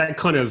mean that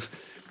kind of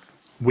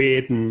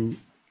weird and.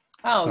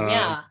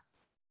 Yeah.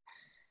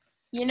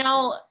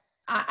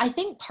 I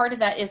think part of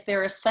that is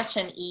there is such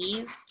an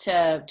ease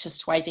to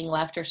swiping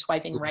left or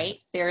swiping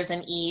right. There's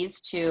an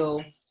ease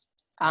to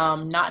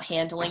not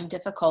handling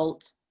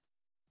difficult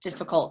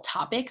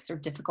topics or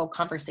difficult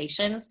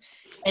conversations.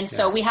 And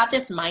so we have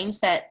this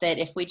mindset that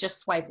if we just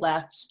swipe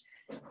left,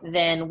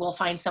 then we'll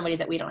find somebody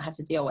that we don't have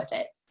to deal with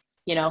it.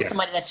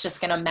 Somebody that's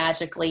just going to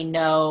magically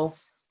know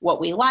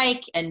what we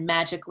like and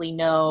magically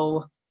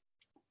know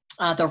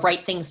the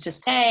right things to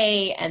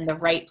say and the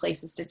right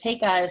places to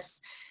take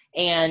us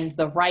and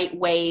the right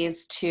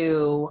ways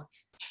to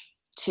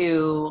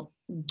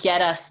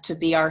get us to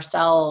be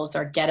ourselves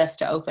or get us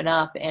to open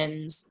up.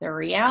 And the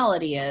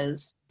reality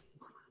is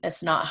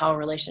that's not how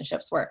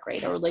relationships work,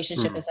 right? A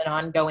relationship is an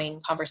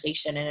ongoing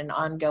conversation and an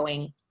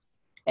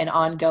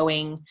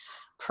ongoing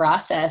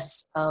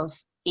process of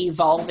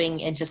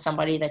evolving into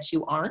somebody that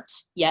you aren't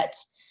yet.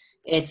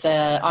 It's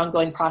an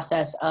ongoing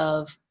process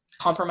of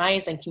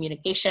compromise and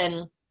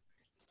communication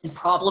and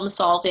problem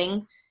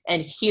solving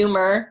and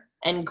humor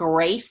and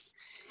grace.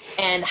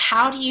 And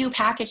how do you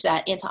package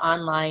that into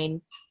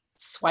online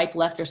swipe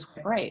left or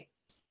swipe right?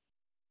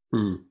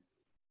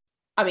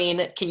 I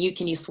mean, can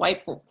you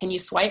swipe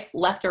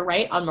left or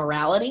right on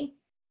morality?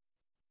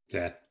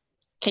 Yeah.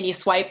 Can you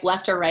swipe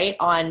left or right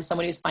on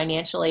someone who's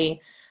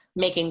financially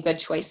making good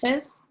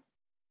choices?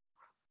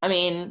 I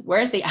mean,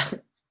 where's the app?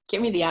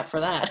 Give me the app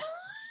for that.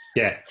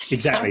 Yeah,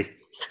 exactly.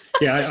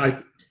 Yeah,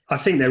 I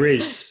think there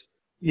is,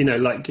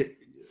 like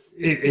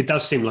it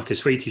does seem like a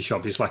sweetie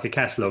shop. It's like a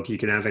catalog. You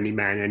can have any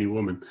man, any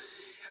woman.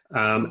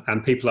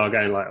 And people are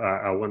going like,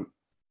 I want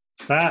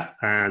that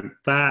and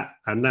that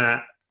and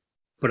that,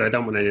 but I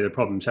don't want any of the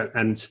problems.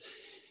 And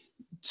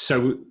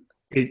so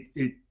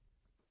it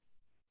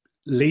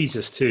leads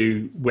us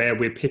to where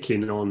we're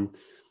picking on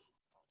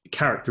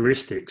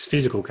characteristics,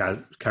 physical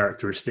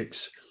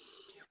characteristics,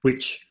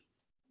 which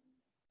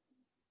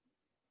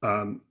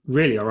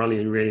really are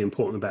only really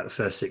important about the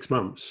first 6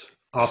 months.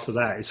 After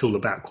that, it's all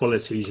about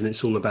qualities and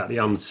it's all about the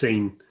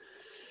unseen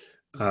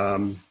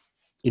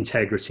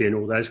integrity and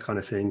all those kind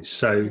of things.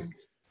 So,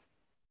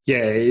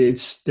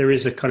 there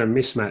is a kind of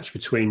mismatch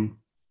between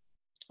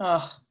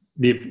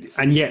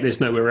and yet there's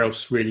nowhere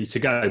else really to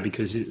go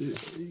because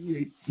if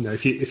you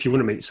want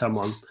to meet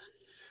someone,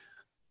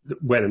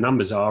 where the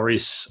numbers are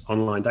is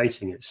online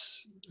dating.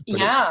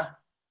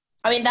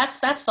 I mean, that's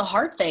the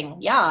hard thing.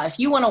 Yeah. If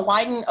you want to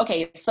widen,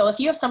 so if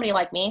you have somebody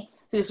like me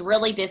who's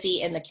really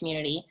busy in the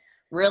community,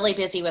 really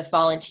busy with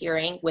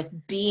volunteering, with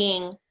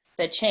being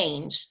the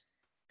change,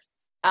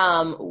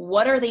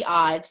 what are the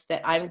odds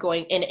that I'm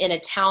going in a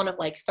town of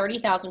like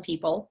 30,000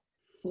 people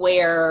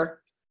where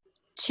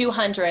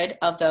 200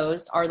 of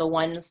those are the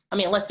ones, I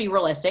mean, let's be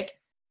realistic,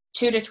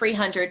 200 to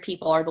 300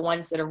 people are the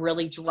ones that are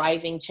really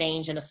driving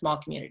change in a small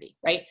community,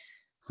 right?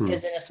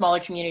 Because in a smaller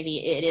community,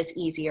 it is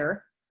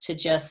easier to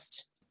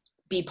just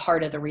be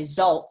part of the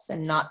results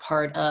and not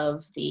part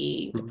of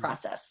the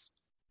process.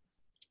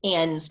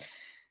 And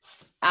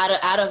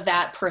out of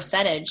that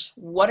percentage,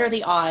 what are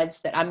the odds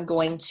that I'm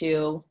going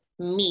to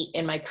meet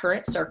in my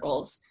current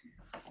circles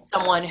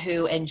someone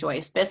who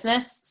enjoys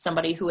business,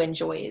 somebody who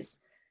enjoys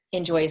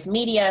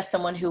media,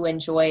 someone who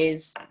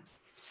enjoys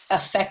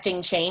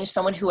affecting change,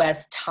 someone who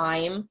has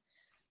time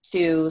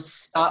to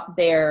stop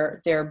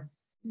their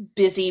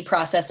busy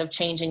process of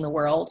changing the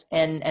world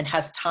and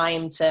has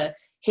time to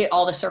hit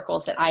all the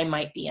circles that I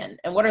might be in?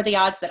 And what are the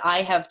odds that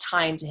I have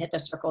time to hit the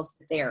circles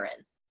that they're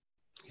in?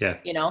 Yeah.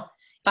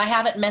 If I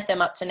haven't met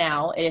them up to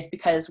now, it is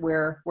because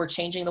we're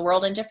changing the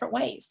world in different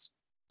ways.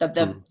 At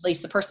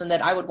least the person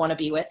that I would want to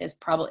be with is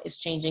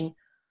changing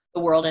the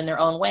world in their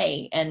own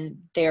way. And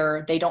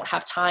they don't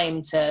have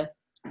time to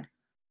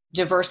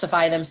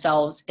diversify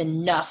themselves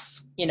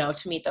enough,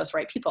 to meet those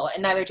right people.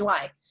 And neither do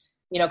I,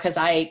 because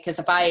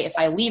if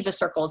I leave the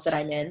circles that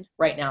I'm in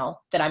right now,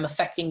 that I'm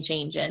affecting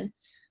change in,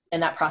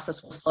 and that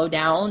process will slow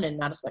down and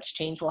not as much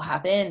change will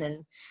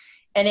happen.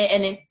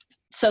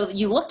 So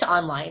you look to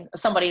online,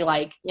 somebody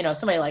like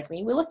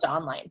me, we look to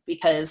online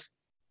because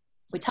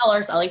we tell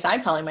ourselves, at least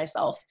I'm telling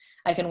myself,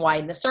 I can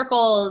widen the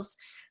circles.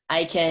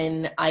 I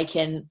can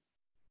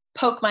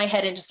poke my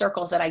head into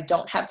circles that I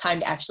don't have time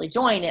to actually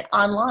join. It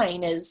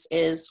online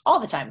is all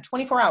the time,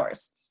 24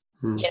 hours,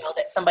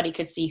 that somebody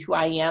could see who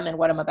I am and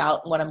what I'm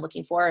about and what I'm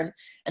looking for.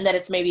 And that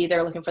it's maybe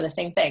they're looking for the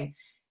same thing.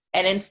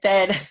 And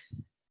instead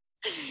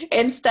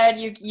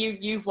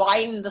you've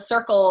widened the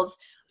circles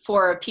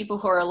for people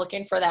who are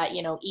looking for that,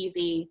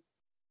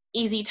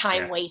 easy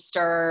time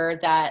waster,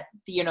 that,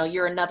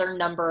 you're another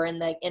number in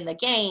the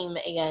game.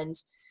 And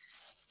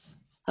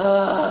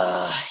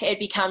it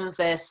becomes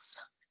this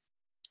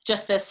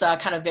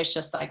kind of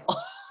vicious cycle.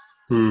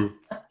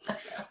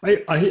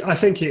 I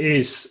think it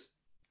is.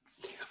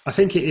 I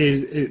think it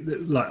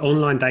is like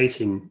online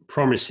dating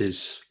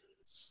promises,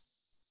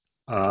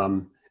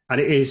 and it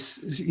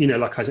is,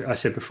 like I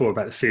said before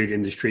about the food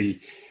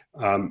industry,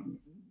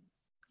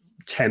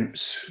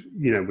 temps,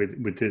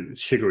 with the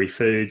sugary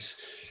foods,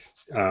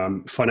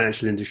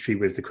 financial industry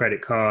with the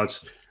credit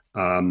cards,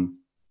 and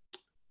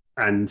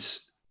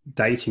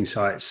dating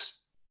sites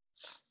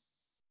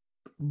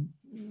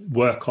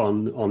work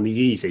on the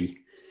easy,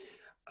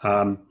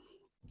 and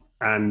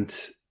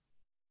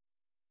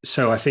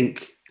so I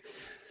think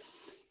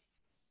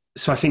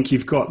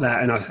you've got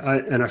that,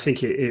 and I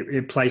think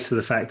it plays to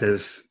the fact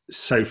of,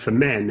 so for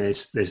men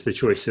there's the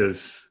choice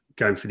of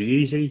going for the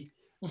easy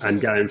and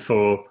going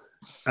for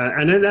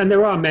and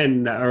there are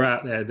men that are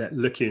out there that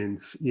looking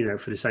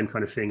for the same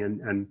kind of thing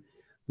and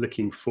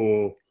looking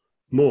for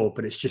more,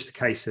 but it's just a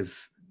case of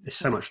there's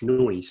so much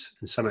noise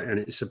and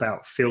it's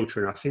about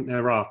filtering. I think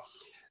there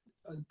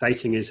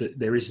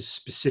is a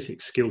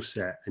specific skill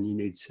set, and you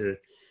need to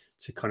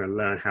kind of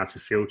learn how to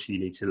filter. You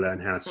need to learn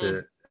how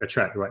to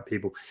attract the right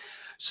people.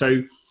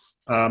 So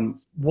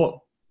what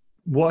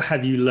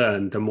have you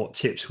learned, and what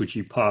tips would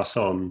you pass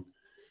on,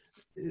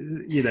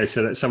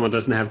 so that someone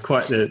doesn't have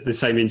quite the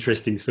same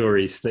interesting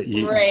stories that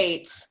you...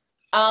 Great.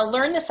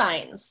 Learn the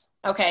signs.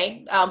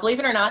 Okay. Believe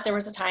it or not, there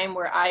was a time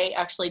where I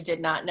actually did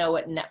not know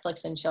what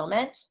Netflix and chill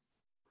meant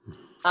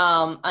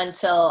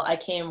until I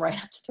came right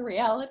up to the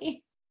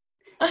reality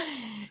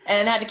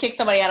and had to kick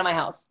somebody out of my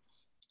house.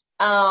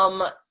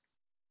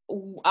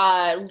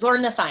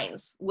 Learn the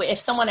signs. If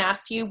someone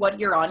asks you what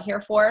you're on here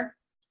for,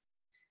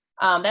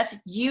 that's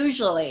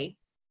usually,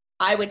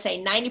 I would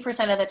say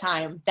 90% of the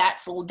time,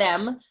 that's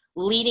them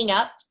leading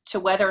up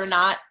to whether or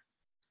not,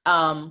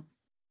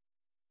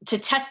 to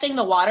testing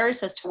the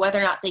waters as to whether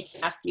or not they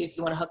can ask you if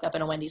you want to hook up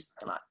in a Wendy's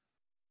parking lot.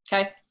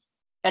 Okay.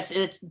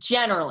 It's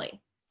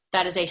generally,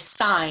 that is a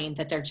sign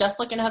that they're just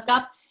looking to hook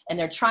up, and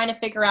they're trying to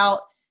figure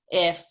out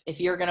if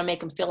you're going to make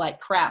them feel like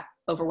crap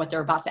over what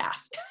they're about to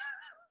ask.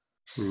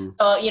 So,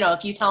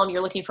 if you tell them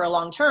you're looking for a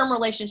long-term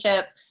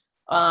relationship,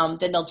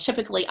 then they'll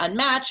typically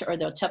unmatch, or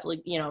they'll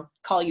typically,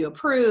 call you a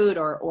prude,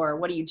 or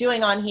what are you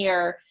doing on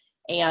here?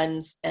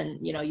 And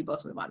you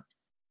both move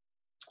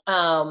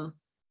on.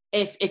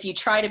 If you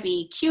try to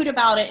be cute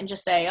about it and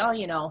just say, oh,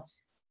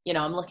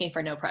 I'm looking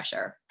for no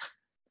pressure.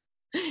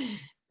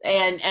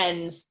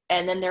 and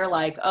then they're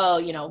like,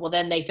 oh, well,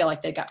 then they feel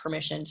like they got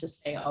permission to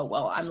say, oh,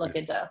 well, I'm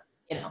looking to,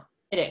 hit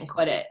it and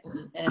quit it.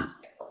 And it's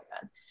really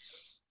bad.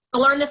 So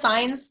learn the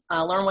signs,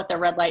 learn what the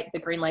red light, the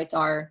green lights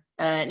are.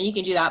 And you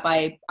can do that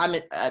by,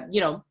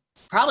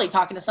 probably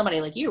talking to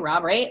somebody like you,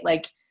 Rob, right?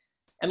 Like,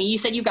 you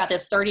said you've got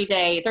this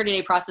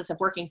 30-day process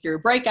of working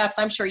through breakups.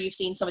 I'm sure you've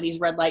seen some of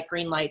these red light,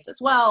 green lights as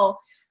well,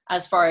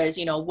 as far as,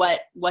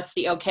 what's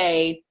the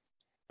okay.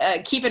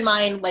 Keep in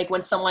mind, like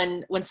when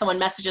someone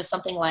messages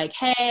something like,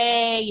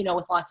 hey,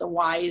 with lots of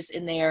Y's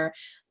in there,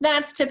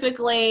 that's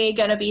typically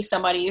going to be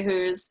somebody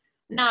who's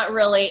not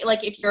really,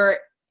 like, if you're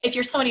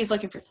somebody who's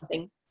looking for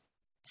something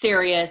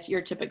serious,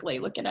 you're typically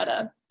looking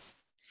at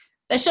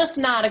that's just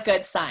not a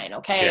good sign.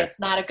 Okay. Yeah. It's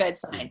not a good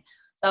sign.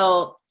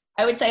 So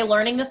I would say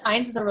learning the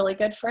signs is a really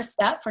good first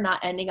step for not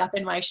ending up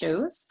in my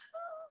shoes.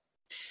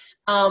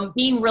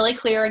 Being really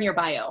clear in your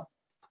bio.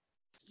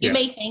 You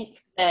may think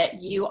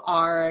that you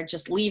are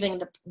just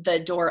leaving the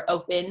door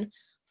open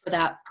for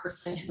that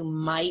person who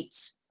might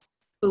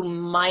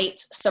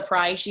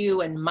surprise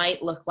you and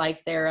might look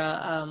like they're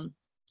a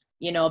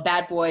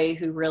bad boy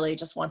who really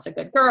just wants a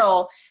good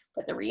girl.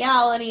 But the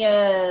reality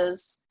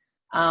is,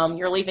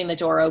 you're leaving the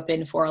door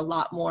open for a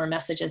lot more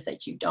messages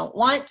that you don't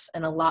want,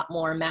 and a lot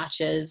more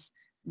matches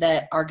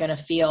that are going to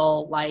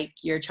feel like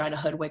you're trying to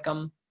hoodwink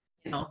them.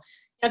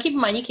 Keep in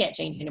mind, you can't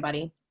change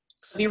anybody.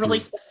 So be really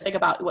specific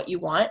about what you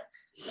want.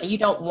 You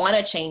don't want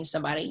to change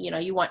somebody.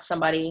 You want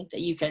somebody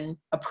that you can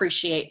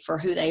appreciate for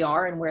who they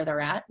are and where they're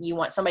at. You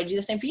want somebody to do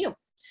the same for you.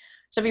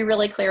 So be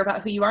really clear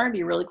about who you are and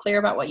be really clear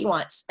about what you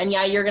want. And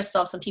yeah, you're going to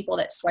still have some people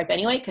that swipe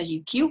anyway because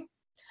you cute.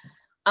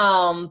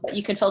 But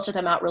you can filter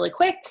them out really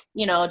quick,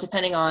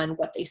 depending on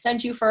what they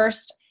send you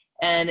first,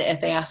 and if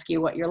they ask you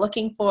what you're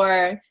looking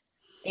for.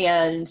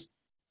 And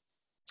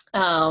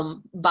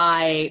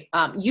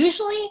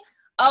usually,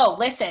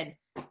 listen,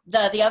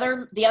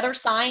 the other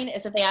sign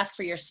is if they ask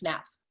for your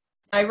Snap.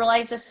 I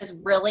realize this is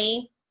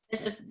really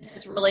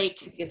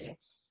confusing,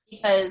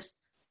 because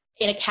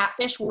in a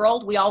catfish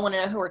world, we all want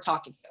to know who we're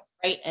talking to,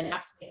 right? And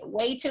that's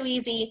way too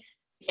easy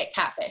to get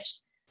catfished.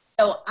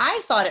 So I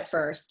thought at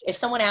first, if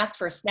someone asked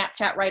for a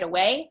Snapchat right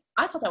away,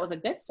 I thought that was a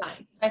good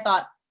sign. I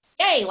thought,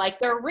 hey, like,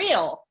 they're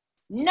real.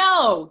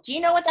 No. Do you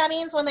know what that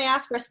means when they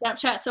ask for a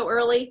Snapchat so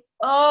early?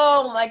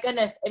 Oh my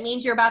goodness. It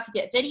means you're about to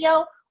get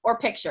video or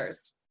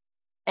pictures,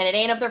 and it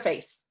ain't of their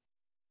face.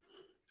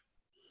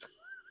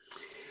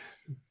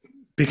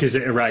 Because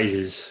it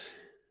erases.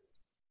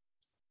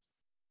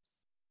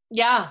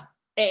 Yeah.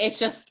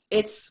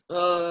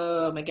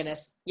 Oh my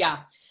goodness. Yeah.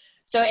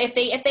 So if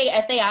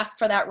they ask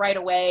for that right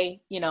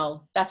away,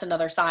 that's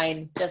another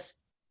sign. Just,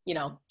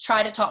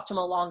 try to talk to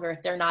them longer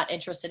if they're not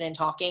interested in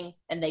talking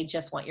and they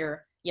just want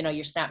your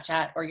your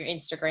Snapchat or your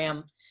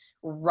Instagram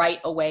right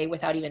away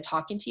without even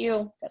talking to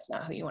you, that's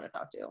not who you want to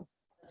talk to.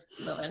 Let's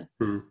keep moving.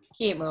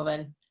 Keep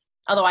moving.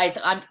 Otherwise,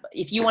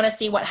 if you want to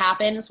see what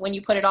happens when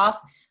you put it off,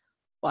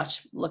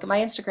 look at my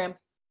Instagram.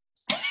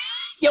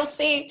 You'll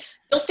see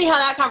how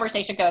that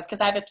conversation goes,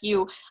 because I have a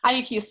few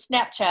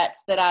Snapchats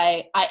that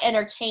I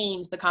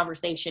entertained the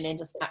conversation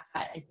into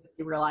Snapchat, and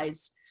you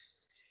realized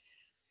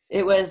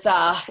it was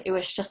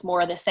just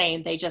more of the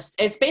same.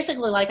 It's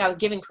basically like I was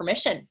giving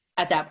permission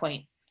at that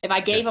point. If I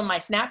gave them my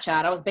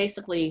Snapchat, I was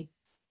basically,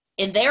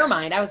 in their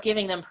mind, I was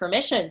giving them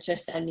permission to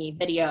send me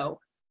video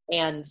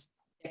and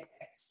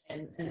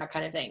that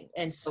kind of thing.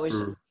 And so it's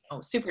just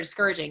super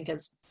discouraging,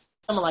 because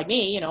someone like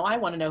me, I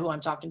want to know who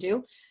I'm talking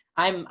to.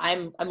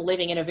 I'm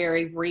living in a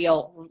very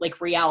real, like,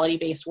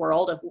 reality-based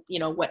world of,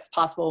 what's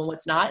possible and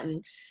what's not.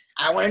 And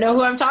I want to know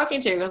who I'm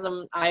talking to, because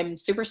I'm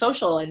super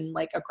social and,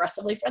 like,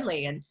 aggressively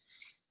friendly, and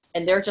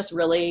they're just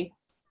really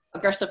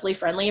aggressively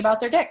friendly about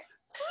their dick.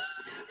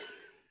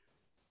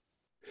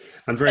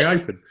 I'm very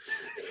open.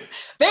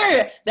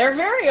 They're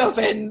very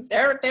open.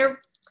 They're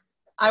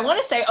I want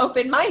to say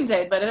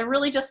open-minded, but they're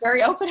really just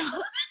very open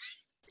about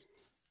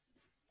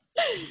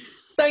it.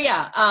 So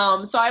yeah,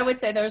 so I would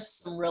say there's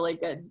some really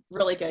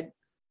good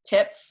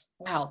tips.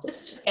 Wow,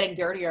 this is just getting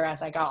dirtier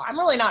as I go. I'm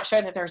really not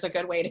sure that there's a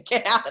good way to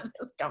get out of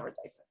this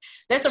conversation.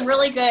 There's some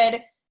really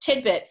good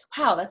tidbits.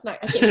 Wow, that's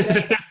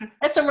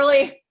some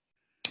really.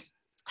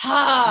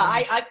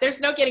 There's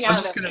no getting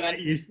out of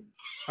this.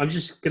 I'm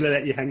just gonna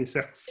let you hang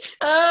yourself.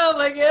 Oh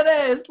my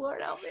goodness,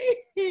 Lord help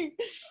me.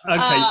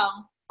 Okay.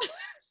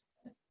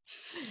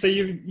 So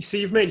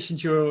you've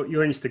mentioned your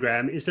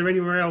Instagram. Is there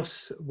anywhere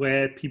else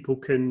where people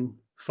can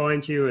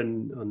find you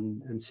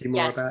and see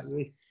more about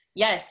you?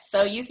 Yes.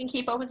 So you can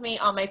keep up with me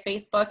on my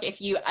Facebook. If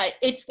you,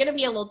 it's going to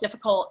be a little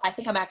difficult. I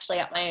think I'm actually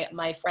at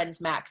my friend's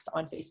max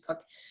on Facebook.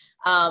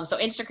 So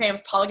Instagram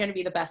is probably going to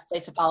be the best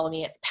place to follow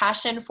me. It's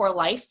Passion for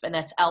Life, and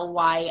that's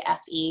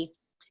LYFE.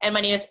 And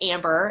my name is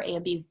Amber,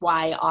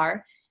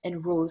 AMBYR,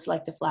 and Rose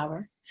like the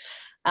flower.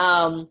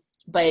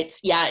 But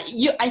yeah,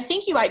 I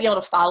think you might be able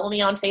to follow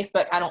me on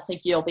Facebook. I don't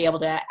think you'll be able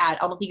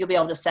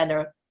to send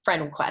a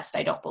friend request.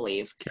 I don't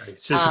believe. Okay,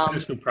 so it's a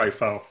personal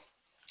profile.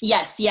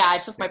 Yes, yeah,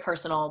 it's just my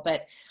personal,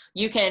 but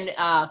you can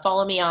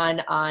follow me on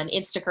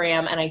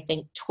Instagram and I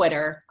think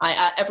Twitter.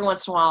 I every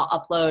once in a while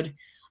I'll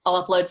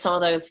upload some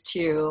of those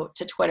to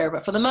Twitter,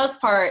 but for the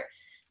most part,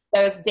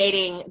 those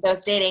dating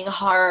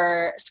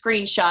horror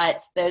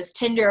screenshots, those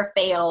Tinder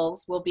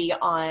fails will be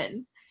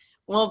on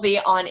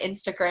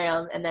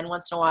Instagram, and then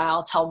once in a while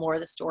I'll tell more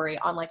of the story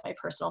on, like, my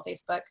personal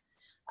Facebook.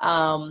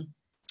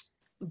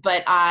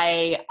 But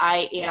I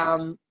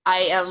am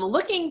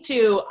looking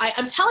to,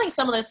 I'm telling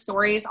some of those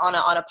stories on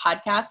a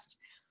podcast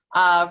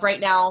right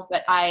now,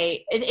 but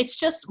it's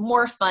just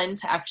more fun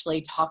to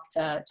actually talk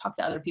to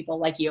other people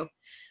like you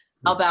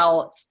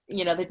about,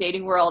 the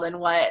dating world and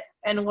what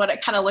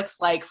it kind of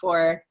looks like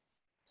for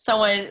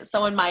someone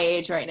my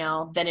age right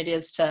now than it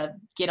is to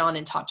get on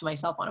and talk to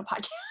myself on a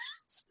podcast.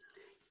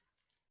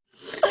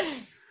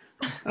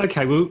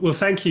 Okay, well,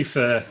 thank you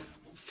for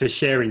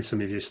sharing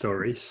some of your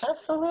stories.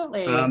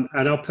 Absolutely. And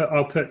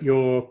I'll put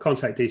your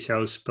contact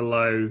details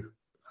below,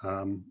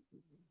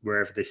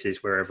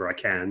 wherever I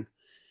can.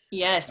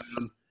 Yes.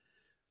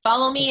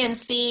 Follow me and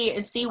see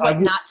what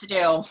not to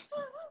do.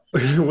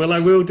 Well, I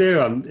will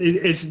do.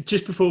 It's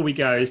just before we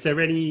go. Is there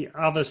any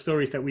other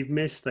stories that we've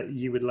missed that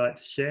you would like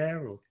to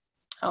share? Or?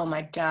 Oh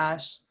my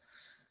gosh.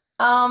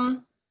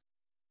 You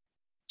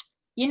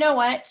know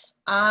what?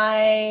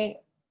 I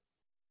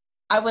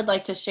would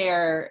like to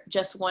share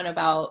just one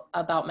about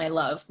my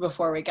love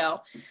before we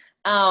go.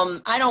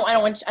 I don't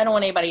want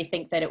anybody to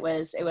think that it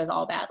was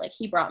all bad. Like,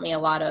 he brought me a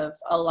lot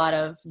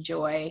of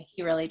joy.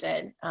 He really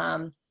did.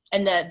 And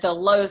the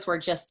lows were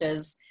just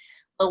as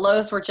low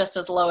as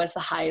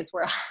the highs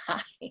were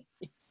high,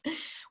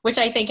 which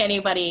I think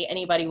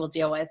anybody will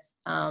deal with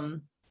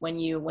when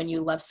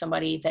you love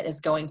somebody that is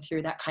going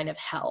through that kind of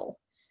hell.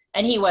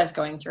 And he was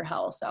going through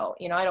hell. So,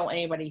 I don't want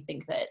anybody to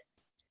think that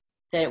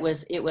it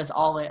was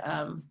all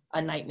a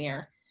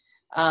nightmare.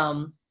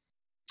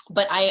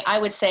 But I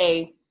would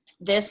say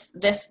this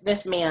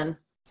man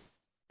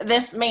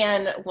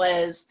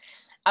was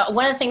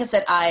one of the things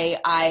that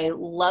I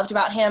loved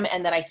about him,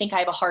 and that I think I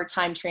have a hard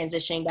time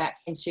transitioning back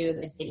into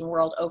the dating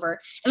world over.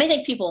 And I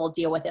think people will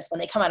deal with this when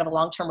they come out of a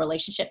long-term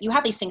relationship. You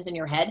have these things in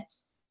your head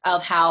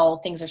of how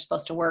things are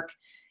supposed to work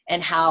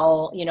and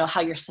how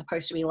you're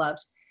supposed to be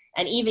loved.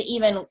 And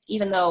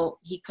even though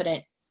he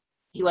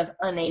was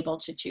unable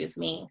to choose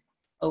me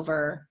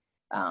over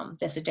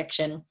this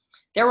addiction,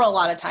 there were a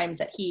lot of times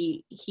that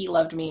he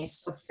loved me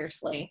so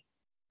fiercely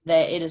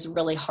that it is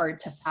really hard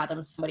to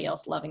fathom somebody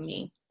else loving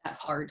me that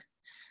hard.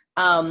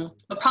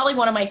 But probably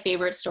one of my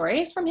favorite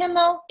stories from him,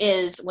 though,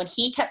 is when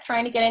he kept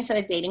trying to get into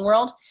the dating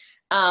world.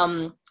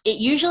 It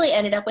usually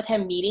ended up with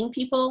him meeting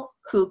people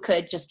who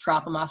could just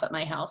drop him off at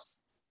my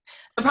house.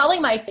 But probably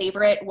my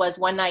favorite was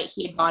one night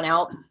he had gone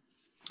out,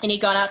 and he'd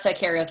gone out to a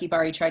karaoke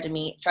bar. He tried to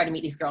meet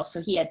these girls.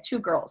 So he had 2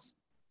 girls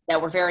that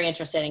were very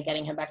interested in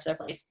getting him back to their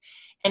place.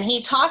 And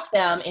he talked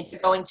them into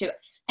going to,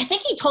 I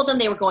think he told them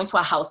they were going to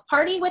a house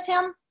party with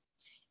him.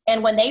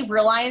 And when they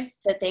realized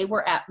that they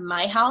were at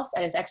my house,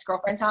 at his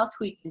ex-girlfriend's house,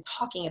 who he'd been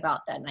talking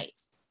about that night,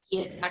 he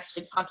had been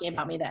actually talking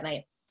about me that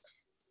night.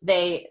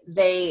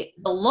 The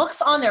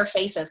looks on their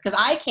faces, because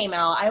I came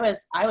out, I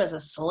was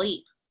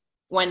asleep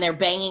when they're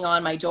banging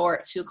on my door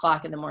at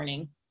 2:00 in the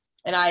morning.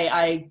 And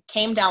I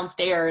came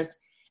downstairs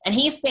and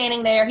he's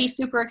standing there. He's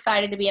super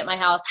excited to be at my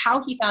house.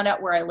 How he found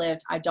out where I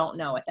lived, I don't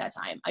know at that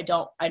time. I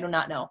do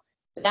not know.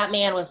 But that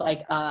man was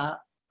like a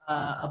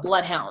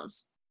bloodhound.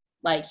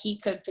 Like he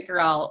could figure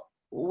out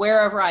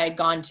wherever I had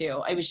gone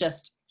to. I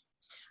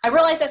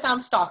realized that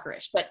sounds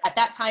stalkerish, but at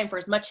that time, for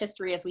as much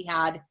history as we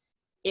had,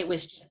 it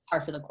was just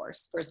par for the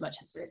course for as much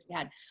history as we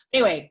had.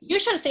 Anyway, you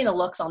should have seen the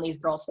looks on these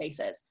girls'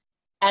 faces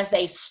as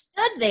they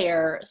stood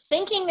there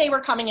thinking they were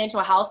coming into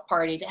a house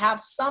party to have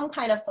some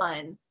kind of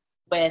fun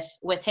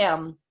with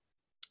him.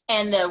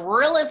 And the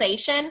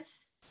realization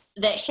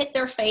that hit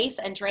their face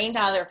and drained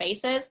out of their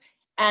faces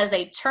as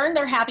they turned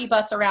their happy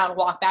butts around,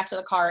 walked back to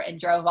the car and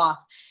drove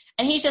off.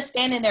 And he's just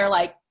standing there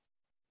like,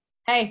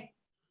 hey,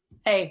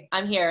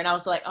 I'm here. And I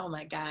was like, oh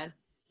my God.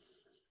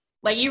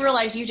 Like, you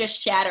realize you just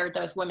shattered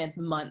those women's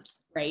month,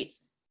 right?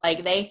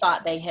 Like, they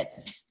thought they hit.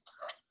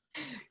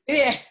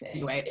 Yeah.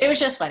 Anyway, it was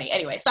just funny.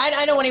 Anyway, so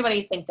I don't want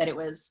anybody to think that it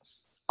was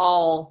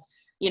all,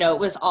 it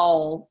was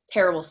all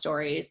terrible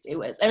stories. It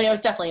was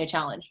definitely a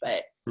challenge,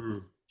 but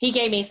he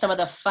gave me some of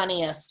the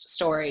funniest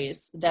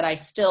stories that I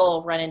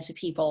still run into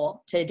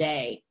people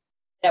today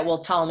that will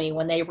tell me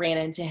when they ran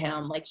into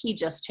him, like, he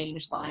just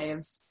changed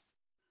lives.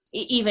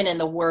 Even in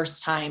the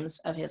worst times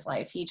of his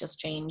life, he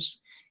changed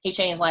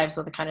lives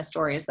with the kind of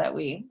stories that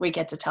we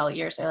get to tell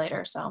years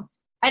later. So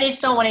I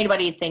just don't want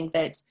anybody to think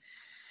that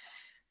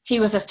he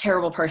was this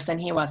terrible person.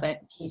 He wasn't.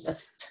 He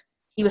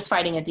was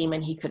fighting a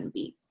demon he couldn't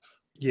beat.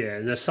 Yeah,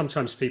 and there's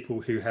sometimes people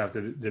who have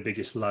the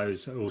biggest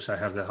lows also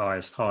have the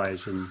highest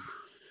highs and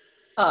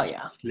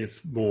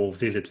live more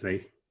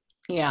vividly.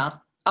 Yeah.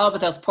 Oh,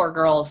 but those poor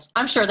girls,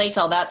 I'm sure they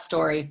tell that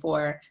story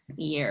for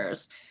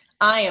years.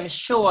 I am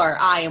sure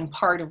I am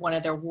part of one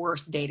of their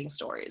worst dating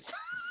stories.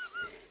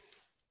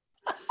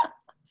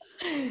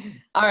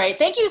 All right.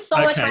 Thank you so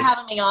much for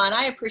having me on.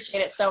 I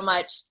appreciate it so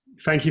much.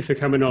 Thank you for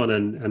coming on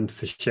and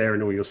for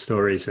sharing all your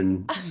stories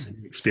and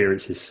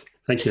experiences.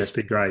 Thank you. That's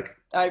been great.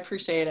 I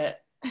appreciate it.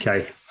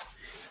 Okay.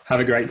 Have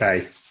a great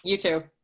day. You too.